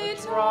 a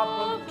drop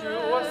of dew,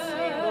 a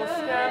single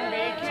stem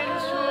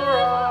begins to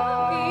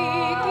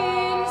rise.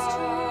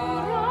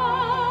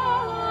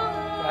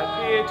 That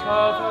bit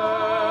of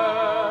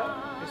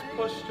earth is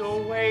pushed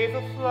away,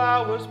 the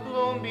flowers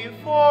bloom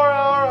before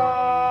our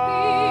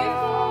eyes.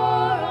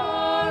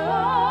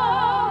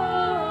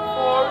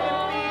 For in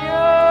the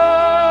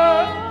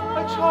earth, a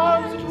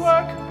charm's at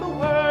work, the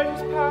word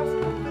is past,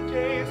 the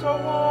days are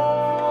warm.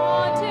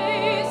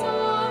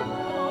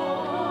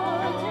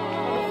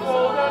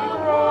 Unfold and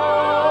grow,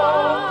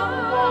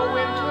 while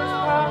winter's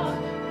past,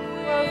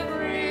 we're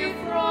free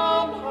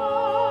from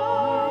harm.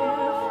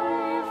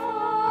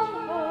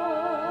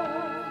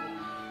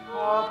 A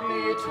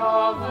bit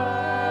of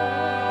earth.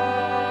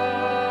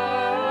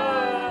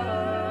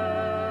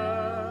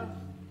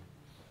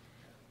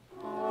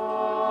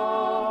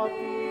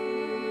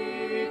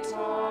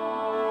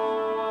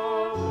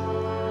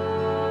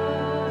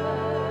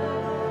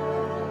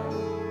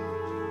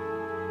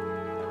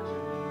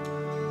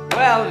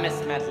 Well, Miss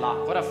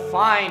Medlock, what a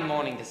fine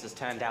morning this has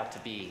turned out to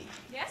be.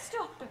 Yes,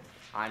 Doctor.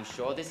 I'm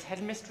sure this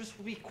headmistress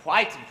will be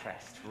quite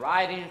impressed,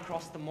 riding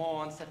across the moor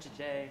on such a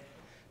day.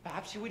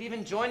 Perhaps she would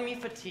even join me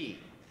for tea.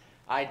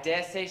 I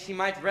dare say she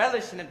might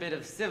relish in a bit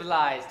of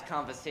civilized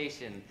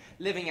conversation,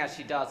 living as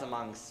she does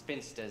among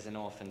spinsters and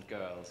orphaned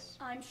girls.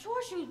 I'm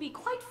sure she will be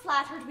quite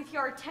flattered with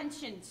your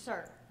attention,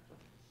 sir.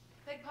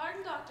 Beg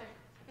pardon, Doctor.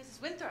 Mrs.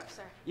 Winthrop,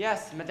 sir.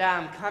 Yes,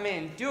 madame, come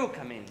in. Do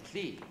come in,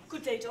 please.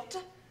 Good day, Doctor.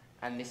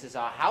 And this is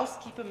our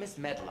housekeeper, Miss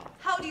Medlock.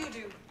 How do you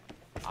do?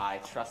 I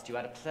trust you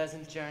had a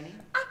pleasant journey?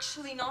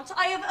 Actually not.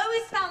 I have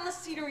always found the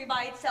scenery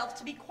by itself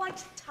to be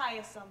quite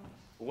tiresome.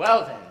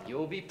 Well then, you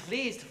will be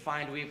pleased to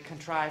find we've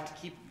contrived to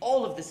keep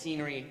all of the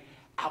scenery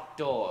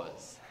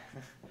outdoors.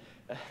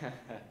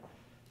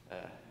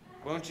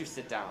 Won't you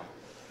sit down?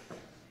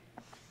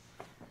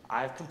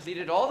 I've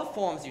completed all the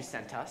forms you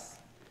sent us,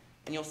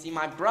 and you'll see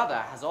my brother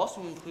has also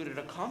included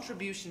a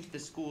contribution to the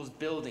school's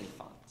building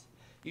fund.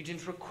 You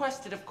didn't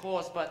request it, of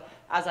course, but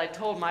as I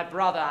told my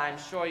brother, I'm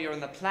sure you're in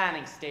the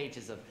planning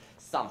stages of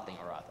something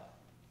or other.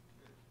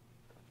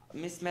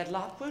 Miss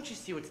Medlock, won't you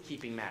see what's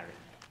keeping Mary?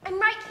 I'm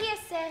right here,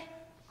 sir.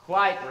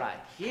 Quite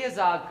right. Here's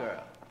our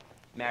girl.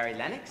 Mary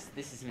Lennox,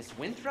 this is Miss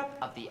Winthrop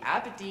of the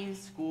Aberdeen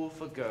School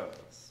for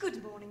Girls.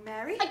 Good morning,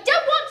 Mary. I don't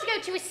want to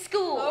go to a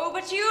school. Oh,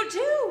 but you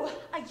do.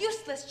 A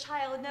useless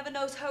child never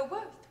knows her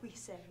worth, we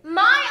say.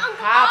 My uncle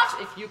Perhaps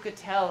if you could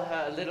tell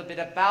her a little bit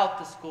about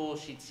the school,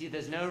 she'd see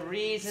there's no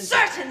reason.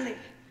 Certainly. And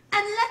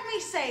let me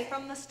say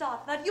from the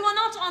start that you are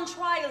not on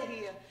trial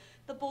here.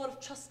 The Board of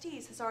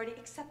Trustees has already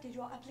accepted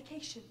your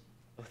application.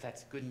 Oh,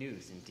 that's good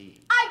news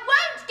indeed. I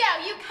won't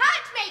go. You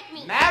can't make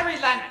me. Mary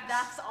Lennox!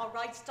 That's all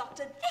right,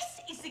 Doctor.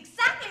 This is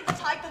exactly the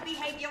type of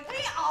behavior we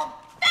are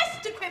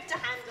best equipped to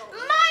handle.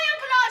 My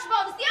Uncle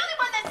Archibald is the only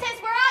one that says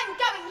where I'm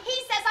going. He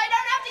says I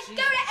don't have to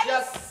go to any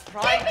Just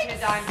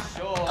frightened, I'm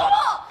sure. school.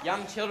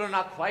 Young children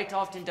are quite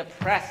often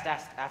depressed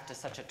after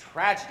such a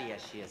tragedy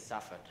as she has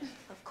suffered.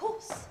 Of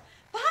course.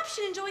 Perhaps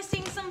she'll enjoy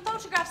seeing some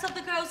photographs of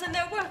the girls and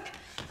their work.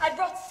 I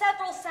brought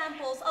several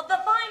samples of the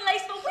fine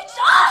lace for which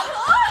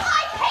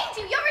I hate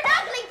you. You're an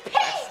ugly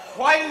pig.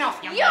 Quite enough,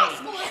 young Your lady.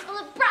 school is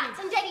full of brats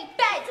and dirty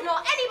beds, and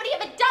all anybody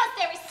ever does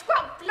there is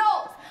scrub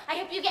floors.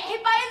 I hope you get hit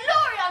by a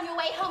lorry on your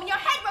way home and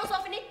your head rolls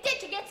off in a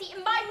ditch or gets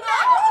eaten by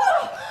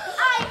mouse.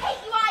 I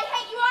hate you, I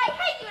hate you, I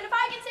hate you, and if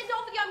I get sent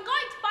off with you, I'm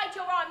going to bite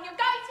your arm. You're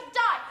going to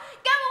die.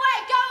 Go away,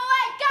 go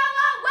away, go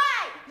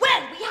away.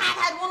 Well, we have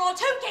had one or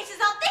two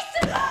cases of this.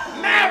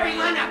 Mary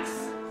Lennox!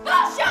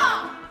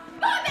 Bonjour!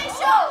 Bon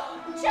méchant!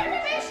 Je le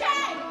méchant!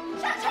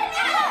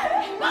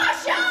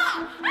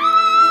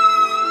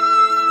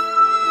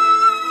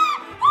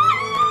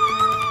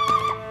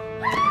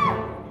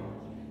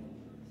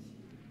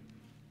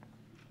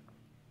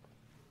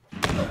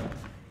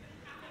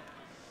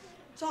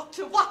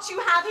 Doctor, what you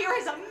have here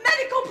is a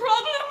medical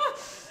problem.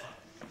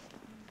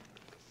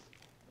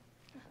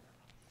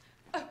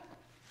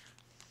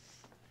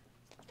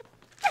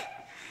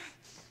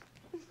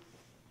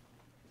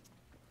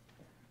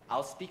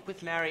 I'll speak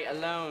with Mary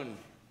alone,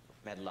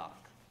 Medlock.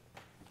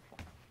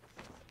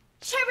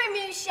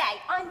 Cherimouche,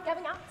 I'm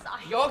going outside.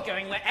 You're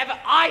going wherever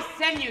I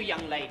send you,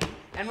 young lady.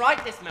 And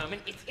right this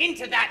moment, it's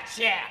into that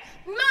chair.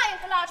 My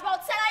Uncle Archibald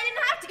said I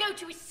didn't have to go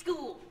to his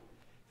school.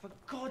 For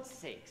God's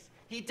sakes,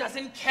 he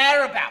doesn't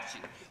care about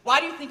you. Why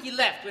do you think he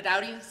left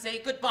without even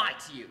saying goodbye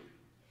to you?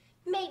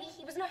 Maybe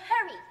he was in a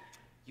hurry.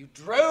 You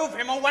drove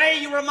him away.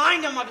 You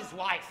remind him of his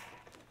wife.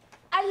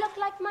 I look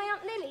like my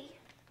Aunt Lily.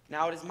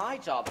 Now it is my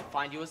job to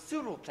find you a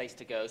suitable place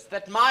to go so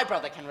that my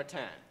brother can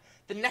return.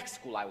 The next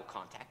school I will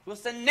contact will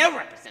send no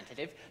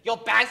representative. Your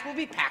bags will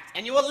be packed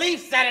and you will leave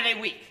Saturday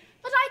week.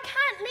 But I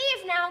can't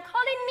leave now.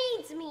 Colin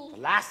needs me.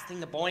 The last thing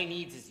the boy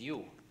needs is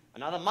you.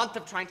 Another month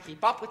of trying to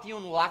keep up with you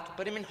and we'll have to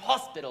put him in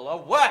hospital or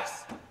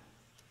worse.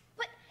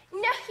 But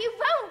no, you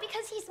won't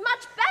because he's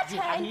much better.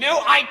 You have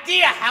no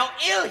idea how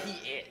ill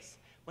he is.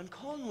 When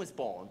Colin was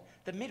born,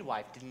 the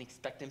midwife didn't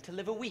expect him to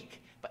live a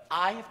week, but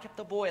I have kept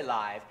the boy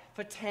alive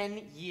for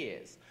 10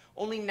 years.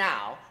 Only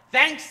now,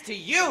 thanks to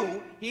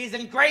you, he is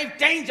in grave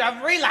danger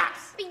of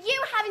relapse. But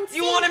you haven't seen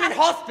Do you want him in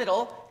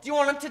hospital? Do you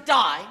want him to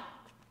die?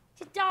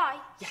 To die?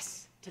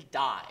 Yes, to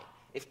die.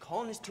 If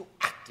Colin is too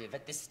active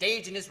at this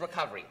stage in his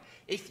recovery,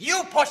 if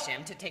you push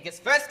him to take his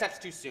first steps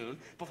too soon,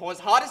 before his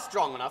heart is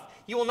strong enough,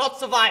 he will not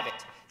survive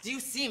it. Do you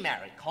see,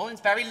 Mary?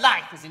 Colin's very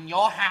life is in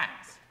your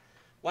hands.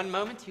 One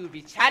moment he would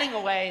be chatting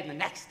away, and the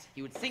next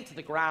he would sink to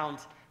the ground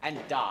and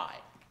die.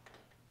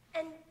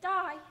 And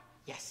die?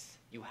 Yes,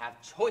 you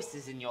have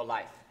choices in your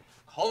life.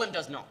 Colin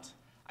does not.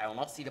 I will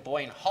not see the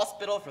boy in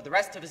hospital for the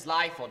rest of his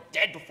life or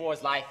dead before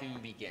his life even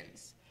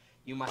begins.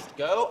 You must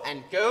go,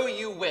 and go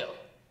you will.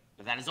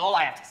 But that is all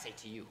I have to say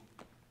to you.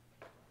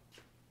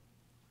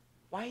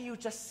 Why are you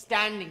just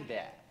standing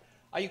there?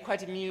 Are you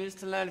quite amused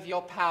to learn of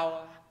your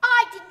power?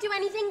 I didn't do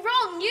anything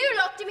wrong. You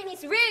locked him in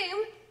his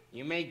room.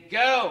 You may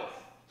go.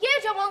 You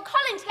don't want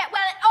Colin to get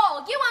well at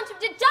all. You want him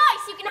to die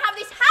so you can have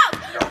this house.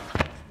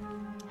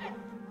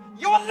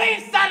 You will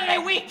leave Saturday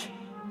week.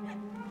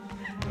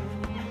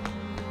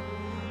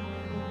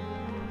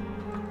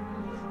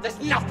 There's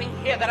nothing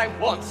here that I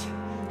want.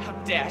 How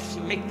dare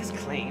she make this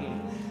claim?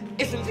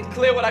 Isn't it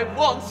clear what I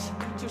want?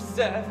 To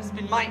serve has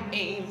been my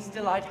aim.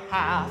 Still I'd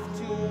have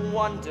to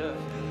wonder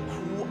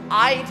who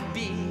I'd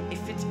be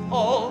if it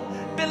all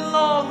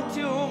belonged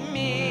to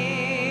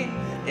me.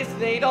 If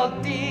they'd all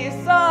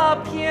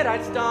disappeared,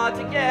 I'd start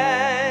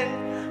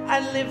again.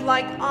 I'd live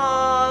like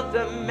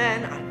other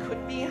men. I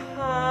could be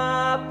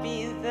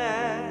happy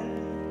then.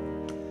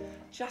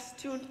 Just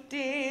to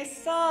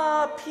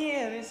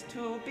disappear is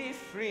to be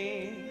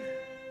free.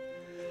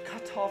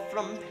 Cut off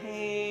from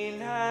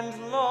pain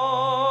and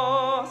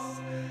loss,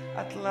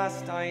 at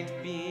last I'd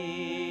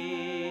be.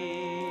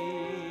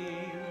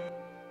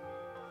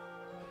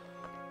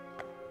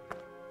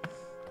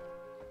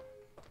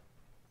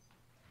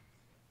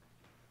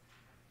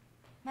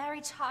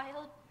 Mary,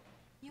 child,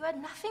 you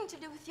had nothing to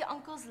do with your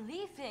uncle's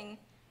leaving.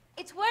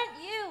 It weren't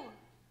you.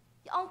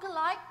 Your uncle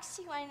likes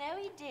you, I know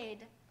he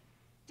did.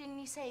 Didn't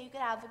he say you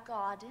could have a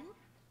garden?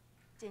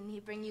 Didn't he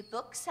bring you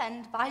books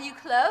and buy you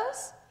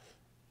clothes?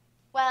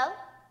 Well,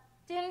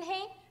 didn't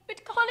he?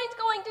 But Colin's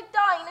going to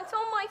die and it's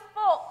all my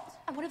fault.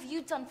 And what have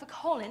you done for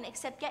Colin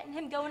except getting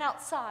him going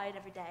outside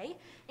every day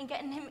and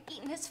getting him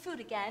eating his food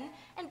again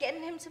and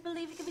getting him to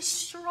believe he can be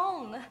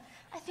strong?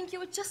 I think you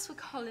were just what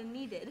Colin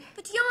needed.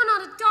 But you're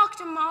not a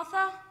doctor,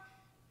 Martha.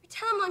 You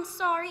tell him I'm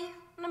sorry.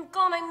 When I'm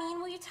gone, I mean,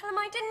 will you tell him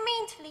I didn't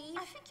mean to leave?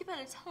 I think you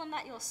better tell him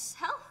that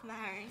yourself,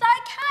 Mary. But I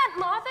can't,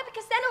 Martha,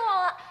 because then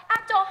I'll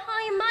act all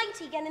high and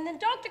mighty again, and then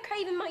Dr.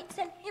 Craven might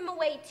send him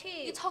away too.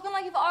 You're talking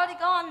like you've already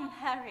gone,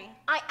 Harry.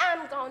 I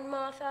am gone,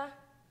 Martha.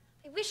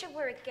 I wish I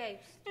were a ghost.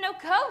 No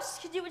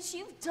ghost could do what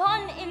you've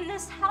done in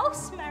this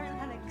house, Mary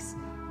Lennox.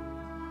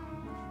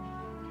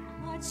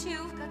 What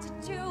you've got to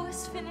do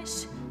is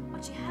finish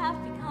what you have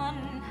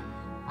begun.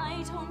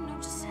 I don't know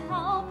just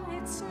how, but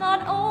it's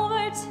not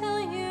over till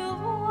you've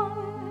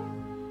won.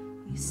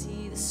 You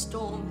see the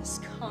storm is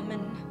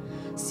coming,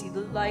 see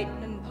the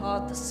lightning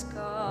part the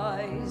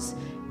skies.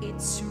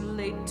 It's too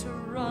late to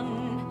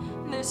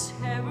run, there's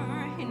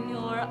terror in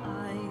your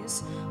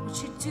eyes.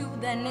 What you do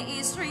then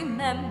is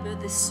remember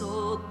this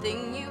old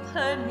thing you've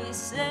heard me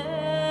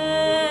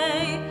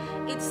say.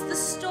 It's the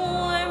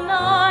storm,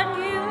 not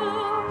you,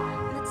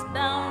 that's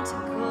bound to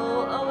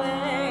go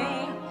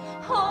away.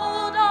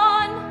 Hold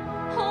on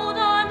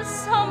to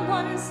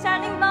someone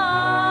standing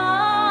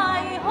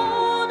by.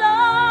 Hold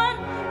on,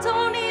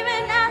 don't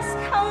even ask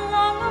how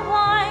long or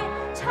why.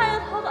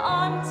 Child, hold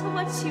on to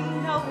what you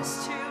know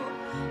is true.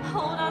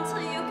 Hold on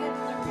till you get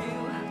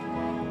through.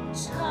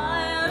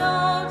 Child,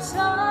 oh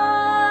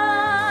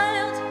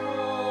child,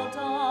 hold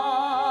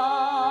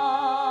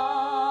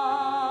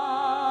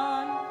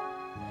on.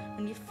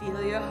 When you feel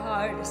your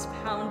heart is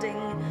pounding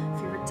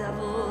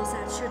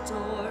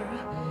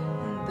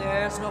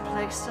there's no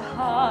place to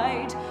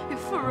hide. You're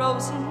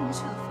frozen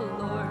to the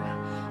floor.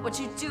 What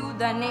you do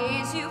then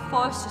is you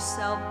force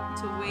yourself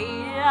to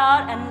wait it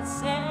out and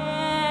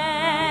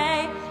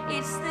say,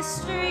 it's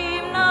this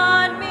dream,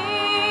 not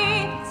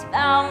me, it's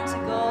bound to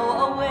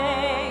go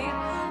away.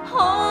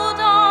 Hold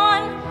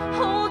on,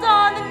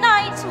 the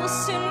night will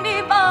soon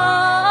be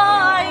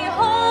by.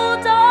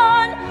 Hold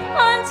on,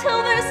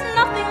 until there's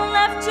nothing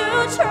left to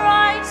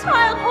try.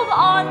 Child, hold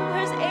on,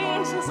 there's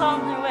angels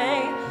on their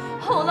way.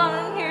 Hold on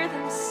and hear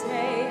them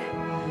say,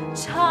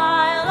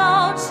 child,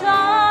 oh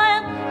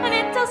child, and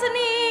it doesn't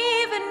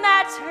even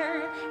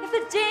matter if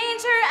the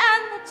danger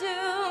and the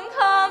doom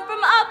come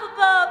from up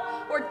above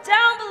or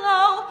down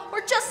below or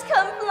just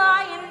come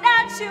flying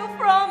at you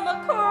from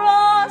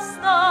across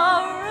the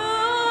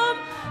room.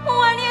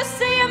 When you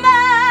see a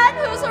man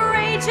who's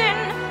raging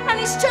and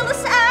he's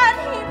jealous and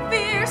he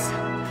fears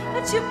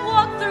that you've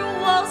walked through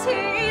walls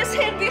he's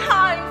hid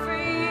behind for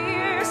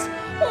years,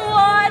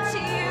 what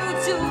you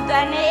do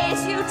then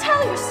is you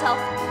tell yourself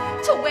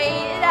to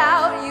wait it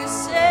out. You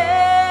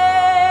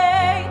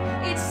say,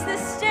 it's the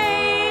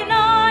stain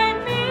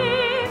on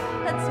me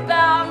that's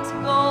bound to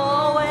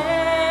go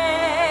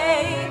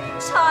away.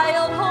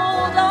 Child,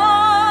 hold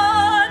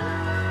on,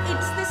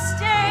 it's the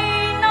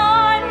stain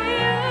on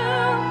you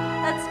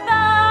that's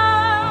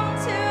bound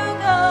to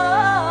go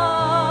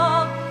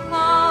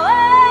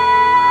away.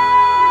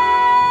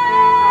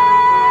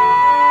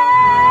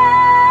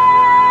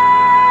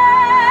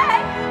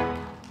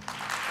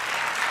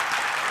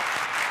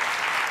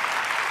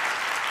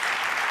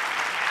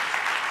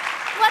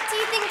 What do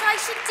you think I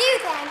should do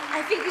then?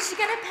 I think you should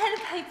get a pen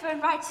and paper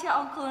and write to your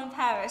uncle in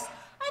Paris.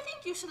 I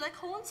think you should let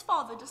Colin's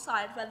father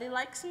decide whether he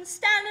likes him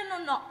standing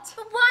or not.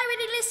 But why would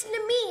he listen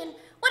to me? And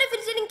what if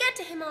it didn't get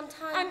to him on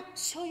time? I'm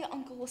sure your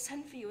uncle will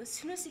send for you as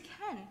soon as he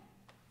can.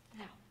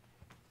 Now,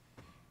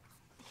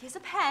 here's a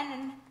pen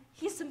and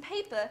here's some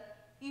paper.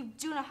 You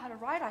do know how to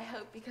write, I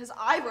hope, because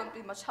I won't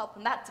be much help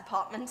in that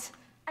department.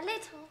 A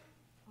little.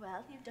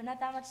 Well, you don't have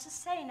that much to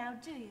say now,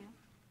 do you?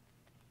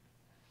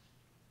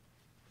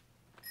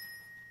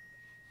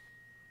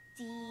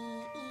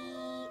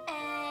 D-E-A-R,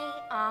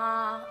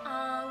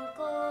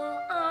 Uncle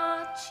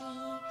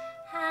Archie,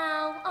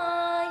 how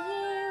are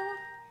you?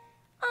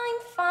 I'm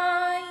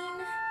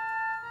fine.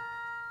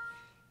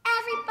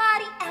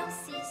 Everybody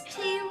else is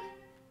too.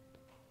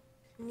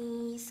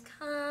 Please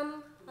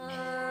come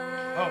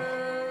home. Home.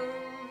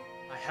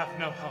 I have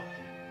no home.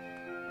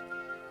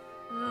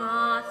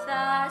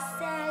 Martha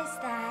says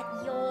that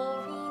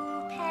you're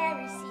in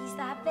Paris. Is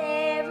that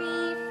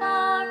very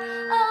far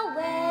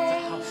away? It's a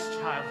house,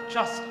 child,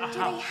 just a house. Do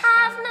they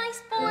have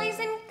nice boys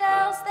and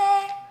girls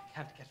there? I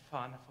can't get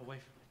far enough away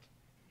from it.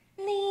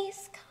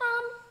 Please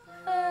come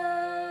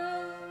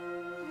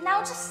home. Now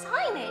just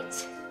sign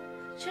it.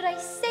 Should I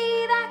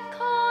say that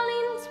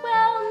Colin's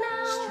well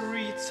now?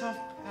 Streets of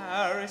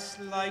Paris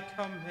like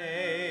a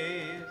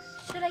maze.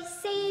 Should I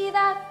say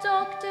that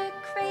Dr.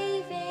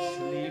 Craven?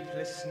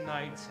 Sleepless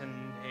nights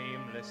and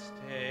aimless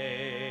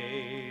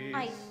days.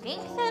 I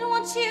think that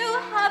what you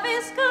have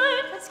is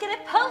good. Let's get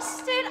it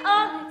posted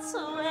on its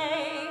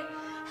way.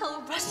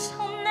 He'll rush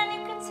home, then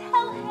you can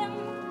tell him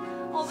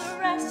all the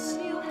rest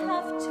you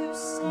have to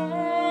say.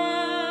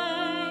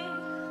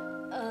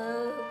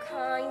 Oh,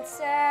 kind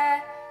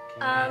sir,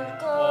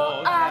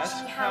 Uncle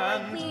Archie, how I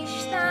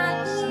wish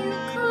that you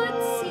could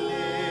see.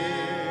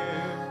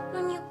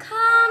 When you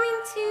come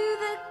into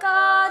the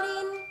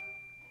garden,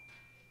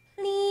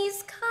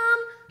 please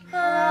come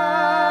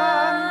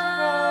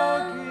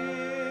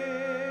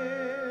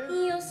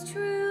home. Yours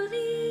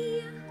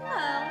truly,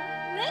 Well,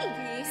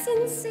 maybe.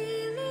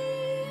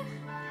 sincerely,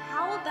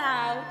 How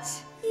about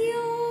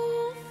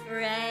your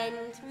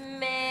friend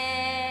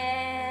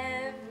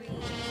Mary.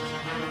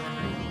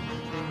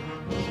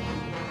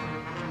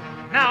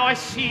 Now I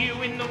see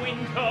you in the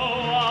window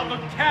of a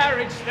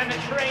carriage, then a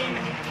train.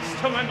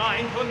 Still my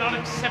mind will not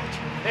accept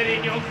that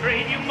in your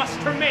grave you must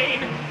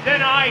remain.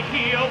 Then I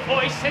hear your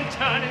voice and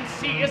turn and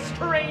see a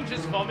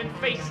stranger's form and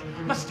face.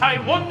 Must I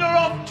wander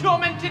off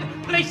tormented,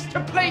 place to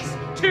place,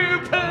 to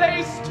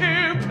place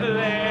to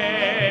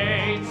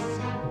place?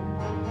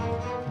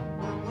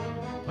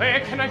 Where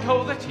can I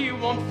go that you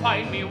won't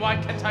find me? Why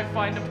can't I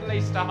find a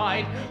place to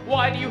hide?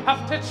 Why do you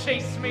have to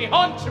chase me,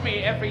 haunt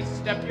me every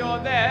step you're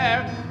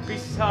there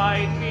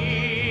beside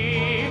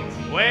me?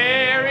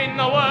 Where in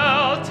the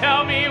world,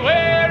 tell me,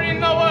 where in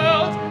the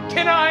world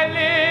can I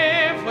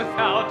live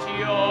without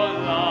your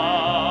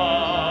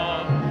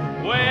love?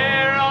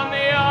 Where on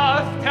the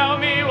earth, tell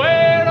me,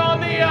 where on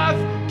the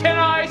earth can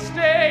I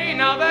stay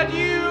now that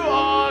you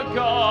are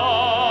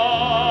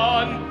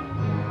gone?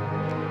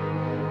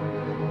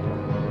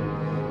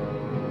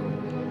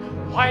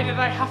 Why did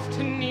I have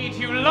to need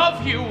you,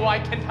 love you? Why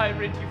can't I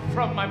rid you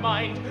from my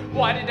mind?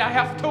 Why did I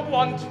have to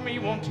want me?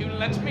 Won't you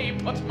let me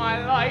put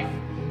my life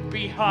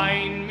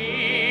behind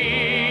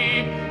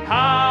me?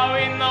 How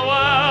in the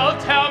world,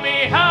 tell me,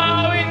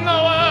 how in the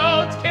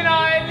world can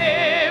I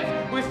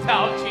live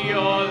without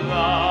your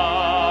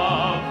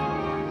love?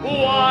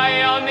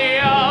 Why on the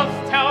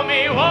earth, tell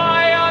me,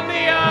 why on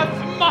the earth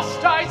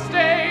must I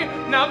stay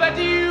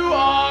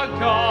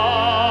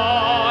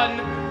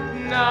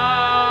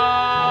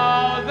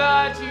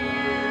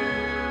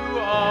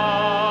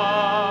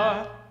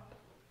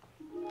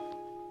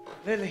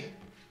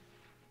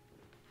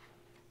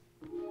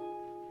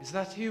Is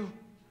that you?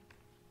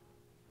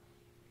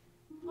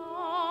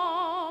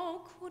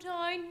 How could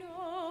I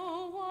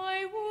know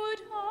I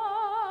would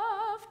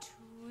have to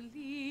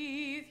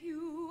leave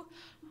you?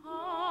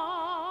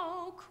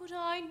 How could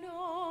I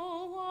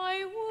know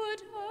I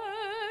would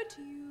hurt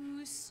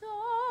you so?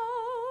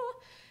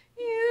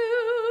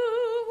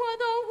 You were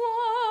the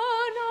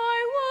one I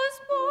was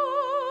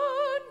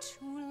born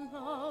to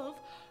love.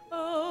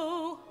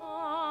 Oh,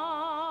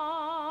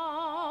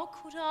 how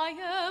could I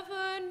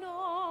ever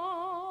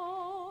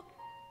know?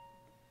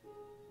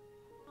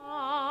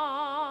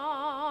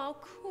 How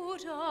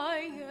could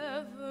I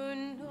ever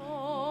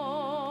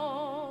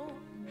know?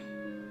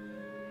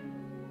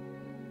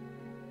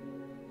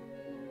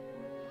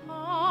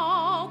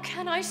 How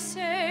can I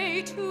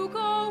say to go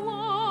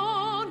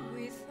on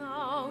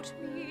without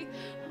me?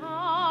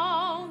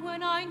 How,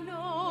 when I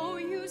know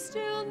you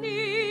still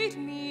need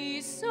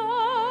me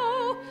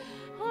so?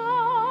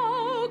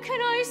 How can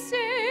I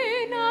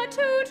say not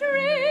to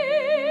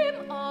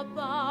dream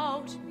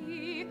about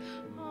me?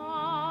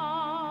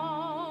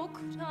 How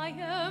could I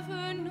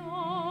ever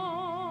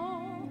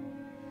know?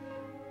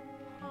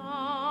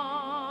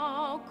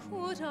 How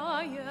could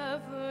I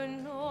ever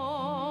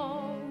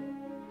know?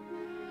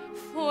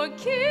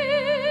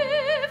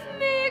 Forgive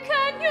me,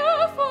 can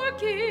you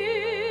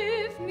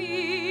forgive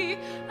me,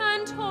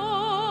 and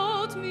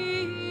hold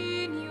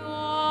me in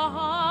your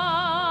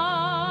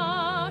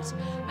heart,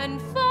 and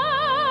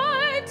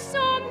find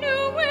some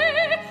new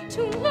way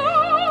to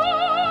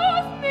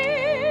love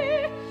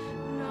me,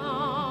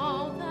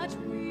 now that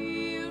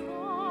we're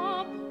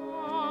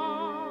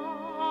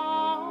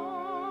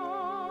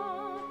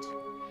apart.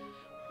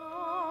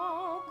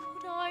 How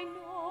could I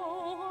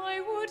know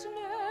I would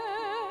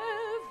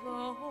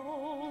never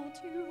hold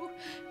you,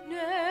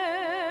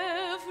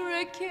 never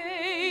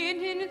again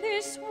in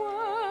this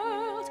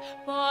world,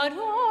 but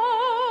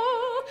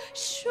oh,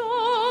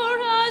 sure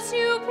as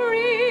you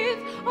breathe,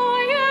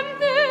 I am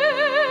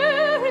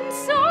there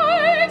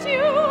inside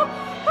you.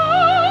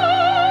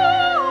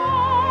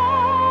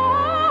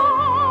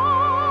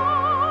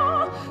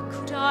 How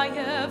could I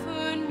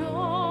ever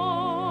know?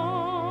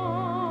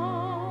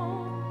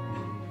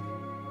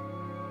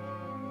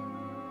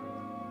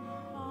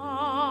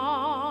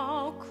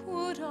 How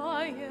could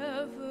I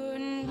ever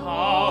know?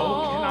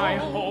 How can I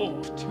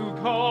hope to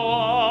go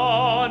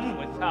on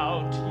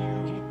without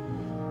you?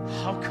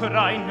 How could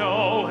I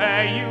know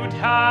where you'd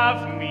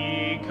have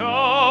me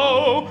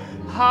go?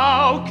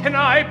 How can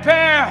I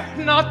bear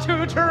not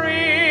to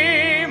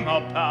dream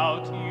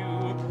about you?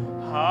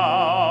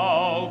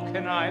 How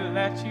can I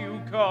let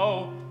you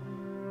go?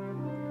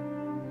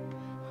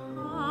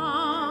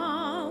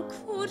 How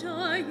could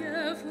I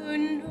ever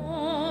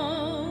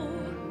know?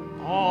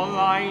 All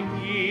I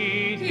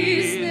need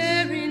Is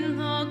there in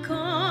the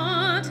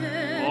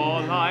garden?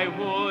 all I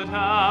would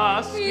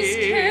ask Is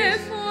care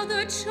for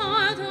the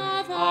child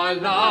of our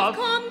love.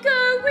 Come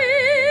go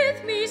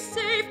with me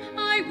safe,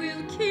 I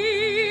will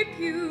keep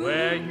you.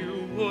 Where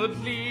you would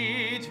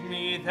lead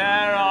me,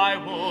 there I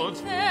would.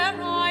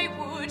 There I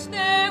would,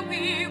 there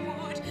we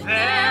would.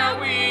 There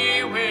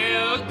we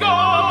will go.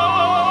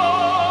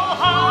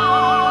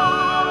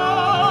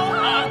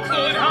 How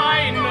could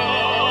I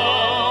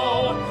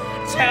know?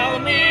 Tell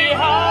me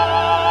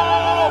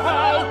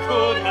how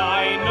could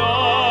I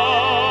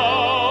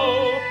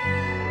know?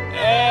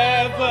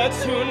 Ever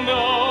to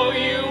know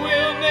you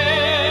will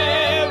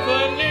never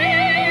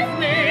leave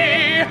me.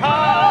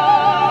 How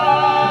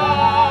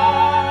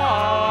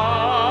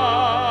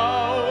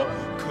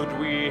could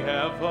we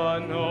ever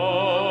know?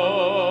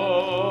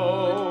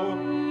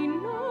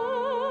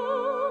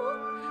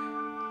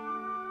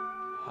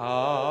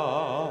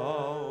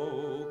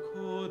 How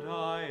could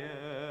I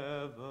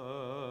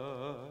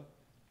ever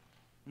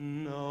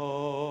know?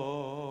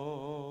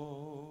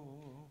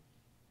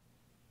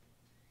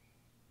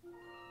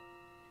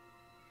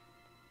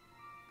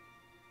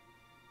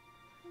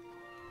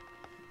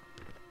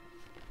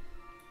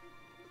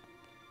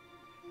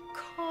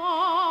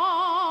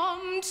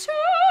 Come to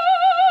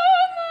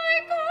my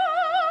garden.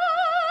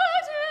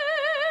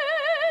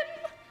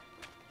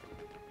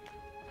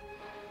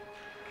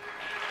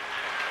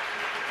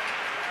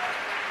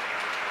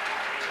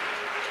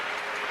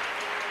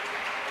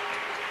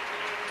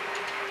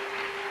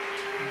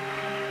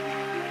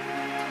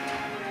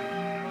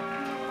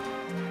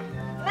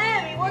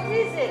 Mary, what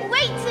is it?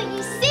 Wait till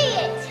you see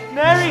it.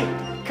 Mary,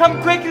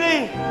 come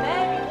quickly.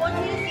 Mary, what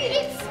is it?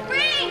 It's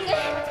spring.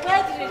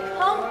 Where did it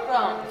come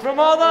from? From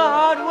all the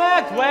hard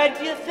work, where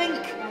do you think?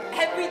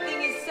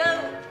 Everything is so...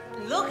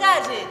 Look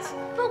at it.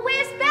 But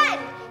where's Ben?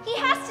 He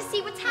has to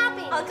see what's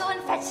happened. I'll go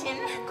and fetch him.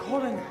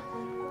 Colin,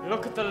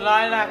 look at the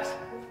lilacs.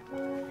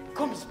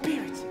 Come,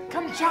 spirit,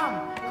 come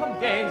jam, come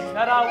days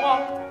that I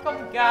walk,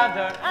 come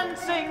gather and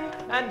sing,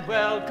 and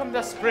welcome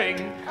the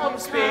spring. Come,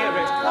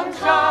 spirit, come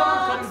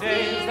jam, come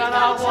days that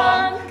I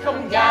walk,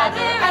 come gather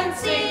and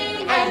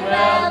sing, and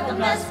welcome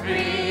the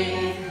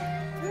spring.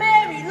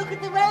 Mary, look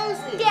at the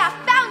roses. They are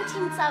fountain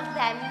mountains of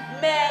them.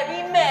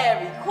 Mary,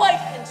 Mary, quite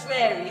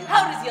contrary.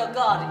 How does your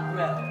garden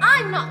grow?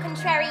 I'm not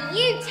contrary.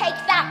 You take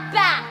that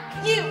back.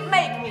 You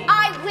make me.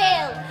 I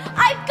will.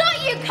 I've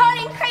got you,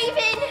 Colin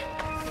Craven.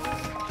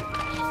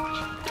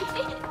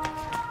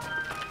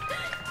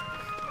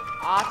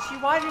 Archie,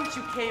 why didn't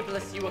you cable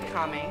us you were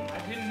coming? I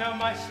didn't know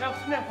myself,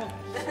 Neville.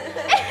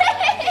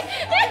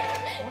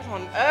 What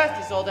on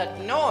earth is all that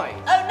noise?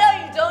 Oh, no,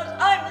 you don't.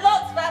 I'm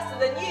lots faster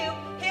than you.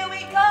 Here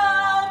we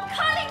come.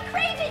 Colin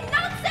Craven,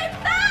 not so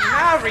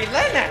fast. Mary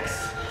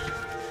Lennox!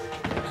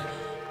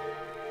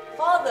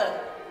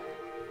 Father,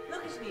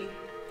 look at me.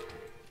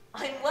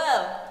 I'm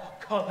well. Oh,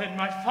 Colin,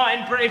 my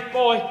fine, brave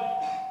boy.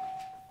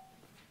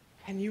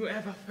 Can you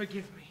ever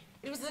forgive me?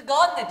 It was the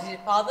garden that did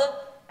it, Father.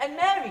 And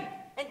Mary.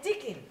 And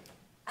Dickon.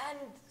 And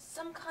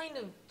some kind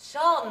of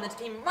charm that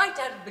came right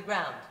out of the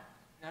ground.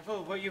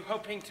 Neville, were you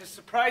hoping to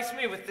surprise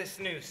me with this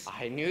news?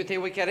 I knew they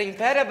were getting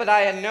better, but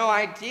I had no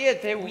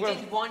idea they were... We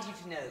didn't want you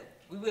to know.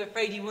 We were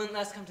afraid you wouldn't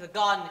let us come to the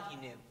garden if you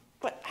knew.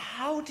 But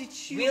how did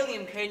you...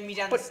 William carried me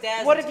down the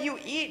stairs. What have you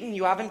eaten?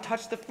 You haven't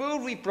touched the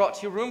food we brought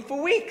to your room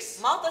for weeks.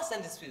 Martha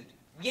sent us food.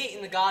 We ate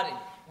in the garden.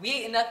 We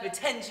ate enough for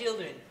 10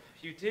 children.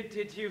 You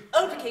did you?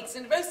 Oatcakes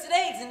and roasted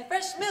eggs and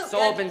fresh milk. It's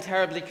all been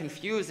terribly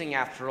confusing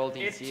after all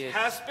these years. It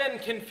has been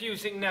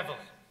confusing, Neville.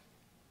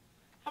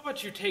 How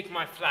about you take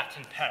my flat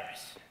in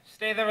Paris?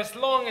 Stay there as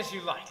long as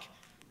you like.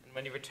 And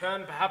when you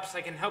return, perhaps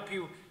I can help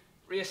you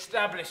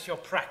re-establish your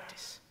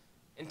practice.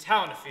 In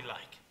town, if you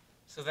like.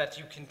 So that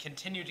you can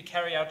continue to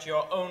carry out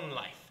your own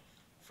life,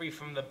 free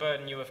from the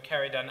burden you have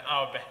carried on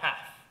our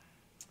behalf.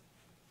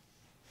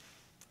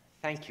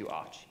 Thank you,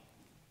 Archie.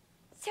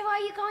 So are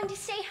you going to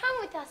stay home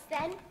with us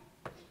then?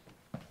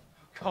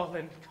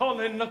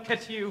 Colin, look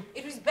at you.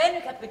 It was Ben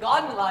who kept the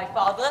garden alive,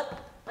 Father,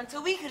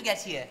 until we could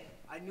get here.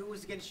 I knew it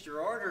was against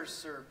your orders,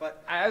 sir,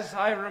 but... As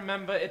I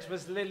remember, it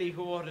was Lily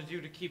who ordered you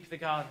to keep the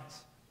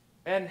gardens.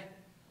 Ben,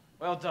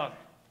 well done.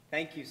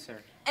 Thank you, sir.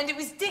 And it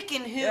was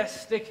Dickon who...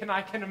 Yes, Dickon,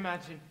 I can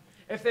imagine.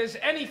 If there's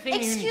anything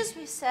Excuse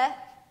me, sir.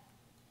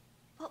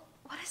 Well,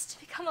 what is to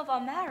become of our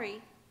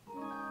Mary?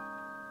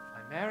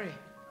 My Mary?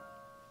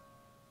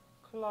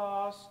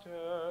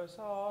 Clusters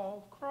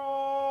of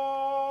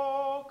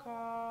crocus.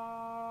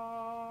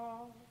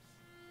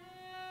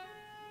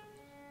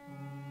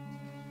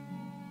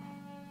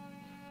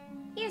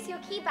 Here's your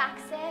key back,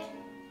 sir.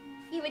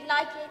 You would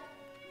like it.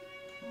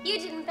 You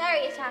didn't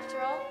bury it after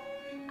all.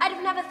 I'd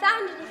have never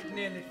found it if you... I'd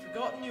nearly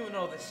forgotten you in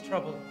all this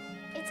trouble.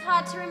 It's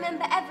hard to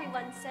remember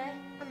everyone, sir.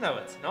 No,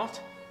 it's not.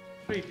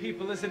 3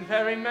 people isn't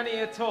very many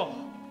at all.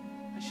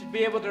 I should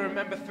be able to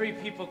remember 3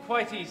 people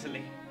quite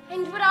easily.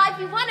 And would I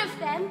be one of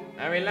them?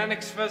 Mary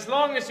Lennox, for as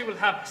long as you will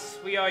have us,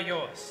 we are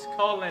yours,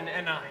 Colin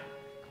and I.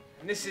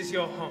 And this is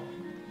your home.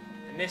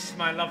 And this,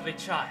 my lovely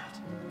child,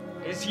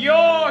 is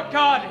your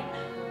garden.